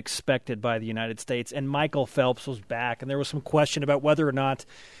was unexpected by the United States, and Michael Phelps was back, and there was some question about whether or not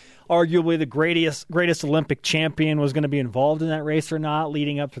arguably the greatest Olympic champion was going to be involved in that race or not,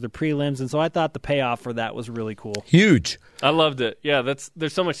 leading up to the prelims, and so I thought the payoff for that was really cool. Huge. I loved it. Yeah,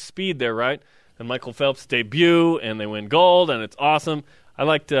 there's so much speed there, right? And Michael Phelps' debut, and they win gold, and it's awesome. I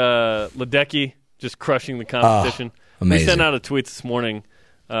liked Ledecky just crushing the competition. Amazing. We sent out a tweet this morning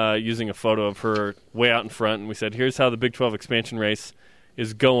using a photo of her way out in front, and we said, here's how the Big 12 expansion race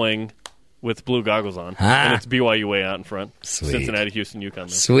is going with blue goggles on. And it's BYU way out in front. Sweet. Cincinnati, Houston, UConn.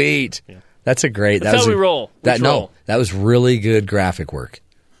 Sweet. Yeah. That's a great. That's how we roll. That was really good graphic work.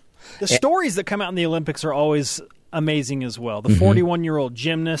 The stories that come out in the Olympics are always amazing as well. The 41-year-old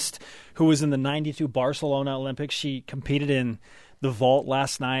gymnast who was in the 92 Barcelona Olympics, she competed in the vault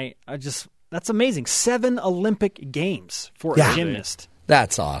last night. That's amazing. 7 Olympic Games for a gymnast.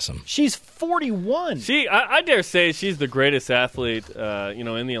 That's awesome. She's 41. I dare say she's the greatest athlete,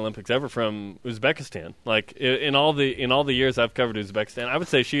 in the Olympics ever from Uzbekistan. Like in all the years I've covered Uzbekistan, I would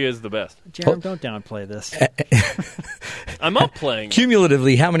say she is the best. Jeremy, don't downplay this. I'm up playing.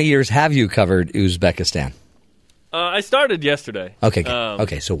 Cumulatively, how many years have you covered Uzbekistan? I started yesterday. Okay, good.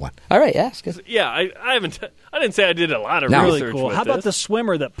 Okay, so 1. All right, yes. Good. Yeah, I haven't. I didn't say I did a lot of really research. Cool. With How about this. the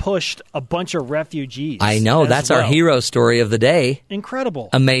swimmer that pushed a bunch of refugees? I know that's our hero story of the day. Incredible,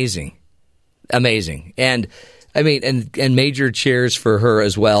 amazing, and I mean, and major cheers for her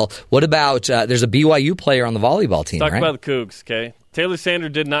as well. What about there's a BYU player on the volleyball team? Talk right? about the Cougs. Okay, Taylor Sander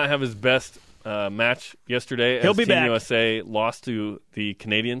did not have his best match yesterday. He'll as be Team back. USA lost to the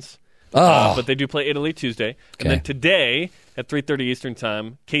Canadians. Oh. But they do play Italy Tuesday. And then today at 3:30 Eastern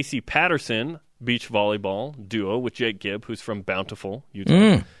Time, Casey Patterson, beach volleyball duo with Jake Gibb, who's from Bountiful,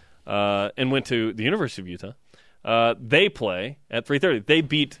 Utah, and went to the University of Utah. They play at 3:30. They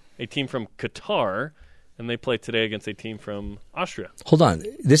beat a team from Qatar, and they play today against a team from Austria. Hold on.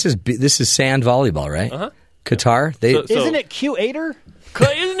 This is sand volleyball, right? Uh-huh. Qatar? Isn't it Q8er?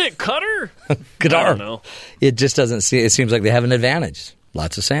 Isn't it Qatar? Qatar. I don't know. It just doesn't seem. It seems like they have an advantage.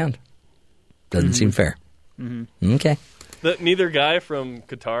 Lots of sand. Doesn't seem fair. Mm-hmm. Okay. Neither guy from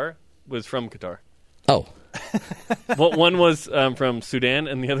Qatar was from Qatar. Oh. Well, one was from Sudan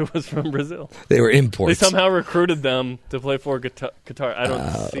and the other was from Brazil. They were imports. They somehow recruited them to play for Qatar. I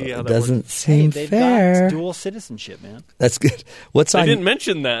don't see how that doesn't works. seem they've fair. got dual citizenship, man. That's good. What's They on? didn't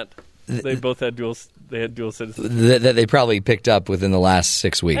mention that. They both had dual. They had dual citizenship. That they probably picked up within the last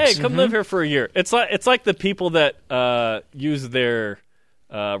 6 weeks. Hey, come live here for a year. It's like the people that use their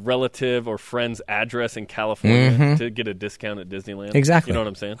relative or friend's address in California to get a discount at Disneyland. Exactly. You know what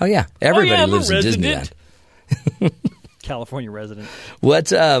I'm saying? Oh yeah, everybody I'm lives a in resident. Disneyland. California resident.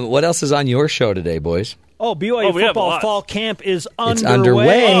 What else is on your show today, boys? Oh, BYU we have football lots. fall camp is It's underway.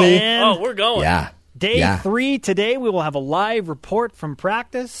 underway. Man. Oh, we're going. Yeah. Day 3 today, we will have a live report from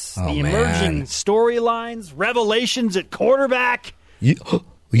practice, Oh, the emerging storylines, revelations at quarterback. You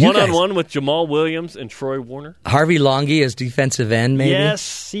One-on-one with Jamal Williams and Troy Warner. Harvey Longy as defensive end, maybe? Yes,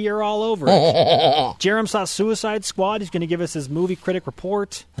 see her all over it. Jerem saw Suicide Squad. He's going to give us his movie critic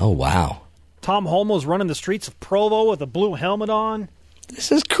report. Oh, wow. Tom Holmo's running the streets of Provo with a blue helmet on.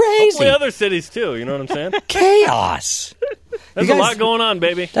 This is crazy. Hopefully other cities, too. You know what I'm saying? Chaos. There's a lot going on,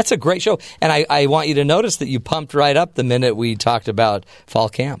 baby. That's a great show. And I want you to notice that you pumped right up the minute we talked about fall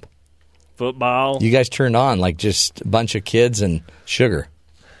camp. Football. You guys turned on like just a bunch of kids and sugar.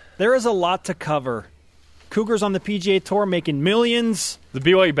 There is a lot to cover. Cougars on the PGA Tour making millions. The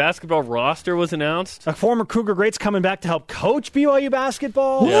BYU basketball roster was announced. A former Cougar great's coming back to help coach BYU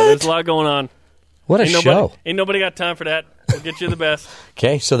basketball. Yeah, there's a lot going on. What a show. Ain't nobody got time for that. We'll get you the best.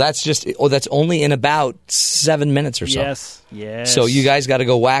 Okay, so that's that's only in about 7 minutes or so. Yes. So you guys got to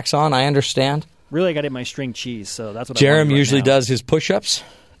go wax on, I understand. Really, I got to eat my string cheese, so that's what I'm Jerem right usually now. does his push-ups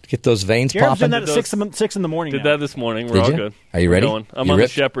to get those veins Jerem's popping. doing that at 6 in the morning Did now. that this morning. We're Did all you? good. Are you We're ready? going. I'm You on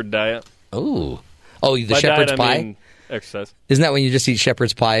ripped? the shepherd diet. Ooh. Oh, the By shepherd's diet, pie? I mean exercise. Isn't that when you just eat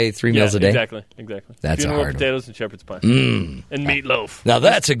shepherd's pie 3 meals a day? Exactly. That's a Funeral hard one. potatoes and shepherd's pie. Mm. And meatloaf. Now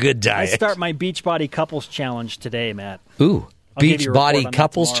that's a good I diet. start my Beachbody Couples Challenge today, Matt. Ooh. I'll give you a report on Beachbody that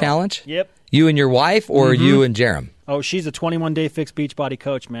Couples tomorrow. Challenge? Yep. You and your wife or you and Jerem? Oh, she's a 21-day fixed Beachbody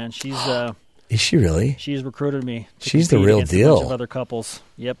coach, man. She's Is she really? she's recruited me. To She's the compete real against a deal. bunch of other couples.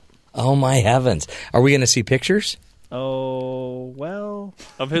 Yep. Oh, my heavens. Are we going to see pictures? Oh, well.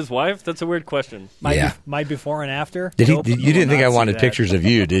 Of his wife? That's a weird question. My before and after? Did Nope, you will didn't think not I see wanted that. pictures of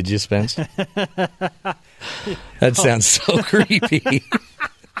you, did you, Spence? That sounds so creepy.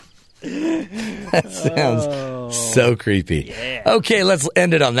 That sounds so creepy. Yeah. Okay, let's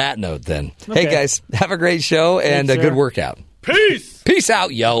end it on that note then. Okay. Hey, guys, have a great show and Thanks, a good sir. workout. Peace! Peace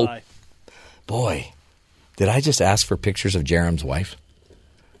out, yo. Bye. Boy, did I just ask for pictures of Jerem's wife?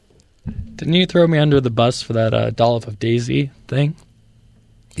 Didn't you throw me under the bus for that Dollop of Daisy thing?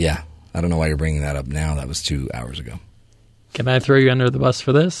 Yeah. I don't know why you're bringing that up now. That was 2 hours ago. Can I throw you under the bus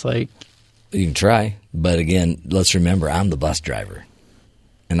for this? Like, You can try, but again, let's remember I'm the bus driver.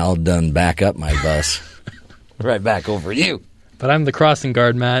 And I'll done back up my bus right back over you. but I'm the crossing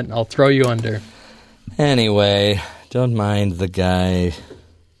guard, Matt. I'll throw you under. Anyway, don't mind the guy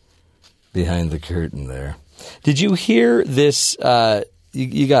behind the curtain there. Did you hear this?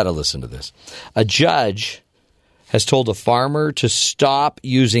 You got to listen to this. A judge has told a farmer to stop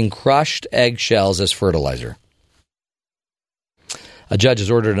using crushed eggshells as fertilizer. A judge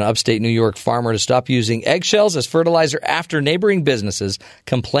has ordered an upstate New York farmer to stop using eggshells as fertilizer after neighboring businesses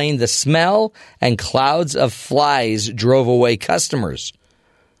complained the smell and clouds of flies drove away customers.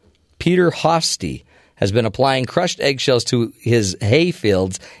 Peter Hosty has been applying crushed eggshells to his hay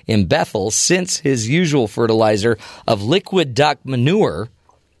fields in Bethel since his usual fertilizer of liquid duck manure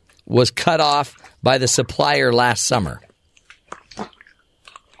was cut off by the supplier last summer.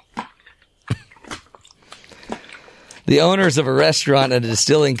 The owners of a restaurant and a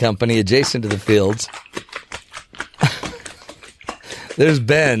distilling company adjacent to the fields, there's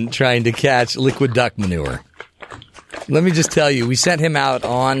Ben trying to catch liquid duck manure. Let me just tell you, we sent him out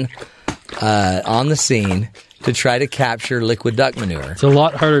on the scene to try to capture liquid duck manure. It's a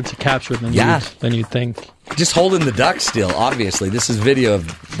lot harder to capture than you think. Just holding the duck still, obviously. This is video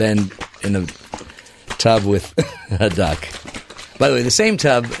of Ben in a tub with a duck. By the way, the same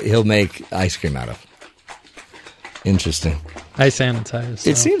tub he'll make ice cream out of. Interesting. I sanitize. So.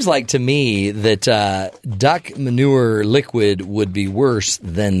 It seems like to me that duck manure liquid would be worse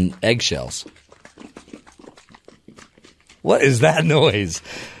than eggshells. What is that noise?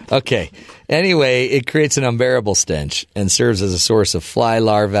 Okay. Anyway, it creates an unbearable stench and serves as a source of fly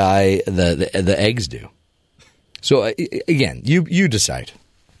larvae. The eggs do. So, again, you decide.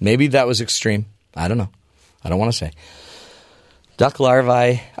 Maybe that was extreme. I don't know. I don't want to say. Duck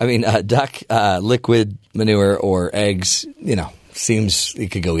liquid manure or eggs, seems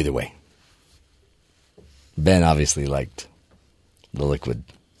it could go either way. Ben obviously liked the liquid.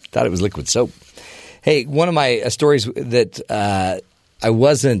 Thought it was liquid soap. Hey, one of my stories that I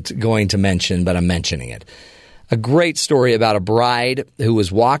wasn't going to mention, but I'm mentioning it. A great story about a bride who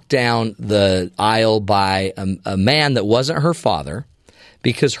was walked down the aisle by a man that wasn't her father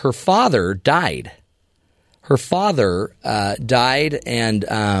because her father died. Her father died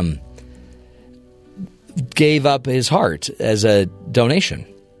and gave up his heart as a donation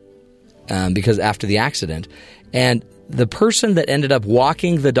because after the accident. And the person that ended up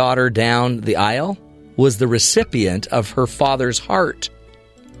walking the daughter down the aisle was the recipient of her father's heart.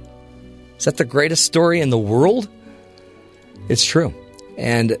 Is that the greatest story in the world? It's true.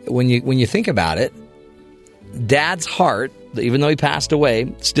 And when you think about it, Dad's heart, even though he passed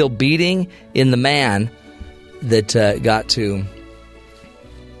away, still beating in the man that got to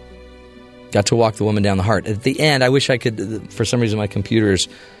walk the woman down the heart. At the end, I wish I could, for some reason my computer's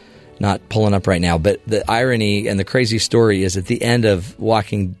not pulling up right now, but the irony and the crazy story is at the end of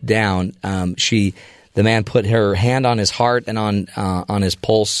walking down, the man put her hand on his heart and on his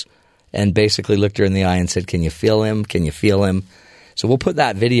pulse and basically looked her in the eye and said, "Can you feel him? Can you feel him?" So we'll put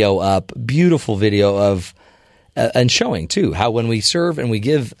that video up, beautiful video of, and showing too, how when we serve and we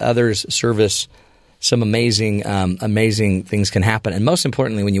give others service, some amazing things can happen. And most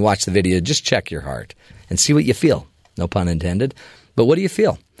importantly, when you watch the video, just check your heart and see what you feel. No pun intended. But what do you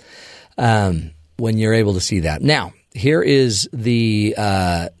feel when you're able to see that? Now, here's the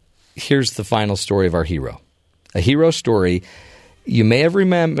final story of our hero. A hero story. You may have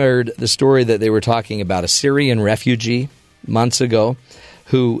remembered the story that they were talking about, a Syrian refugee months ago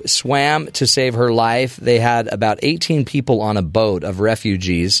who swam to save her life. They had about 18 people on a boat of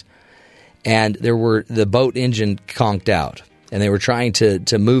refugees, and the boat engine conked out, and they were trying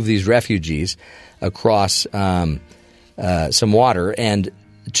to move these refugees across some water, and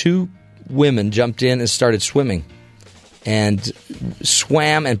two women jumped in and started swimming and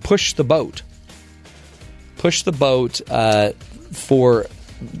swam and pushed the boat for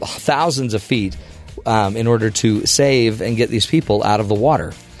thousands of feet in order to save and get these people out of the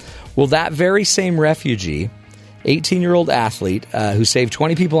water. Well, that very same refugee, 18-year-old athlete who saved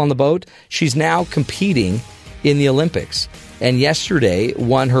 20 people on the boat, she's now competing in the Olympics. And yesterday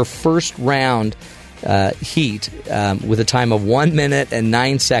won her first round heat with a time of 1 minute and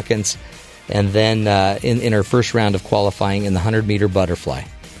 9 seconds, and then in her first round of qualifying in the 100-meter butterfly.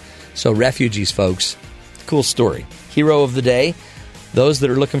 So refugees, folks, cool story. Hero of the day, those that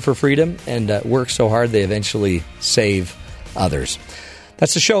are looking for freedom and work so hard they eventually save others.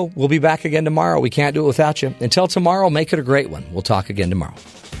 That's the show. We'll be back again tomorrow. We can't do it without you. Until tomorrow, make it a great one. We'll talk again tomorrow.